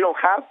insane. So you don't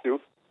have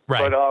to.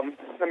 Right. But, I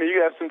mean,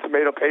 you have some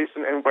tomato paste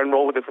and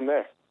roll with it from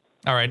there.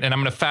 All right, and I'm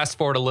going to fast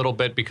forward a little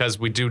bit because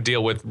we do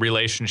deal with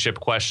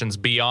relationship questions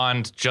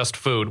beyond just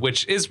food,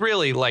 which is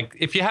really like,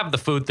 if you have the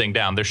food thing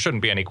down, there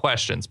shouldn't be any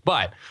questions.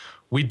 But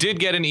we did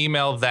get an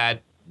email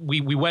that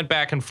we went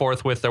back and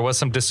forth with. There was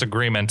some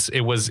disagreement.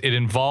 It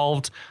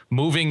involved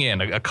moving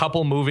in, a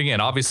couple moving in.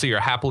 Obviously, you're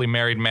a happily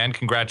married man.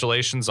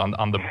 Congratulations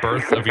on the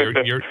birth of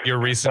your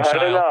recent child. I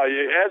don't know.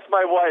 You ask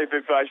my wife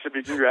if I should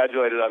be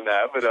congratulated on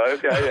that, but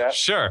okay, yeah.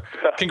 Sure.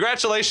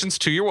 Congratulations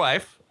to your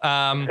wife.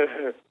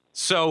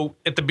 So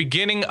at the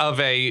beginning of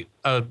an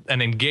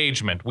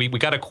engagement, we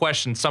got a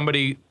question.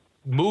 Somebody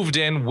moved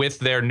in with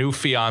their new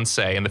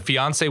fiance, and the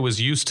fiance was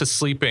used to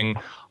sleeping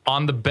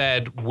on the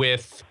bed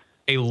with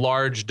a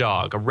large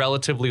dog, a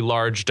relatively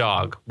large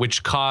dog,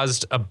 which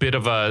caused a bit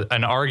of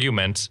an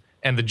argument.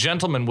 And the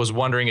gentleman was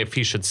wondering if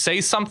he should say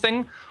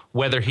something,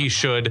 whether he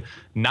should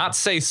not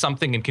say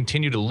something and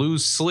continue to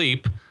lose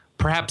sleep,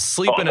 perhaps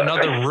sleep in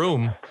another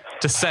room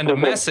to send a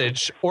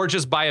message, or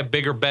just buy a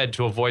bigger bed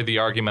to avoid the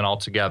argument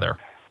altogether.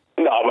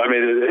 No, I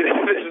mean,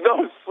 there's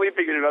no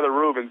sleeping in another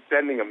room and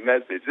sending a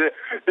message.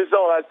 This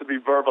all has to be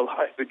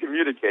verbalized and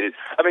communicated.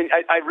 I mean,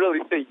 I really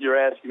think you're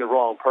asking the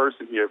wrong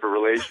person here for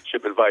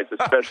relationship advice,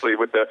 especially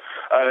with the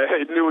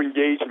new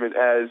engagement,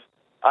 as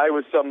I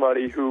was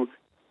somebody who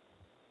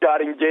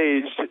got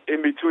engaged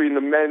in between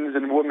the men's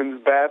and women's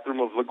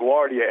bathroom of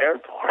LaGuardia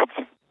Airport.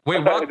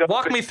 Wait,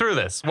 walk me through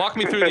this. Walk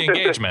me through the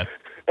engagement.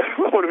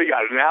 What do we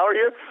got, an hour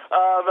here?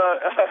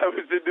 I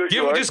was in New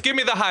York. Just give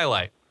me the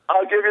highlight.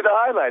 I'll give you the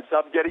highlights.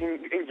 I'm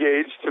getting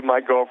engaged to my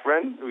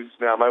girlfriend, who's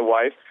now my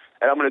wife,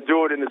 and I'm going to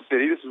do it in the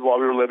city. This is while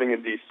we were living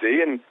in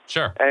D.C. And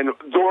sure. And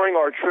during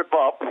our trip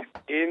up,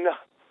 in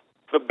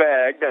the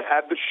bag that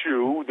had the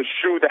shoe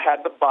that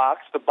had the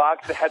box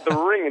that had the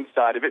ring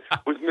inside of it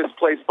was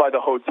misplaced by the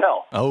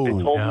hotel. Oh, they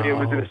told me it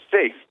was in a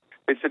safe.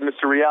 They said,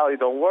 Mr. Reale,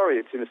 don't worry,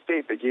 it's in a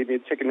safe. They gave me a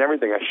ticket and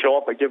everything. I show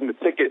up, I give them the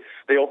ticket.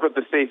 They open up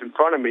the safe in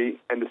front of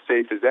me, and the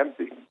safe is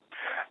empty.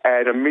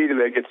 And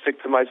immediately I get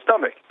sick to my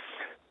stomach.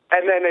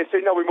 And then they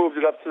say, no, we moved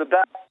it up to the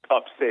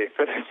backup safe.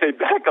 And I say,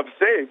 backup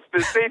safe? The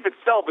safe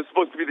itself is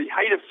supposed to be the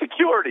height of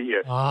security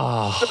here.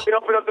 Oh. So they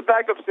open up the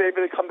backup safe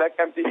and they come back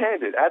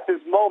empty-handed. At this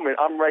moment,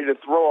 I'm ready to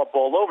throw up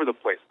all over the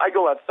place. I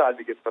go outside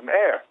to get some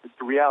air.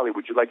 Mr. Reale,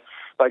 would you like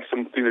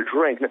something to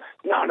drink?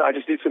 No, I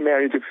just need some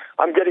air.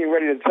 I'm getting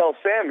ready to tell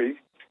Sammy,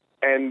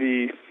 and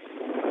the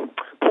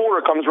porter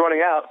comes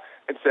running out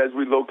and says,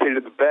 we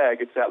located the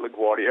bag. It's at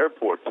LaGuardia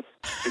Airport,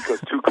 because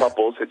two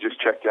couples had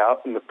just checked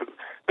out, and the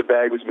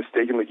bag was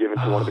mistakenly given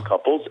to one of the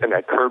couples, and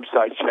at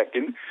curbside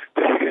check-in,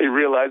 they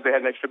realized they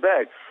had an extra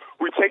bag.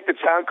 We take the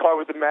town car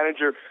with the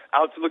manager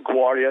out to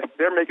LaGuardia.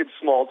 They're making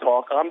small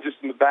talk. I'm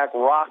just in the back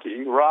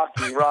rocking,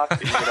 trying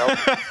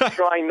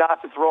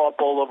not to throw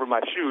up all over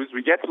my shoes.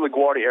 We get to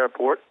LaGuardia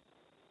Airport,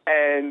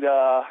 and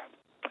I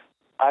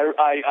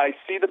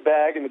see the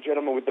bag and the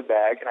gentleman with the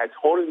bag, and I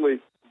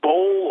totally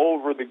bowl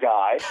over the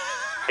guy,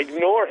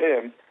 ignore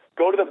him,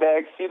 go to the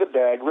bag, see the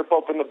bag, rip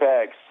open the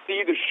bag,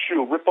 see the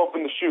shoe, rip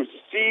open the shoe,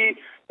 see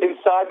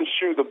inside the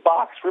shoe the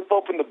box, rip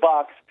open the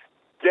box,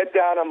 get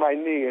down on my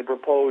knee and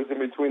propose in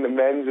between the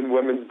men's and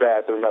women's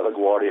bathroom at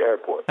LaGuardia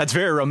Airport. That's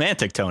very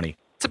romantic, Tony.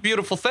 It's a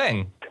beautiful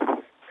thing.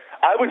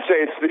 I would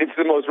say it's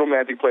the most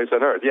romantic place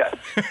on earth, yes.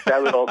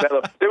 There was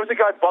a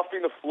guy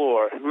buffing the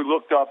floor who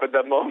looked up at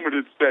that moment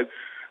and said,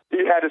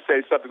 he had to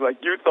say something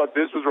like, you thought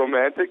this was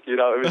romantic? You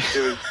know, it was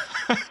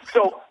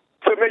so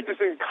to make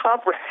this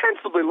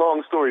incomprehensibly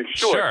long story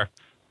short, sure.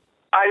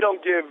 I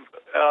don't give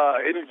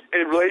any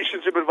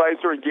relationship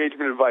advice or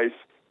engagement advice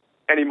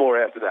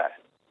anymore after that.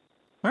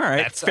 All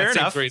right, fair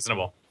enough. Seems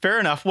reasonable. Fair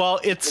enough. Well,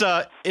 it's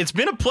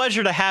been a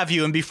pleasure to have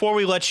you, and before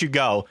we let you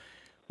go,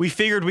 we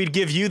figured we'd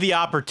give you the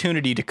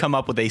opportunity to come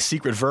up with a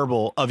secret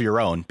verbal of your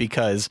own,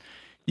 because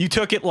you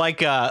took it like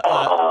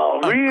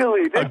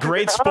really? A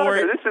great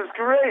sport. This is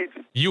great.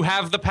 You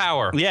have the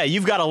power. Yeah,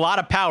 you've got a lot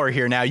of power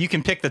here now. You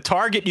can pick the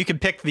target. You can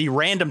pick the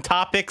random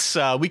topics.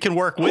 We can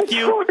work with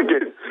you.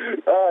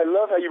 I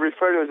love how you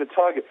refer to it as a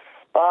target.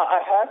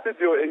 I have to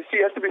do it. And see,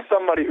 it has to be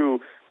somebody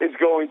who is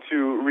going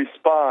to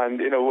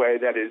respond in a way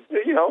that is,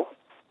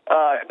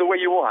 the way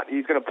you want.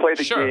 He's going to play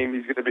the game.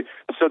 He's going to be.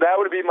 So that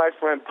would be my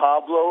friend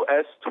Pablo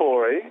S.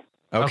 Torre.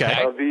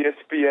 Okay. Of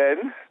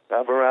ESPN,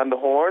 of Around the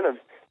Horn, of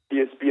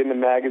ESPN the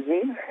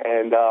magazine.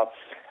 And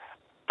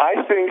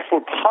I think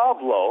for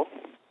Pablo,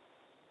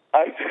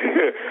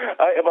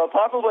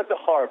 Pablo went to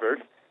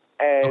Harvard,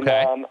 and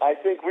I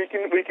think we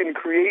can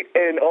create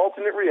an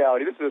alternate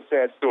reality. This is a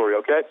sad story,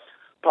 okay?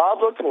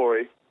 Pablo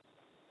Torre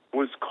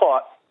was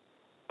caught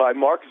by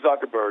Mark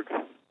Zuckerberg,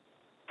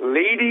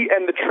 Lady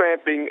and the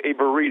Tramping a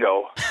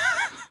burrito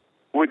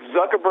with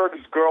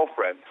Zuckerberg's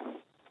girlfriend.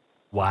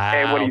 Wow.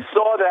 And when he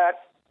saw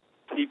that,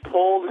 he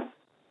pulled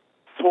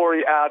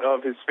Torrey out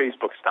of his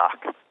Facebook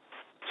stock.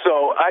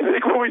 So I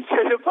think what we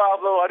say to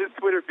Pablo on his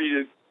Twitter feed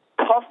is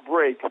tough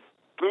break,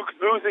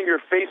 losing your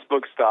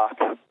Facebook stock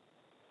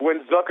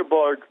when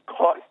Zuckerberg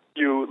caught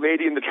you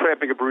Lady in the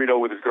Tramping a burrito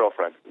with his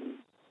girlfriend.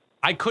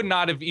 I could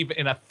not have even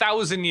in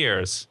 1,000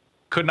 years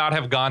could not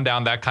have gone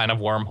down that kind of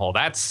wormhole.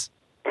 That's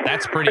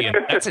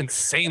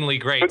insanely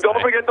great. But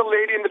don't forget the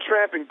Lady in the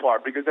Tramping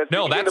part, because that's the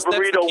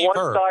burrito the one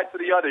verb. side to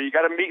the other. You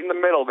got to meet in the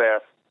middle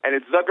there. And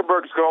it's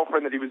Zuckerberg's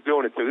girlfriend that he was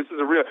doing it to. This is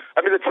a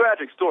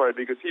tragic story,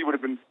 because he would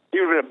have been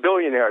a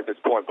billionaire at this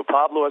point. But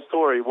Pablo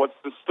Astori, what's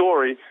the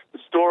story? The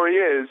story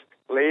is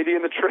Lady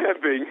in the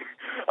Tramping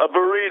a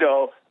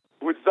burrito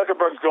with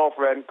Zuckerberg's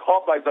girlfriend,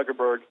 caught by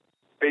Zuckerberg.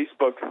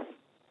 Facebook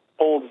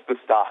holds the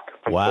stock.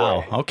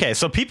 Wow. Okay,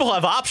 so people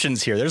have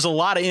options here. There's a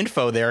lot of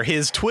info there.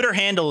 His Twitter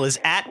handle is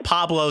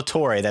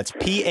 @Pablo-Torre. That's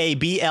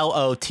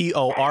PABLOTORRE.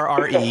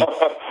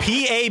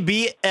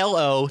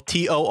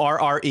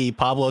 PABLOTORRE.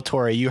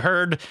 Pablo-Torre. You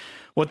heard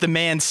what the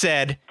man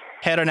said.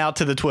 Head on out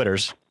to the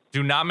Twitters.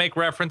 Do not make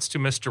reference to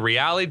Mr.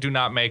 Reale. Do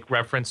not make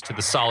reference to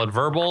the Solid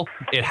Verbal.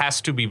 It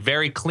has to be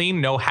very clean.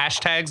 No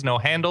hashtags, no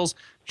handles.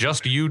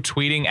 Just you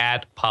tweeting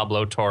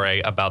 @Pablo-Torre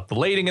about the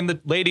lady in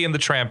the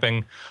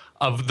tramping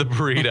of the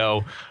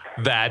burrito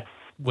that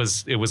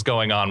was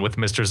going on with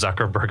Mr.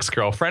 Zuckerberg's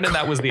girlfriend, and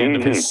that was the end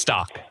of his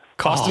stock.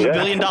 Cost him $1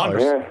 billion.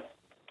 Yeah.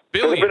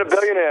 Could have been a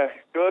billionaire.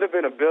 Could have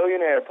been a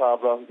billionaire,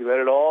 Pablo. You let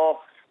it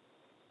all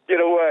get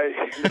away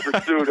in the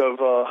pursuit of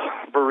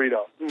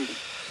burrito.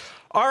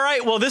 All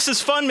right, well, this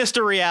is fun,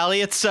 Mr. Reale.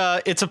 It's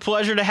a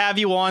pleasure to have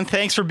you on.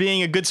 Thanks for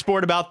being a good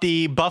sport about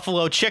the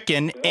buffalo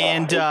chicken,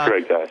 and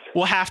great, guys.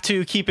 We'll have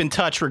to keep in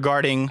touch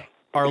regarding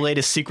our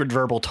latest secret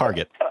verbal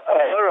target.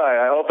 All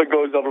right, I hope it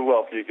goes over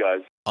well for you guys.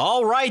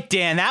 All right,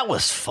 Dan, that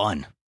was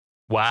fun.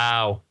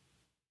 Wow.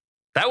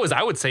 That was,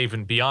 I would say,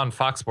 even beyond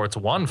Fox Sports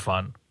 1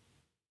 fun.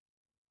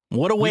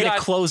 What a way to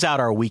close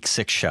out our Week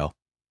 6 show.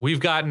 We've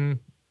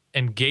gotten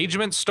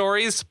engagement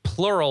stories,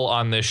 plural,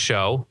 on this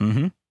show.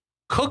 Mm-hmm.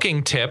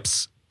 Cooking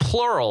tips,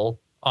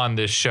 plural, on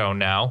this show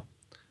now.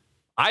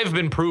 I've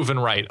been proven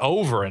right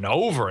over and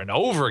over and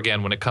over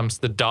again when it comes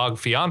to the dog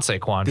fiance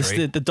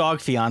quandary. The dog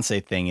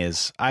fiance thing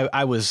is,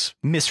 I was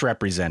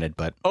misrepresented,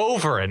 but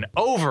over and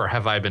over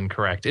have I been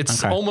correct.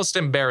 It's almost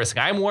embarrassing.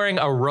 I'm wearing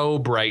a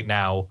robe right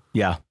now.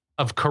 Yeah.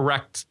 Of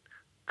correct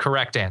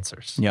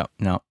answers. Yep.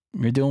 No,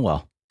 you're doing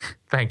well.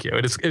 Thank you.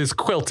 It is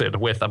quilted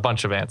with a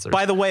bunch of answers.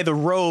 By the way, the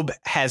robe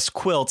has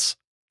quilts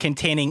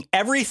containing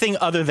everything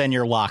other than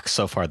your locks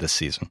so far this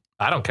season.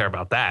 I don't care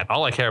about that.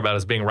 All I care about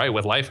is being right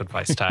with life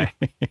advice, Ty.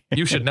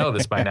 You should know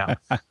this by now.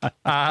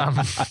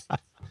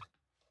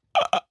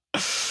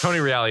 Tony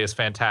Reale is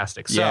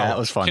fantastic. So yeah, that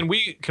was fun.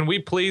 Can we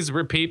please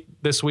repeat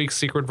this week's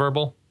secret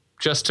verbal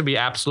just to be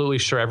absolutely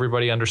sure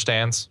everybody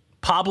understands?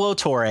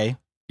 Pablo-Torre.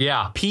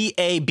 Yeah.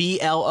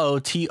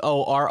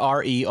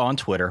 PABLOTORRE on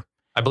Twitter.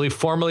 I believe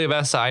formerly of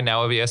SI,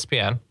 now of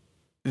ESPN.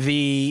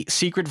 The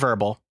secret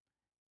verbal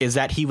is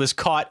that he was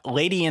caught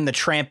Lady in the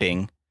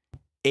Tramping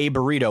a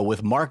burrito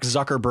with Mark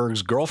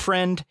Zuckerberg's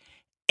girlfriend,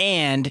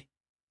 and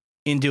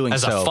in doing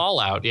as a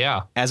fallout,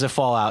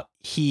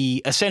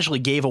 he essentially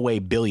gave away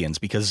billions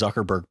because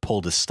Zuckerberg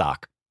pulled his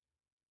stock.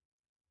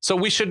 So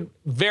we should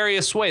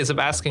various ways of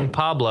asking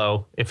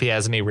Pablo if he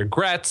has any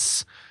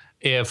regrets,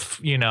 if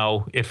he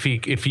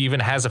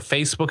even has a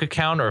Facebook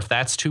account, or if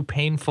that's too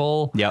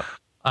painful. Yep.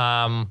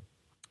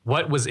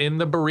 What was in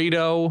the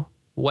burrito?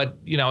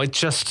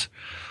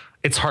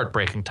 It's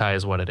heartbreaking, Ty,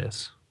 is what it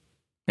is.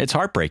 It's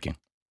heartbreaking.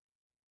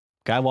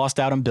 Guy lost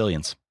out on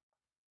billions.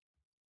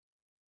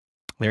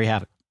 There you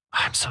have it.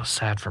 I'm so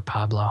sad for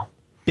Pablo.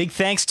 Big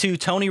thanks to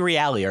Tony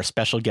Reale, our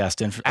special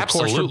guest, and of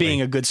course for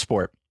being a good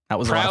sport. That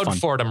was a lot of fun. Proud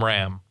Fordham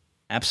Ram.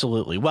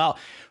 Absolutely. Well,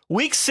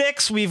 Week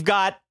 6, we've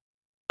got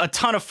a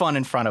ton of fun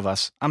in front of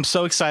us. I'm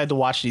so excited to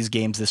watch these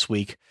games this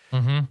week.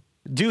 Mm-hmm.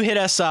 Do hit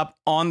us up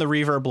on the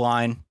Reverb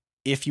line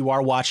if you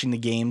are watching the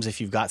games. If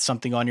you've got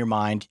something on your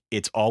mind,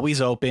 it's always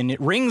open.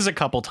 It rings a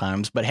couple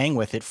times, but hang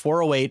with it.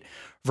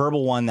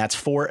 408-VERBAL1. That's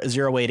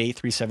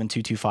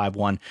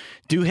 4088-372-2251.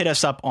 Do hit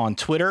us up on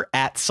Twitter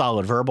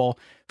 @SolidVerbal.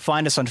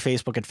 Find us on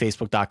Facebook at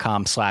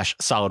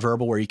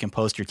facebook.com/solidverbal, where you can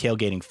post your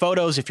tailgating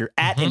photos if you're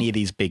at any of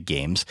these big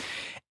games.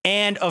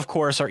 And of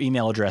course, our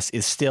email address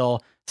is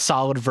still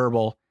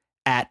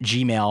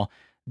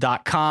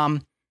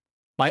solidverbal@gmail.com.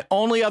 My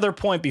only other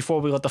point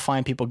before we let the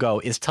fine people go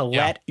is to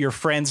let your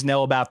friends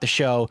know about the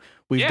show.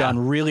 We've done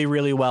really,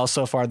 really well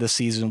so far this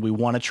season. We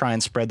want to try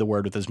and spread the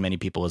word with as many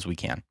people as we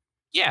can.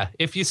 Yeah,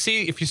 if you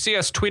see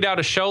us tweet out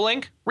a show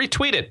link,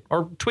 retweet it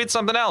or tweet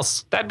something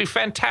else. That'd be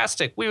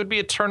fantastic. We would be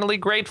eternally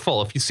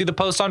grateful. If you see the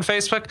post on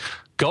Facebook,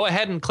 go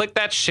ahead and click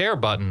that share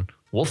button.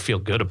 We'll feel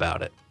good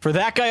about it. For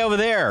that guy over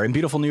there in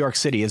beautiful New York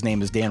City, his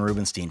name is Dan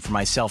Rubenstein. For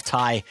myself,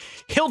 Ty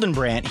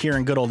Hildenbrandt, here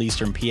in good old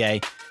Eastern PA.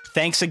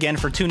 Thanks again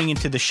for tuning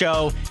into the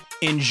show.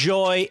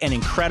 Enjoy an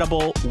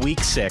incredible Week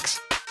 6.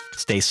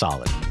 Stay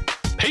solid.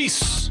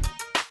 Peace.